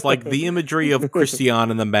 Yeah. Just like the imagery of Christiane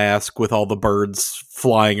in the mask with all the birds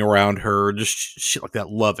flying around her, just shit like that.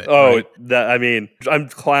 Love it. Oh, right? I'm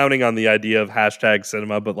clowning on the idea of hashtag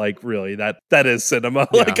cinema, but like really that is cinema.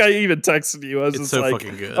 Yeah. Like I even texted you. I was just so like,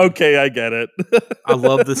 fucking good. Okay, I get it. I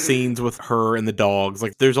love the scenes with her and the dogs.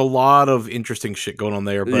 Like there's a lot of interesting shit going on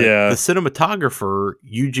there, but the cinematographer,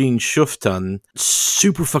 Eugene Shuftan,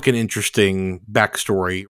 super fucking interesting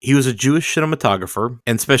backstory. He was a Jewish cinematographer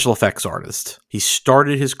and special effects artist. He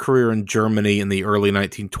started his career in Germany in the early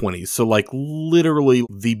 1920s. So like literally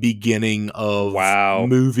the beginning of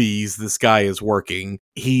movies this guy is working.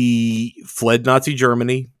 He fled Nazi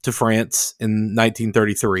Germany to France in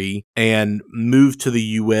 1933 and moved to the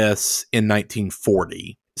US in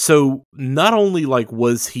 1940. So not only like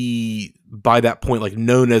was he by that point like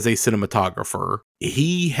known as a cinematographer,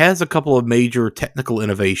 he has a couple of major technical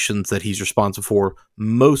innovations that he's responsible for,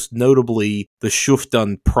 most notably the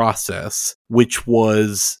Shuftan process, which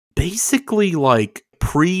was basically like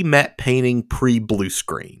pre-matte painting, pre-blue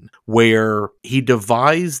screen, where he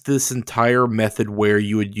devised this entire method where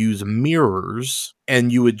you would use mirrors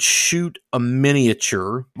and you would shoot a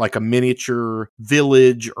miniature, like a miniature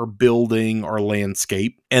village or building or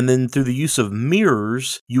landscape. And then through the use of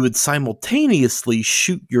mirrors, you would simultaneously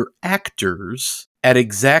shoot your actors at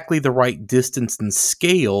exactly the right distance and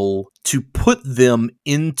scale to put them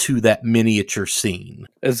into that miniature scene.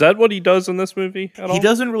 Is that what he does in this movie at all? He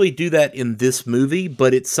doesn't really do that in this movie,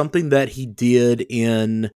 but it's something that he did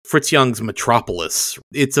in Fritz Young's Metropolis.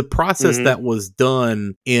 It's a process that was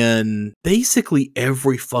done in basically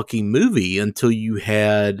every fucking movie until you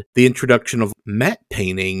had the introduction of matte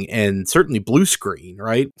painting and certainly blue screen,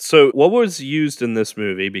 right? So what was used in this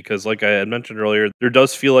movie? Because like I had mentioned earlier, there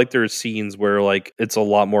does feel like there's scenes where like it's a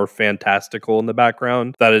lot more fantastical in the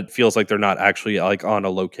background, that it feels like they're not actually like on a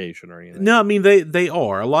location or anything. No, I mean, they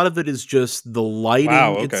are. A lot of it is just the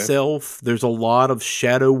lighting itself. There's a lot of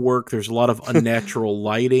shadow work. There's a lot of unnatural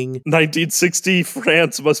lighting. 1960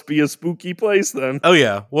 France must be a spooky place then. Oh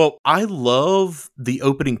yeah. Well, I love the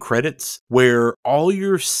opening credits where all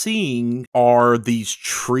you're seeing are these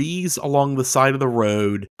trees along the side of the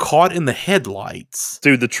road caught in the headlights.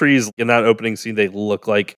 Dude, the trees in that opening scene, they look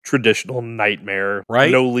like traditional Nightmare.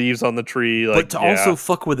 Right? No leaves on the tree. Like, but to also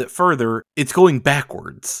fuck with it further, it's going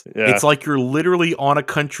backwards. Yeah. It's like you're literally on a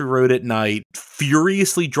country road at night,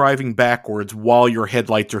 furiously driving backwards while your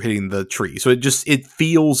headlights are hitting the tree. So it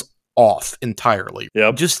feels off entirely.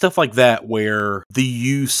 Yep. Just stuff like that where the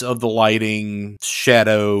use of the lighting,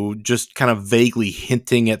 shadow, just kind of vaguely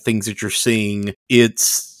hinting at things that you're seeing,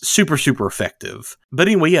 it's super, super effective. But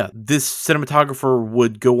anyway, yeah, this cinematographer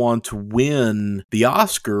would go on to win the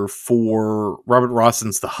Oscar for Robert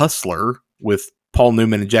Rosson's The Hustler with Paul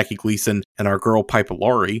Newman and Jackie Gleason and our girl Piper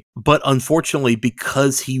Laurie. But unfortunately,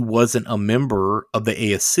 because he wasn't a member of the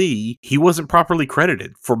ASC, he wasn't properly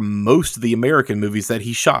credited for most of the American movies that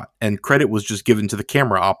he shot, and credit was just given to the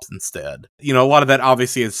camera ops instead. A lot of that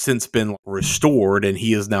obviously has since been restored, and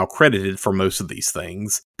he is now credited for most of these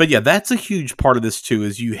things. But yeah, that's a huge part of this too,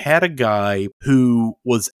 is you had a guy who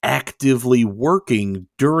was actively working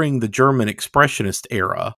during the German Expressionist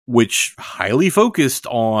era, which highly focused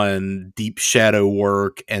on deep shadow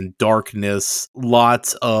work and darkness,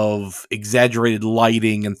 lots of exaggerated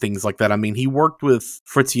lighting and things like that. I mean, he worked with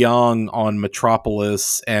Fritz Lang on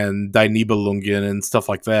Metropolis and Die Nibelungen and stuff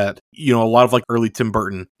like that. You know, a lot of like early Tim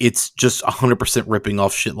Burton. It's just 100% ripping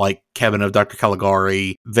off shit like Cabin of Dr.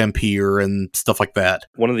 Caligari, Vampire, and stuff like that.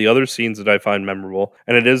 One of the other scenes that I find memorable,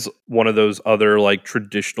 and it is one of those other like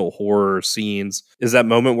traditional horror scenes, is that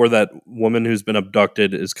moment where that woman who's been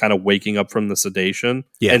abducted is kind of waking up from the sedation.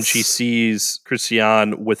 Yes. And she sees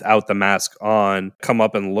Christian without the mask on come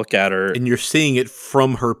up and look at her. And you're seeing it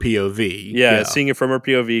from her POV. Yeah, seeing it from her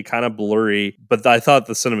POV, kind of blurry. But I thought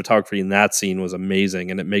the cinematography in that scene was amazing,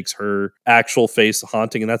 and it makes her actual face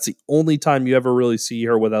haunting. And that's the only time you ever really see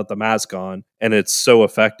her without the mask on. And it's so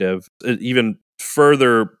effective. It even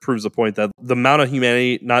further proves the point that the amount of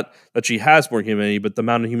humanity, not that she has more humanity, but the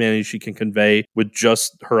amount of humanity she can convey with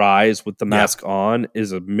just her eyes with the mask on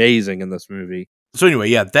is amazing in this movie. So anyway,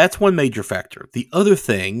 yeah, that's one major factor. The other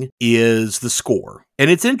thing is the score. And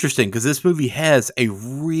it's interesting because this movie has a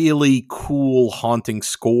really cool, haunting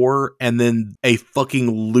score and then a fucking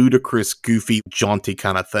ludicrous, goofy, jaunty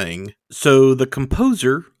kind of thing. So the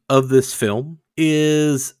composer of this film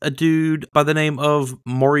is a dude by the name of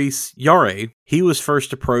Maurice Jarre. He was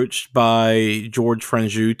first approached by George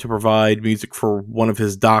Franju to provide music for one of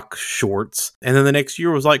his doc shorts. And then the next year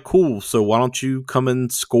was like, cool, so why don't you come and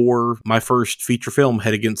score my first feature film,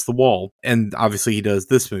 Head Against the Wall? And obviously he does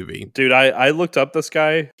this movie. Dude, I looked up this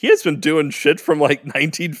guy. He has been doing shit from like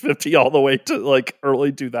 1950 all the way to like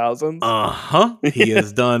early 2000s. Uh-huh. He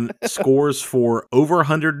has done scores for over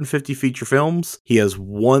 150 feature films. He has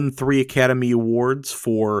won 3 Academy Awards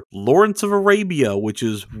for Lawrence of Arabia, which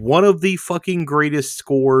is one of the fucking greatest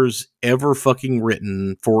scores ever fucking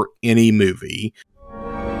written for any movie.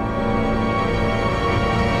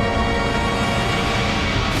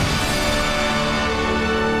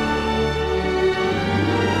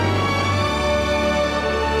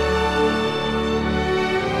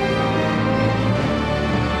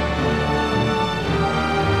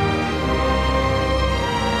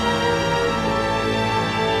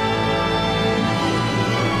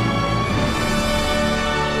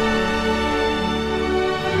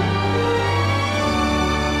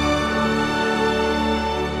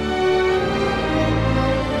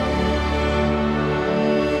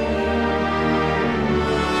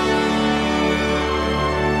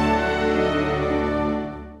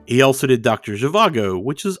 He also did Dr. Zhivago,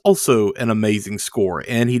 which is also an amazing score,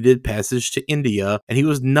 and he did Passage to India, and he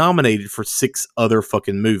was nominated for 6 other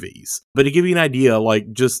fucking movies. But to give you an idea,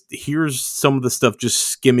 like, just here's some of the stuff just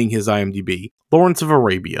skimming his IMDb. Lawrence of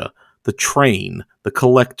Arabia, The Train, The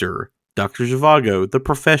Collector, Dr. Zhivago, The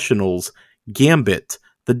Professionals, Gambit,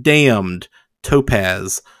 The Damned,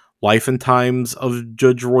 Topaz, Life and Times of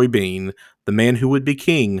Judge Roy Bean, The Man Who Would Be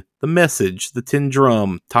King, The Message, The Tin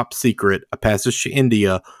Drum, Top Secret, A Passage to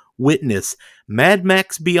India, Witness, Mad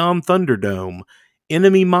Max Beyond Thunderdome,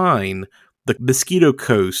 Enemy Mine, The Mosquito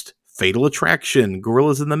Coast, Fatal Attraction,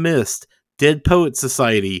 Gorillas in the Mist, Dead Poets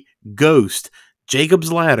Society, Ghost,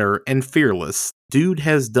 Jacob's Ladder, and Fearless. Dude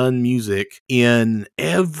has done music in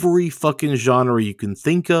every fucking genre you can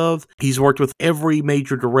think of. He's worked with every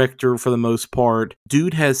major director for the most part.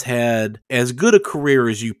 Dude has had as good a career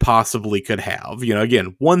as you possibly could have. You know,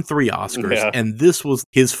 again, won 3 Oscars, and this was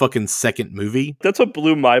his fucking second movie. That's what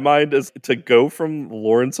blew my mind, is to go from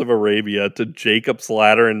Lawrence of Arabia to Jacob's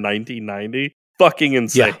Ladder in 1990. Fucking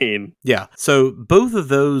insane. Yeah. So both of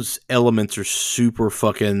those elements are super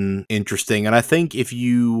fucking interesting. And I think if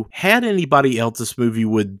you had anybody else, this movie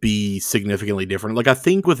would be significantly different. Like, I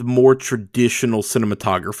think with more traditional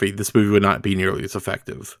cinematography, this movie would not be nearly as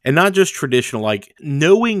effective. And not just traditional, like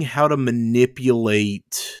knowing how to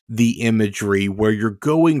manipulate the imagery where you're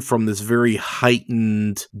going from this very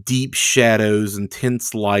heightened, deep shadows,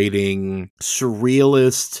 intense lighting,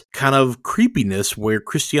 surrealist kind of creepiness where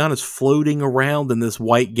Christiane is floating around in this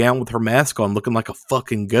white gown with her mask on looking like a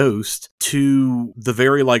fucking ghost, to the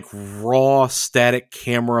very like raw static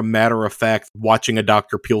camera matter of fact watching a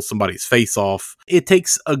doctor peel somebody's face off. It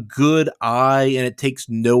takes a good eye, and it takes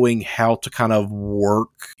knowing how to kind of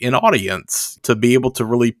work an audience to be able to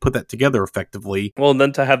really put that together effectively. Well, and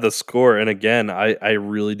then to have the score, and again, I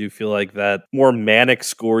really do feel like that more manic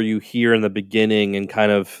score you hear in the beginning and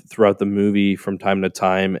kind of throughout the movie from time to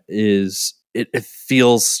time is it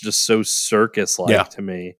feels just so circus-like to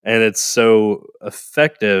me. And it's so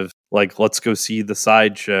effective. Like, let's go see the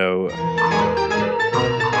sideshow.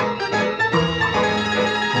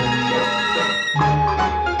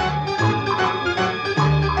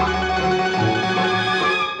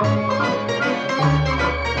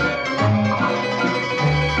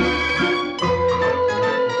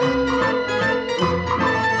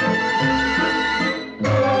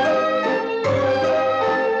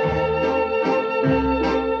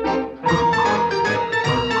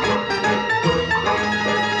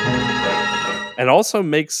 also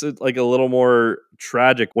makes it like a little more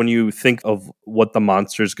tragic when you think of what the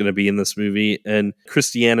monster is going to be in this movie. And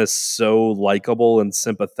Christiane is so likable and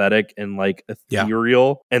sympathetic and like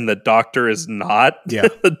ethereal, and the doctor is not. Yeah.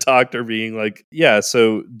 The doctor being like, yeah.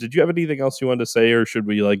 So did you have anything else you wanted to say, or should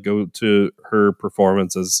we like go to her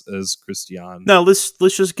performance as Christiane? No, let's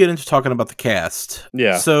just get into talking about the cast.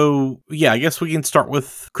 Yeah. So yeah, I guess we can start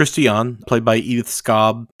with Christiane, played by Edith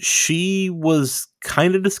Scobb. She was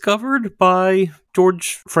kind of discovered by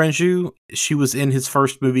George Franju. She was in his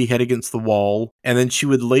first movie, Head Against the Wall, and then she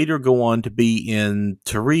would later go on to be in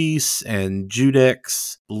Therese and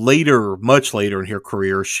Judex. Later, much later in her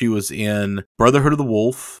career, she was in Brotherhood of the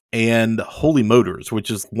Wolf and Holy Motors,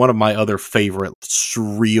 which is one of my other favorite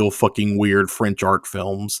surreal fucking weird French art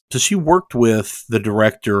films. So she worked with the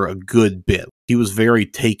director a good bit. He was very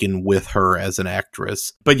taken with her as an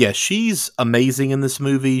actress. But yeah, she's amazing in this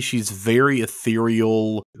movie. She's very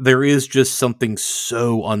ethereal. There is just something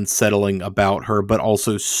so unsettling about her, but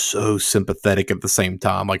also so sympathetic at the same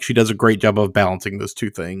time. Like, she does a great job of balancing those two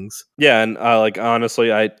things. Yeah, and like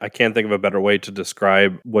honestly, I can't think of a better way to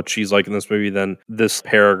describe what she's like in this movie than this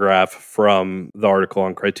paragraph from the article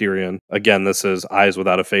on Criterion. Again, this is Eyes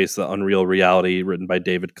Without a Face, The Unreal Reality, written by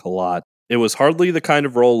David Collott. It was hardly the kind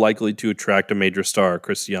of role likely to attract a major star,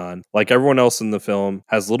 Christiane. Like everyone else in the film,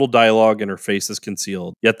 has little dialogue and her face is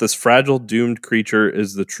concealed. Yet this fragile, doomed creature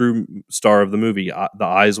is the true star of the movie, The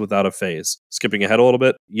Eyes Without a Face. Skipping ahead a little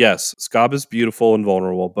bit, yes, Scobb is beautiful and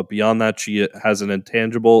vulnerable, but beyond that, she has an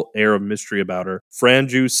intangible air of mystery about her.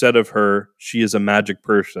 Franju said of her, she is a magic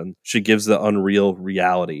person. She gives the unreal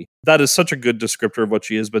reality. That is such a good descriptor of what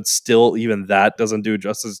she is, but still, even that doesn't do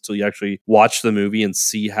justice until you actually watch the movie and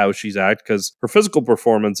see how she's acting, because her physical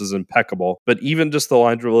performance is impeccable, but even just the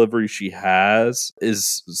line delivery she has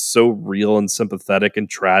is so real and sympathetic and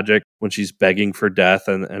tragic when she's begging for death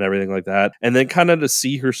and everything like that. And then kind of to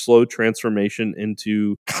see her slow transformation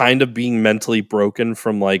into kind of being mentally broken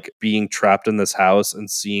from like being trapped in this house and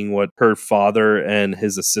seeing what her father and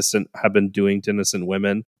his assistant have been doing to innocent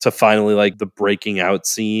women, to finally like the breaking out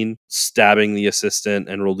scene, stabbing the assistant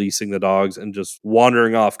and releasing the dogs and just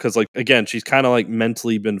wandering off. Cause like, again, she's kind of like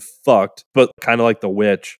mentally been fucked, but kind of like the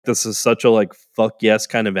witch. This is such a like fuck yes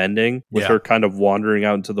kind of ending with her kind of wandering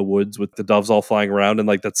out into the woods with the doves all flying around. And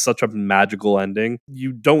like, that's such a magical ending.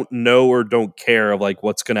 You don't know or don't care of like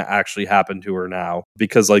what's going to actually happen to her now,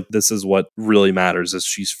 because like this is what really matters, is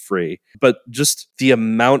she's free. But just the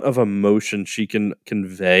amount of emotion she can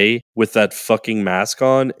convey with that fucking mask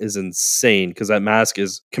on is insane, because that mask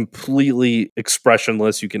is completely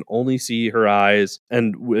expressionless. You can only see her eyes.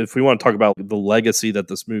 And if we want to talk about the legacy that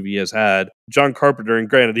this movie has had, John Carpenter, and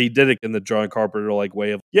granted, he did it in the John Carpenter like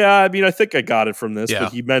way of, yeah, I mean, I think I got it from this,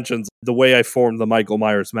 but he mentions the way I formed the Michael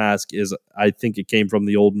Myers mask is I think it came from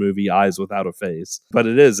the old movie Eyes Without a Face. But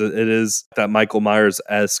it is that Michael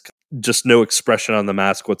Myers-esque, just no expression on the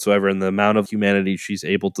mask whatsoever, and the amount of humanity she's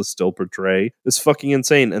able to still portray is fucking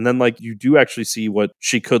insane. And then like you do actually see what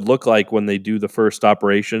she could look like when they do the first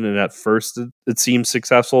operation, and at first it seems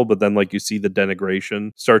successful, but then like you see the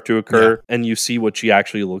denigration start to occur, and you see what she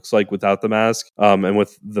actually looks like without the mask, and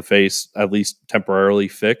with the face at least temporarily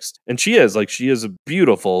fixed. And she is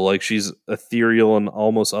beautiful, like she's ethereal and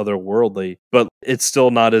almost otherworldly, but it's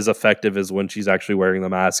still not as effective as when she's actually wearing the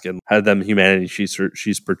mask and had them humanity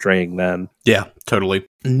she's portraying then. Yeah, totally.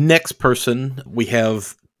 Next person, we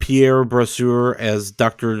have Pierre Brasseur as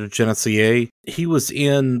Dr. Genacier. He was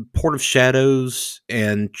in Port of Shadows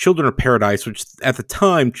and Children of Paradise, which at the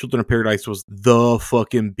time, Children of Paradise was the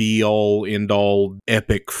fucking be-all, end-all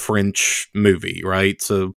epic French movie, right?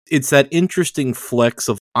 So it's that interesting flex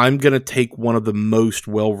of, I'm going to take one of the most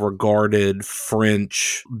well-regarded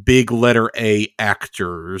French big letter A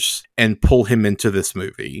actors and pull him into this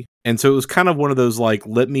movie. And so it was kind of one of those, like,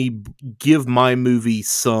 let me give my movie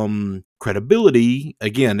some credibility.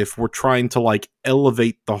 Again, if we're trying to, like,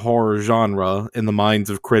 elevate the horror genre in the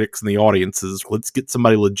minds of critics and the audiences, let's get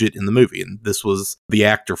somebody legit in the movie. And this was the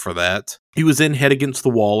actor for that. He was in Head Against the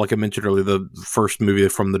Wall, like I mentioned earlier, the first movie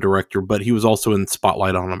from the director, but he was also in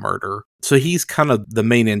Spotlight on a Murder. So he's kind of the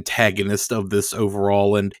main antagonist of this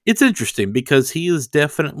overall, and it's interesting because he is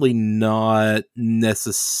definitely not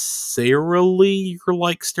necessarily your,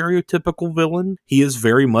 like, stereotypical villain. He is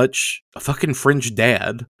very much a fucking French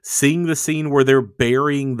dad. Seeing the scene where they're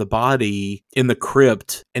burying the body in the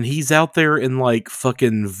crypt, and he's out there in, like,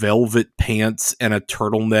 fucking velvet pants and a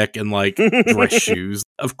turtleneck and, like, dress shoes.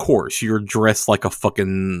 of course, you're dressed like a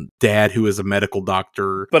fucking dad who is a medical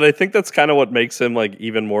doctor. But I think that's kind of what makes him like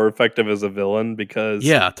even more effective as a villain, because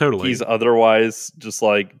totally. He's otherwise just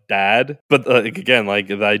like dad. But again, like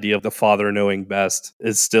the idea of the father knowing best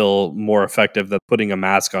is still more effective than putting a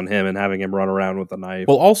mask on him and having him run around with a knife.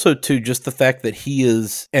 Well, also too, just the fact that he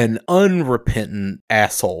is an unrepentant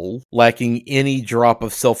asshole, lacking any drop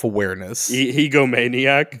of self-awareness.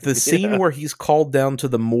 Egomaniac. The scene where he's called down to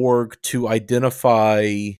the morgue to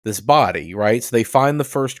identify this body, right? So they find the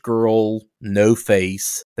first girl, no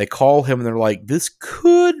face. They call him and they're like, this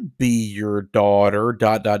could be your daughter, ...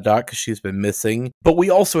 because she's been missing. But we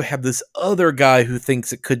also have this other guy who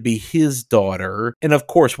thinks it could be his daughter. And of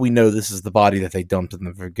course, we know this is the body that they dumped in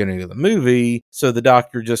the beginning of the movie. So the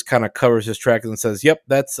doctor just kind of covers his tracks and says, yep,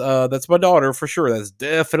 that's my daughter for sure. That's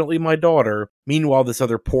definitely my daughter. Meanwhile, this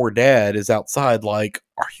other poor dad is outside like,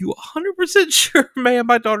 are you 100% sure, man?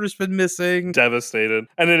 My daughter's been missing. Devastated.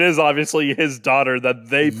 And it is obviously his daughter that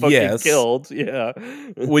they fucking killed. Yeah.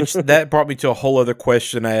 Which that brought me to a whole other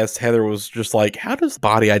question I asked Heather, was just like, how does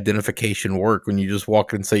body identification work when you just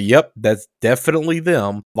walk in and say, yep, that's definitely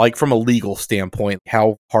them? Like from a legal standpoint,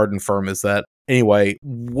 how hard and firm is that? Anyway,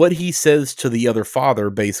 what he says to the other father,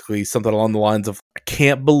 basically something along the lines of, I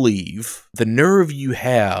can't believe the nerve you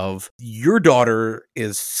have. Your daughter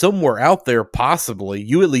is somewhere out there, possibly.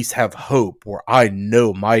 You at least have hope where I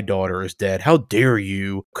know my daughter is dead. How dare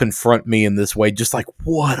you confront me in this way? Just like,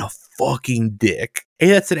 what a fucking dick. And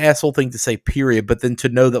that's an asshole thing to say, period. But then to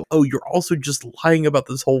know that, oh, you're also just lying about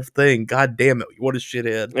this whole thing. God damn it. What a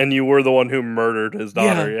shithead. And you were the one who murdered his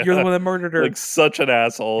daughter. Yeah, you're the one that murdered her. Like such an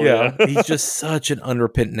asshole. Yeah. He's just such an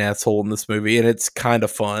unrepentant asshole in this movie. And it's kind of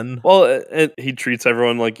fun. Well, he treats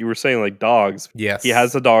everyone like you were saying, like dogs. Yes. He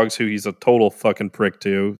has the dogs who he's a total fucking prick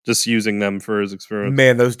to, just using them for his experiments.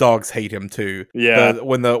 Man, those dogs hate him too. Yeah.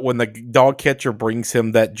 When the dog catcher brings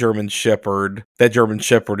him that German Shepherd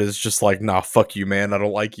is just like, nah, fuck you, man. I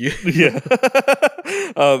don't like you. Yeah.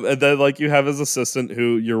 And then like you have his assistant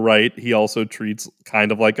who, you're right, he also treats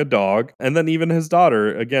kind of like a dog. And then even his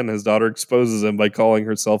daughter exposes him by calling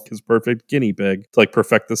herself his perfect guinea pig to like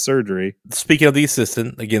perfect the surgery. Speaking of the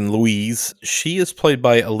assistant, again, Louise, she is played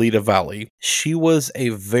by Alida Valli. She was a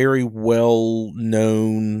very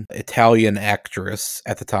well-known Italian actress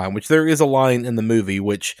at the time, which there is a line in the movie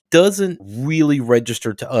which doesn't really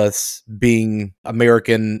register to us being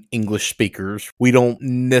American English speakers. We don't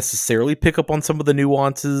necessarily pick up on some of the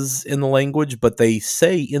nuances in the language, but they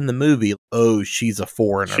say in the movie, oh, she's a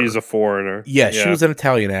foreigner. She's a foreigner. Yeah, she was an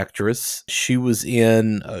Italian actress. She was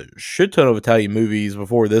in a shit ton of Italian movies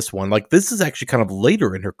before this one. Like, this is actually kind of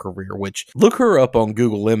later in her career, which, look her up on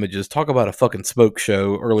Google Images. Talk about a fucking smoke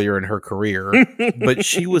show earlier in her career. But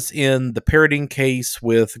she was in The Parroting Case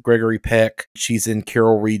with Gregory Peck. She's in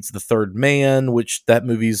Carol Reed's The Third Man, which that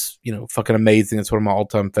movie's, fucking amazing. It's one of my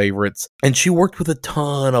all-time favorites. And she worked with a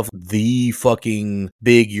ton of the fucking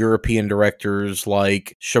big European directors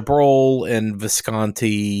like Chabrol and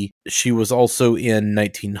Visconti. She was also in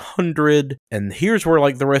 1900, and here's where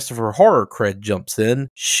like the rest of her horror cred jumps in.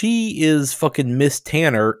 She is fucking Miss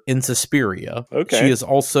Tanner in Suspiria. Okay. She is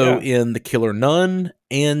also in The Killer Nun,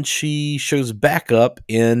 and she shows back up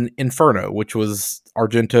in Inferno, which was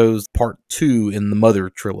Argento's part 2 in the Mother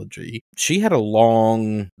trilogy. She had a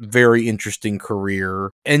long, very interesting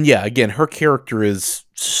career. And yeah, again, her character is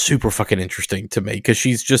super fucking interesting to me because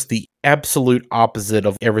she's just the absolute opposite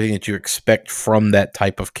of everything that you expect from that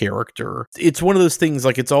type of character. It's one of those things,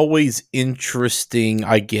 like, it's always interesting,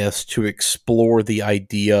 I guess, to explore the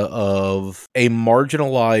idea of a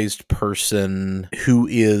marginalized person who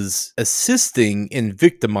is assisting in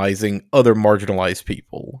victimizing other marginalized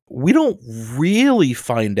people. We don't really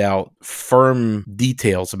find out firm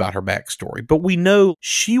details about her backstory, but we know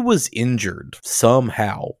she was injured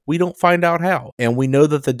somehow. We don't find out how. And we know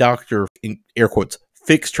that the doctor, in air quotes,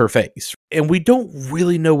 fixed her face. And we don't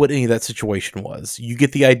really know what any of that situation was. You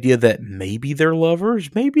get the idea that maybe they're lovers,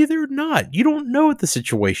 maybe they're not. You don't know what the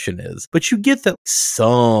situation is, but you get that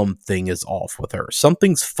something is off with her.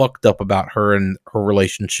 Something's fucked up about her and her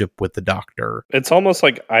relationship with the doctor. It's almost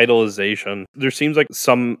like idolization. There seems like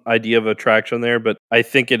some idea of attraction there, but I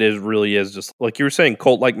think it really is just, like you were saying,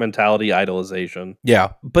 cult-like mentality, idolization.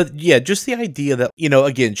 Yeah, but yeah, just the idea that,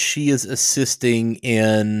 again, she is assisting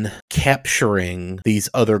in capturing these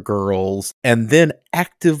other girls girls and then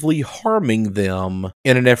actively harming them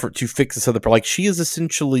in an effort to fix this other part. Like, she is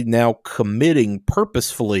essentially now committing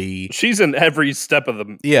purposefully. She's in every step of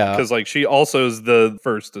them. Yeah. Because, like, she also is the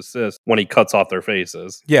first assist when he cuts off their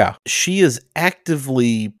faces. Yeah. She is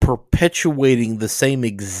actively perpetuating the same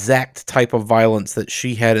exact type of violence that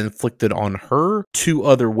she had inflicted on her to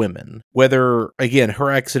other women. Whether, again,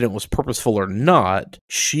 her accident was purposeful or not,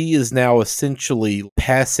 she is now essentially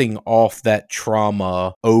passing off that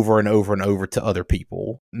trauma over and over and over to other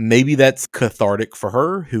people. Maybe that's cathartic for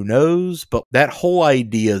her, who knows, but that whole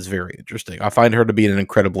idea is very interesting. I find her to be an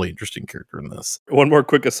incredibly interesting character in this. One more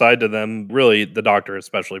quick aside to them, really the doctor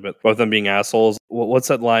especially, but both of them being assholes. What's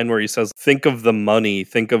that line where he says, think of the money,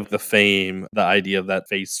 think of the fame, the idea of that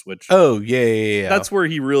face switch? Oh, yeah. That's where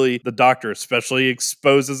he really, the doctor especially,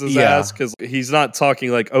 exposes his ass, because he's not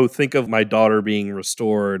talking like, oh, think of my daughter being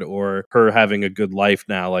restored or her having a good life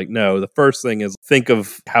now. Like, no, the first thing is think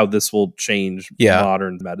of how this will change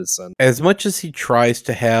modern medicine. As much as he tries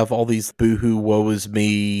to have all these boohoo, woe is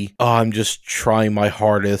me, oh, I'm just trying my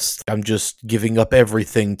hardest, I'm just giving up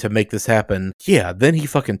everything to make this happen. Yeah, then he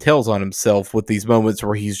fucking tells on himself with these moments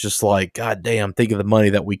where he's just like, God damn, think of the money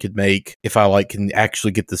that we could make if I like can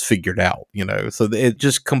actually get this figured out, you know? So it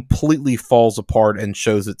just completely falls apart and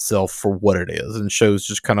shows itself for what it is, and shows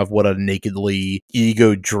just kind of what a nakedly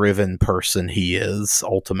ego-driven person he is,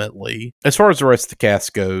 ultimately. As far as the rest of the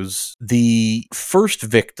cast goes, the first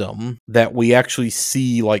victim that we actually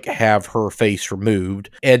see like have her face removed,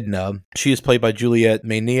 Edna, she is played by Juliette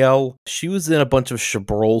Mayniel. She was in a bunch of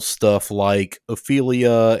Chabrol stuff like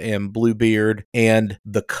Ophelia and Bluebeard and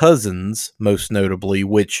The Cousins, most notably,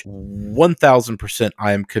 which 1000%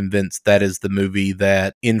 I am convinced that is the movie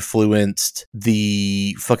that influenced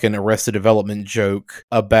the fucking Arrested Development joke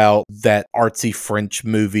about that artsy French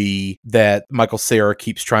movie that Michael Cera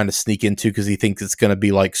keeps trying to sneak into because he thinks it's going to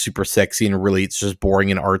be like super sexy, and really it's just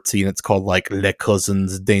boring and artsy, and it's called like Les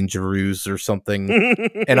Cousins Dangereux or something.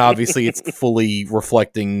 And obviously it's fully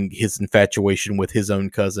reflecting his infatuation with his own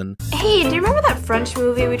cousin. Hey, do you remember that French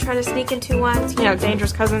movie we tried to sneak into once? You know,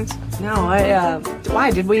 Dangerous Cousins? No,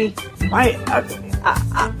 why did we? Why?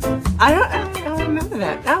 I don't remember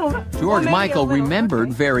that. No. George Michael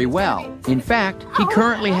remembered very well. In fact, he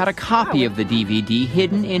currently had a copy of the DVD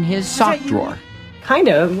hidden in his sock drawer. Kind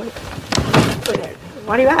of.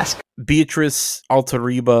 Why do you ask? Beatrice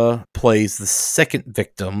Alteriba plays the second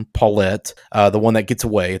victim, Paulette, the one that gets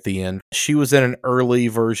away at the end. She was in an early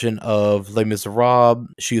version of Les Miserables.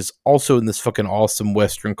 She is also in this fucking awesome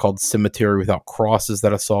Western called Cemetery Without Crosses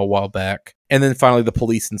that I saw a while back. And then finally, the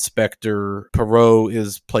police inspector, Perot,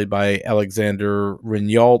 is played by Alexander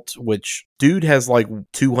Regnault, which dude has like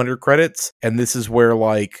 200 credits. And this is where,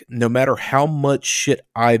 like, no matter how much shit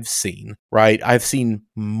I've seen, right? I've seen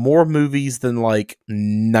more movies than like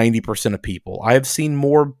 90% of people. I've seen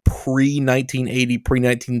more pre-1980,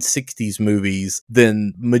 pre-1960s movies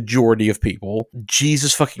than majority of people.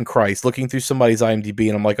 Jesus fucking Christ. Looking through somebody's IMDb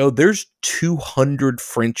and I'm like, oh, there's 200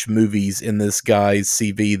 French movies in this guy's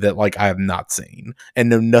CV that like I have not seen and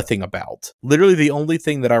know nothing about. Literally the only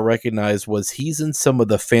thing that I recognized was he's in some of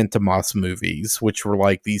the Fantomas movies, which were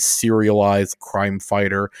like these serialized crime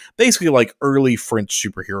fighter, basically like early French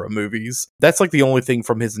superhero movies. That's like the only thing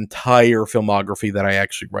from his entire filmography that I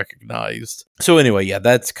actually recognized. So anyway, yeah,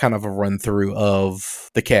 that's kind of a run through of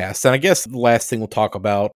the cast. And I guess the last thing we'll talk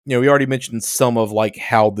about, you know, we already mentioned some of like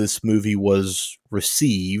how this movie was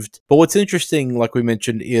received. But what's interesting, like we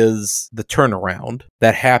mentioned, is the turnaround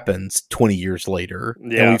that happens 20 years later.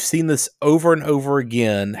 Yeah. And we've seen this over and over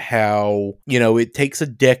again, how, you know, it takes a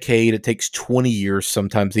decade, it takes 20 years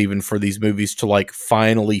sometimes even for these movies to like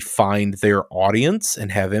finally find their audience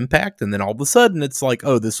and have impact. And then all of a sudden it's like,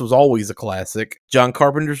 oh, this was always a classic. John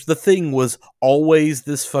Carpenter's The Thing was always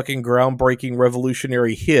this fucking groundbreaking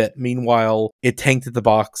revolutionary hit. Meanwhile, it tanked at the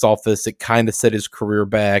box office. It kind of set his career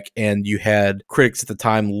back, and you had critics at the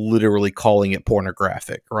time literally calling it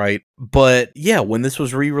pornographic, right? But yeah, when this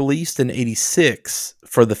was re-released in 86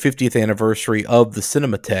 for the 50th anniversary of the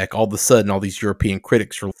Cinematheque, all of a sudden all these European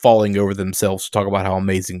critics are falling over themselves to talk about how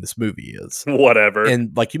amazing this movie is. Whatever.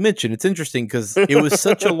 And like you mentioned, it's interesting because it was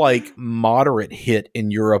such a like moderate hit in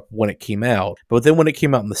Europe when it came out. But then when it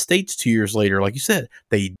came out in the States 2 years later, like you said,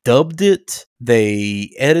 they dubbed it,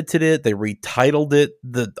 they edited it, they retitled it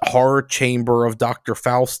The Horror Chamber of Dr.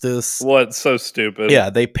 Faustus. What? So stupid. Yeah,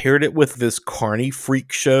 they paired it with this carny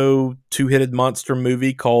freak show two-headed monster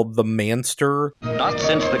movie called The Manster. Not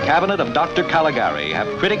since the cabinet of Dr. Caligari have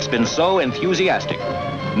critics been so enthusiastic.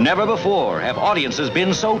 Never before have audiences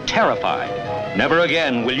been so terrified. Never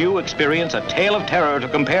again will you experience a tale of terror to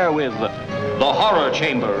compare with The Horror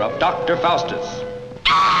Chamber of Dr. Faustus.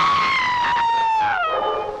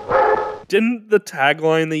 Didn't the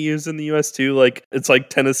tagline they use in the US too, like, it's like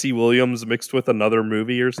Tennessee Williams mixed with another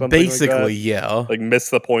movie or something Basically, like that? yeah. Like,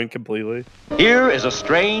 missed the point completely. Here is a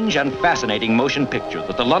strange and fascinating motion picture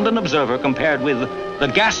that the London Observer compared with the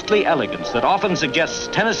ghastly elegance that often suggests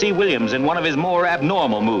Tennessee Williams in one of his more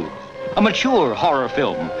abnormal moves. A mature horror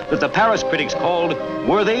film that the Paris critics called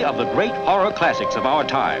worthy of the great horror classics of our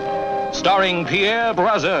time. Starring Pierre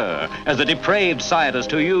Brasseur as the depraved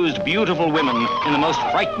scientist who used beautiful women in the most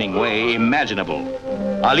frightening way imaginable.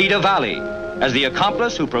 Alida Valli as the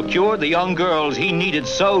accomplice who procured the young girls he needed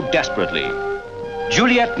so desperately.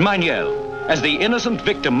 Juliette Manuel as the innocent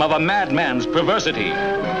victim of a madman's perversity.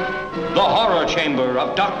 The Horror Chamber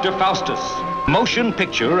of Dr. Faustus. Motion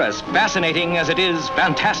picture as fascinating as it is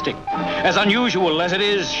fantastic, as unusual as it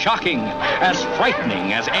is shocking, as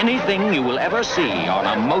frightening as anything you will ever see on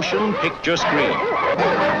a motion picture screen.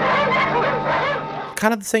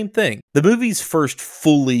 Kind of the same thing. The movie's first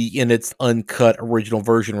fully in its uncut original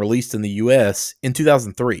version released in the US in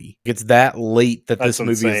 2003. It's that late that this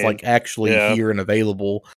movie is like actually here and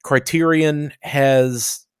available. Criterion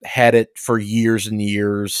has had it for years and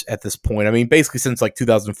years at this point. I mean, basically since like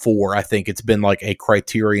 2004, I think it's been like a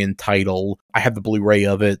Criterion title. I have the Blu-ray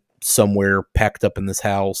of it somewhere packed up in this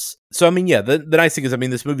house. So, I mean, yeah, the nice thing is, I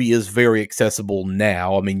mean, this movie is very accessible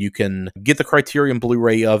now. I mean, you can get the Criterion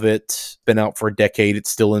Blu-ray of it. It's been out for a decade. It's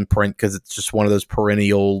still in print because it's just one of those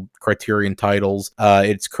perennial Criterion titles.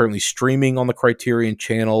 It's currently streaming on the Criterion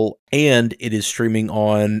channel, and it is streaming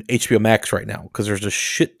on HBO Max right now because there's a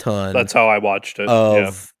shit ton. That's how I watched it.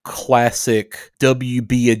 Of classic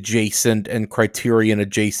WB adjacent and Criterion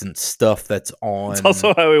adjacent stuff that's on. It's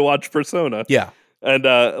also how we watch Persona. Yeah. And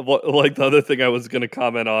like the other thing I was going to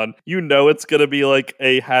comment on, it's going to be like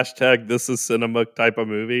a hashtag this is cinema type of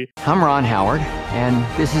movie. I'm Ron Howard, and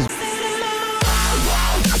this is...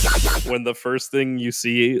 When the first thing you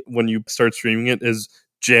see when you start streaming it is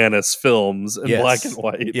Janus Films in black and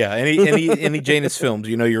white. Yeah, any Janus Films,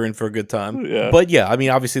 you're in for a good time. Yeah. But yeah, I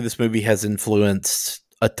mean, obviously this movie has influenced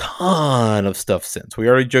a ton of stuff since. We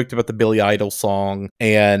already joked about the Billy Idol song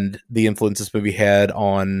and the influence this movie had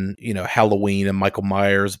on, Halloween and Michael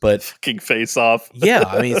Myers, but fucking Face Off. Yeah,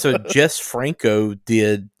 I mean, so Jess Franco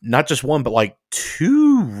did not just one, but like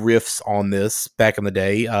 2 riffs on this back in the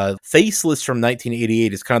day. Faceless from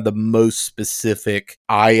 1988 is kind of the most specific,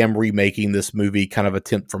 I am remaking this movie kind of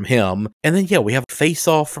attempt from him. And then, yeah, we have Face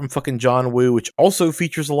Off from fucking John Woo, which also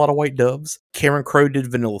features a lot of white doves. Cameron Crowe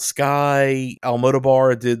did Vanilla Sky.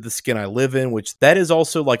 Almodovar did The Skin I Live In, which that is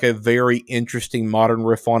also like a very interesting modern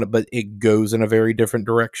riff on it, but it goes in a very different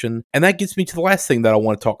direction. And that gets me to the last thing that I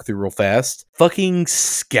want to talk through real fast. Fucking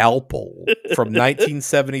Scalpel from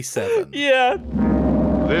 1977. Yeah.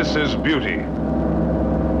 This is beauty.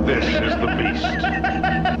 This is the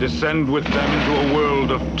beast. Descend with them into a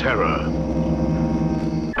world of terror.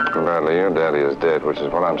 Bradley, your daddy is dead, which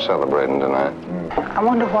is what I'm celebrating tonight. I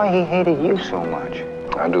wonder why he hated you so much.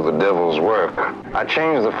 I do the devil's work. I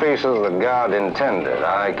change the faces that God intended.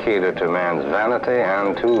 I cater to man's vanity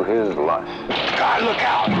and to his lust. God, look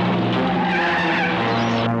out!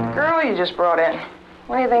 Girl you just brought in.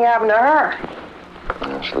 What do you think happened to her?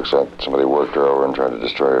 Yeah, she looks like somebody worked her over and tried to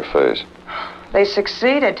destroy her face. They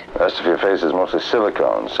succeeded. The rest of your face is mostly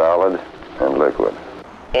silicone, solid and liquid.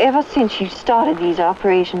 Ever since you started these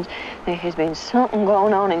operations, there has been something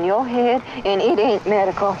going on in your head, and it ain't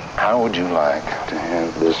medical. How would you like to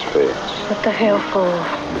have this face? What the hell for?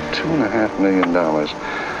 Would $2.5 million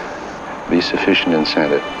be sufficient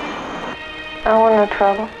incentive? I want no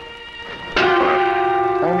trouble.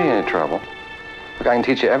 There won't be any trouble. Look, I can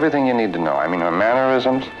teach you everything you need to know. I mean, her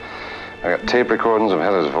mannerisms. I got tape recordings of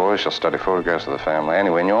Heather's voice. She'll study photographs of the family.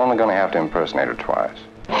 Anyway, and you're only going to have to impersonate her twice.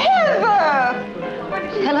 Heather!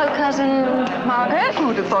 Hello, cousin Margaret.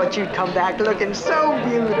 Who'd have thought you'd come back looking so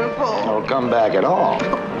beautiful? Don't come back at all.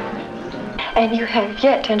 And you have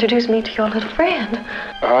yet to introduce me to your little friend.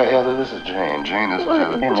 All right, Heather, this is Jane. Jane is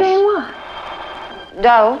Heather. Jane what?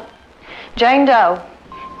 Doe. Jane Doe.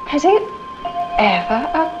 Has it ever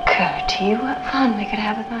occurred to you what fun we could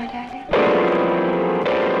have with my daddy?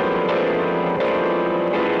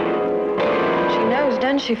 She knows,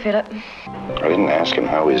 doesn't she, Philip? I didn't ask him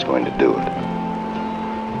how he was going to do it.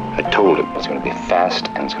 I told him it's going to be fast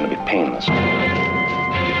and it's going to be painless.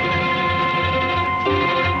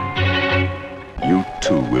 You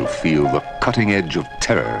too will feel the cutting edge of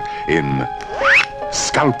terror in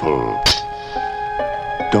Scalpel.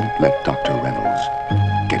 Don't let Dr. Reynolds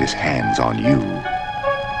get his hands on you.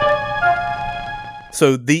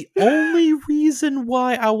 So the only reason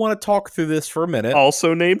why I want to talk through this for a minute,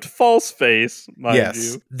 Also named False Face, mind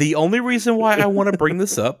you. the only reason why I want to bring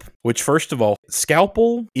this up, which first of all,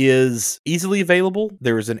 Scalpel is easily available.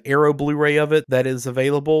 There is an Arrow Blu-ray of it that is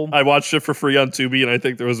available. I watched it for free on Tubi, and I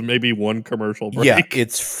think there was maybe one commercial break. Yeah,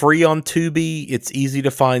 it's free on Tubi. It's easy to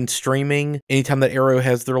find streaming. Anytime that Arrow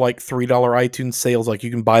has their like $3 iTunes sales, like you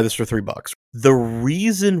can buy this for $3. The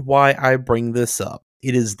reason why I bring this up,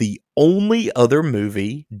 it is the only other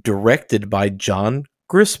movie directed by John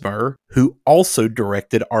Grissmer, who also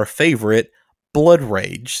directed our favorite Blood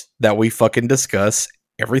Rage that we fucking discuss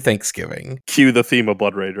every Thanksgiving. Cue the theme of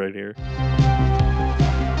Blood Rage right here.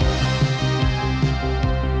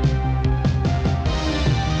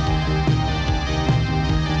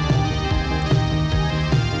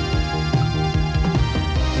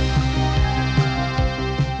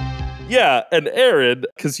 Yeah, and Aaron,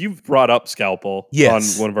 because you've brought up Scalpel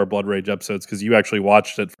Yes. on one of our Blood Rage episodes, because you actually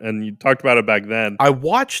watched it and you talked about it back then. I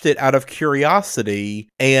watched it out of curiosity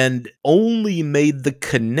and only made the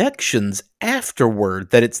connections afterward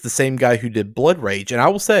that it's the same guy who did Blood Rage. And I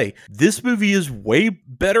will say, this movie is way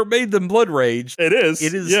better made than Blood Rage. It is.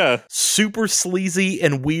 It is yeah. super sleazy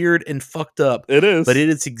and weird and fucked up. It is. But it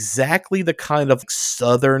is exactly the kind of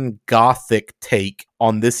Southern Gothic take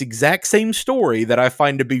on this exact same story that I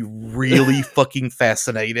find to be really fucking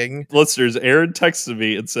fascinating. Listeners, Aaron texted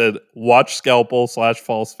me and said, watch Scalpel /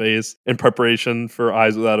 False Face in preparation for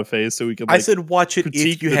Eyes Without a Face so we can I said watch it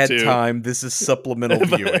critique if you the had two. time. This is supplemental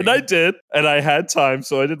viewing. And I did. And I had time,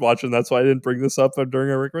 so I did watch it. And that's why I didn't bring this up during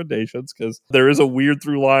our recommendations, because there is a weird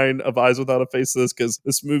through line of Eyes Without a Face to this, because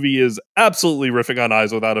this movie is absolutely riffing on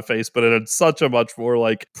Eyes Without a Face, but in such a much more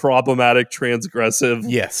like problematic,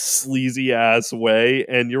 transgressive, sleazy ass way.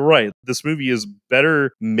 And you're right. This movie is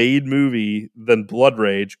better made movie than Blood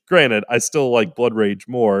Rage. Granted, I still like Blood Rage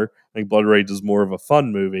more. I think Blood Rage is more of a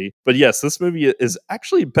fun movie. But yes, this movie is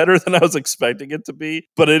actually better than I was expecting it to be.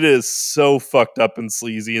 But it is so fucked up and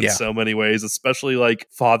sleazy in so many ways, especially like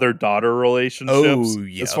father-daughter relationships. Oh,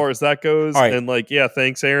 yeah. As far as that goes. All right. And like, yeah,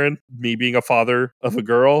 thanks, Aaron. Me being a father of a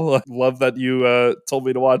girl. Love that you told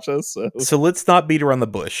me to watch this. So let's not beat around the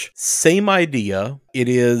bush. Same idea. It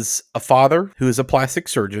is a father who is a plastic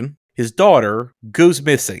surgeon. His daughter goes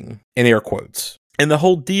missing, in air quotes. And the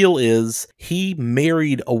whole deal is he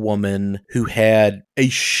married a woman who had a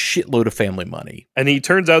shitload of family money. And he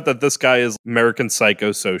turns out that this guy is American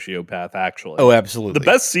Psycho sociopath, actually. Oh, absolutely. The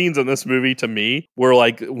best scenes in this movie to me were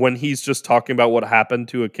like when he's just talking about what happened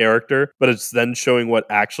to a character, but it's then showing what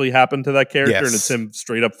actually happened to that character, and it's him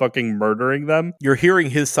straight up fucking murdering them. You're hearing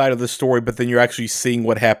his side of the story, but then you're actually seeing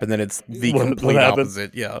what happened, and it's the complete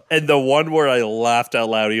opposite. Yeah. And the one where I laughed out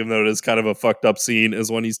loud, even though it is kind of a fucked up scene,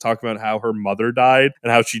 is when he's talking about how her mother died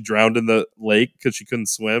and how she drowned in the lake because she couldn't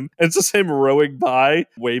swim. And it's just him rowing by,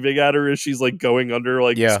 waving at her as she's like going under,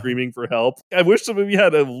 like screaming for help. I wish the movie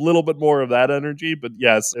had a little bit more of that energy, but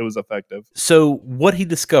yes, it was effective. So what he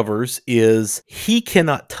discovers is he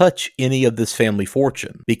cannot touch any of this family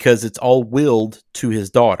fortune because it's all willed to his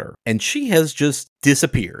daughter, and she has just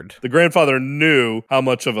disappeared. The grandfather knew how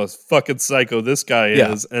much of a fucking psycho this guy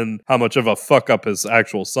is and how much of a fuck up his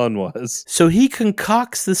actual son was. So he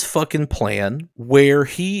concocts this fucking plan where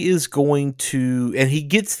he is going to, and he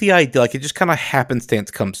gets the idea, like it just kind of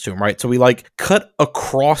happenstance comes to him, right? So we like cut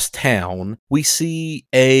across town. We see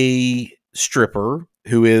a stripper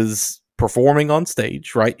who is performing on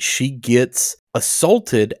stage, right? She gets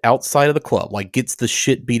assaulted outside of the club, like gets the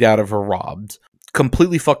shit beat out of her, robbed.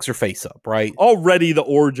 Completely fucks her face up, right? Already the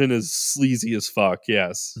origin is sleazy as fuck,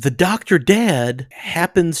 yes. The doctor dad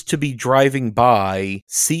happens to be driving by,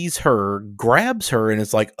 sees her, grabs her, and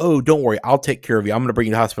is like, oh, don't worry, I'll take care of you. I'm going to bring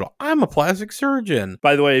you to the hospital. I'm a plastic surgeon.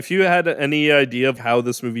 By the way, if you had any idea of how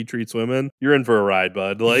this movie treats women, you're in for a ride,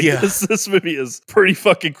 bud. Like, this movie is pretty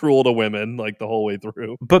fucking cruel to women, like, the whole way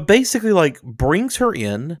through. But basically, like, brings her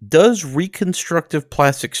in, does reconstructive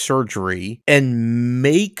plastic surgery, and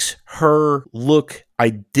makes her look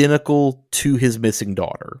identical to his missing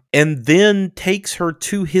daughter, and then takes her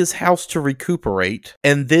to his house to recuperate,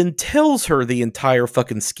 and then tells her the entire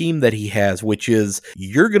fucking scheme that he has, which is,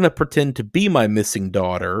 you're gonna pretend to be my missing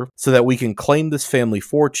daughter so that we can claim this family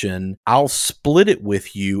fortune. I'll split it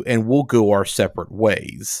with you and we'll go our separate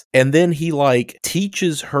ways. And then he like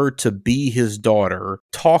teaches her to be his daughter,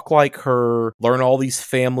 talk like her, learn all these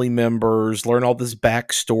family members, learn all this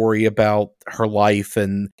backstory about her life,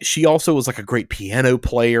 and she also was like a great piano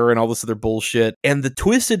piano player and all this other bullshit. And the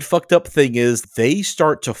twisted, fucked up thing is they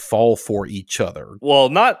start to fall for each other.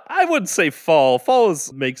 Well, I wouldn't say fall. Fall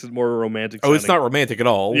makes it more romantic. Oh, it's not romantic at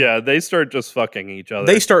all. Yeah, they start just fucking each other.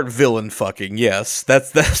 They start villain fucking, yes.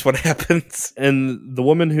 That's what happens. And the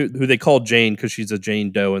woman who they call Jane, because she's a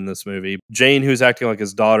Jane Doe in this movie, Jane, who's acting like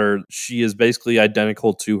his daughter, she is basically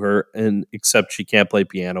identical to her, and except she can't play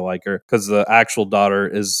piano like her, because the actual daughter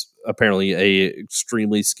is apparently a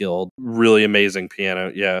extremely skilled, really amazing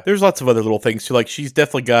piano. Yeah. There's lots of other little things too. Like she's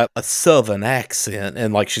definitely got a southern accent,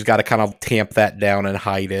 and like she's got to kind of tamp that down and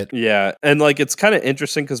hide it. Yeah. And like it's kind of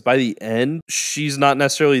interesting because by the end, she's not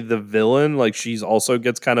necessarily the villain. Like she's also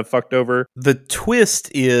gets kind of fucked over. The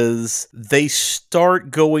twist is they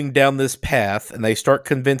start going down this path and they start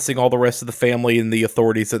convincing all the rest of the family and the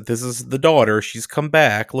authorities that this is the daughter. She's come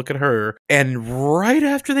back. Look at her. And right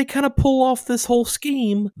after they kind of pull off this whole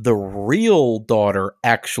scheme, the real daughter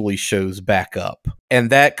actually shows back up. And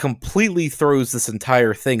that completely throws this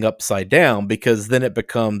entire thing upside down, because then it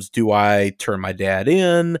becomes, do I turn my dad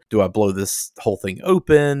in? Do I blow this whole thing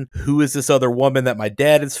open? Who is this other woman that my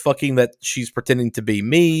dad is fucking that she's pretending to be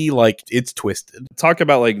me? Like, it's twisted. Talk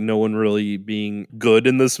about like no one really being good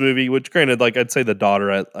in this movie, which granted, like I'd say the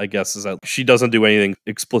daughter, I guess, is that she doesn't do anything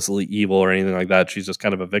explicitly evil or anything like that. She's just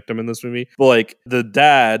kind of a victim in this movie. But like the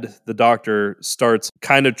dad, the doctor, starts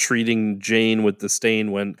kind of treating Jane with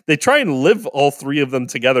disdain when they try and live, all three of them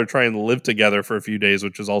together, try and live together for a few days,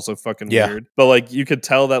 which is also fucking weird. But like you could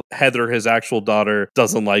tell that Heather, his actual daughter,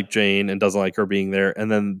 doesn't like Jane and doesn't like her being there.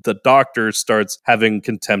 And then the doctor starts having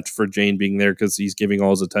contempt for Jane being there because he's giving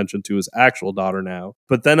all his attention to his actual daughter now.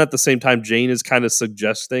 But then at the same time, Jane is kind of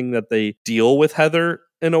suggesting that they deal with Heather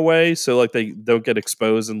in a way, so like they don't get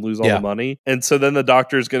exposed and lose all the money. And so then the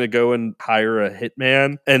doctor is going to go and hire a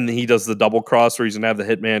hitman, and he does the double cross where he's going to have the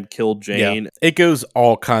hitman kill Jane. Yeah. It goes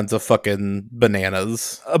all kinds of fucking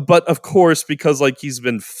bananas. But of course, because like he's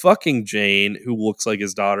been fucking Jane, who looks like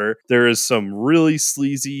his daughter, there is some really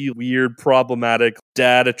sleazy, weird, problematic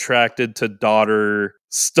dad attracted to daughter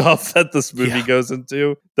stuff that this movie goes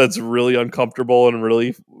into that's really uncomfortable and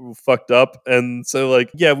really fucked up. And so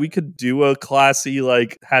like, yeah, we could do a classy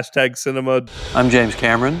like hashtag cinema. I'm James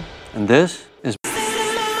Cameron, and this is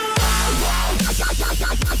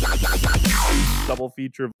double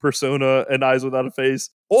feature of Persona and Eyes Without a Face.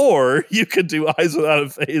 Or you could do Eyes Without a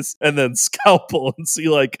Face and then Scalpel and see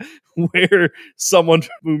like where someone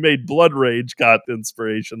who made Blood Rage got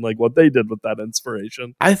inspiration, like what they did with that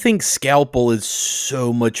inspiration. I think Scalpel is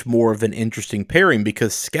so much more of an interesting pairing,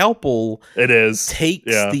 because Scalpel takes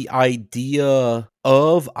the idea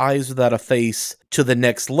of Eyes Without a Face to the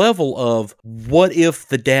next level of, what if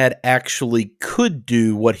the dad actually could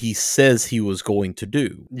do what he says he was going to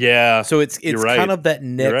do? Yeah. So it's kind of that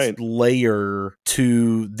next layer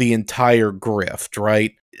to the entire grift,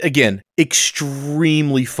 right? Again,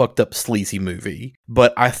 extremely fucked up sleazy movie,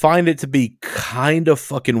 but I find it to be kind of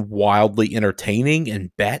fucking wildly entertaining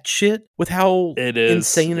and batshit with how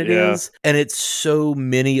insane it is. And it's so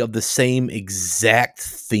many of the same exact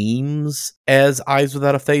themes as Eyes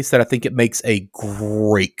Without a Face that I think it makes a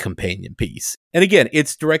great companion piece. And again,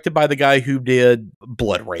 it's directed by the guy who did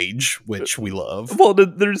Blood Rage, which we love. Well,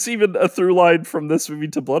 there's even a through line from this movie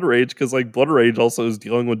to Blood Rage, because like Blood Rage also is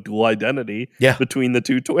dealing with dual identity between the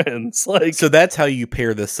two twins. Like, so that's how you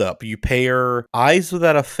pair this up. You pair Eyes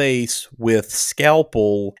Without a Face with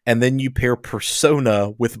Scalpel, and then you pair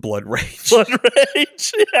Persona with Blood Rage. Blood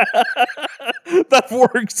Rage, yeah. That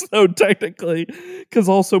works though, technically, because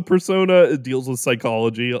also Persona deals with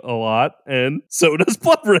psychology a lot, and so does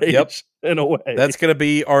Blood Rage. Yep. In a way. That's going to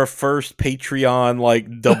be our first Patreon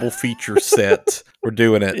like double feature set. We're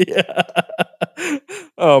doing it. Yeah.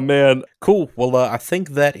 Oh, man. Cool. Well, I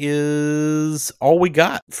think that is all we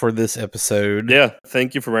got for this episode. Yeah.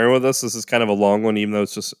 Thank you for bearing with us. This is kind of a long one, even though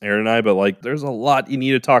it's just Aaron and I, but like there's a lot you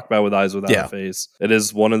need to talk about with Eyes Without a Face. It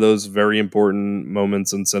is one of those very important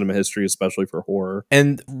moments in cinema history, especially for horror.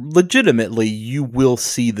 And legitimately, you will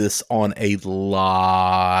see this on a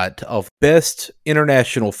lot of best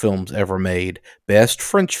international films ever made, best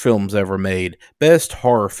French films ever made, best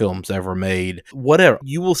horror films ever made, whatever.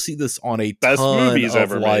 You will see this on a best ton movies of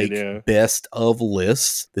ever like made, best of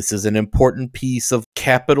lists. This is an important piece of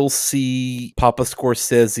capital C Papa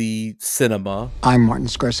Scorsese cinema. I'm Martin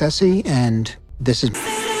Scorsese, and this is...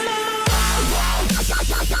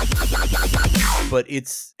 But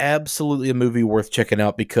it's absolutely a movie worth checking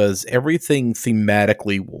out because everything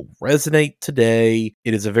thematically will resonate today.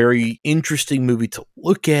 It is a very interesting movie to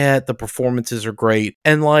look at. The performances are great.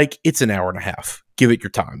 And like, it's an hour and a half. Give it your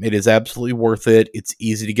time. It is absolutely worth it. It's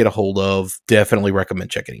easy to get a hold of. Definitely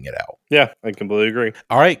recommend checking it out. Yeah, I completely agree.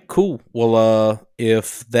 All right, cool. Well,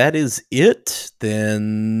 if that is it,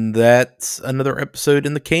 then that's another episode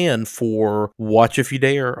in the can for Watch If You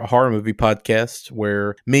Dare, a horror movie podcast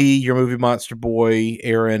where me, your movie monster boy,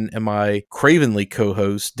 Aaron, and my cravenly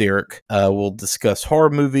co-host, Derek, will discuss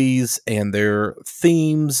horror movies and their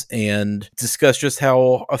themes and discuss just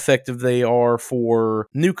how effective they are for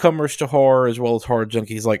newcomers to horror as well as horror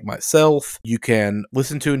junkies like myself. You can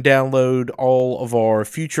listen to and download all of our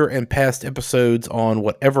future and past episodes on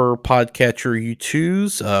whatever podcatcher you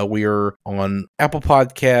choose. We are on Apple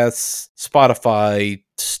Podcasts, Spotify,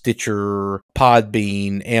 Stitcher,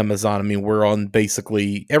 Podbean, Amazon. I mean, we're on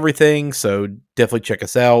basically everything, so definitely check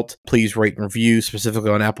us out. Please rate and review,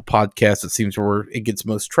 specifically on Apple Podcasts. It seems where it gets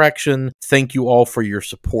most traction. Thank you all for your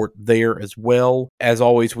support there as well. As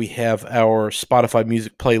always, we have our Spotify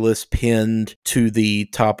music playlist pinned to the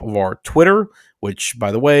top of our Twitter, which,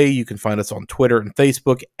 by the way, you can find us on Twitter and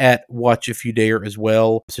Facebook at Watch If You Dare as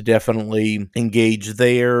well. So definitely engage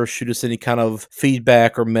there. Shoot us any kind of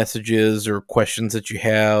feedback or messages or questions that you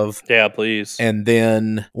have. Yeah, please. And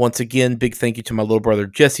then, once again, big thank you to my little brother,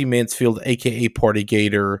 Jesse Mansfield, a.k.a. Party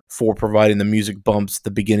Gator, for providing the music bumps, the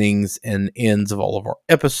beginnings and ends of all of our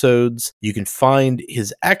episodes. You can find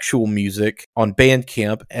his actual music on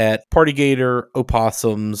Bandcamp at Party Gator,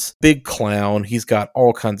 Opossums, Big Clown. He's got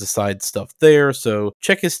all kinds of side stuff there. So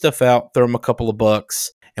check his stuff out, throw him a couple of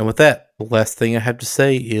bucks. And with that, the last thing I have to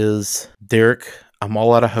say is, Derek, I'm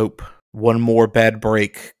all out of hope. One more bad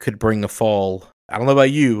break could bring a fall. I don't know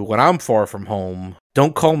about you, when I'm far from home,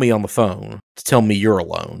 don't call me on the phone to tell me you're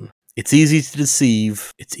alone. It's easy to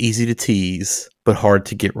deceive, it's easy to tease, but hard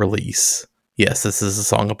to get release. Yes, this is a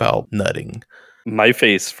song about nutting. My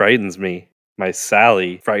face frightens me. My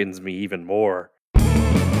Sally frightens me even more.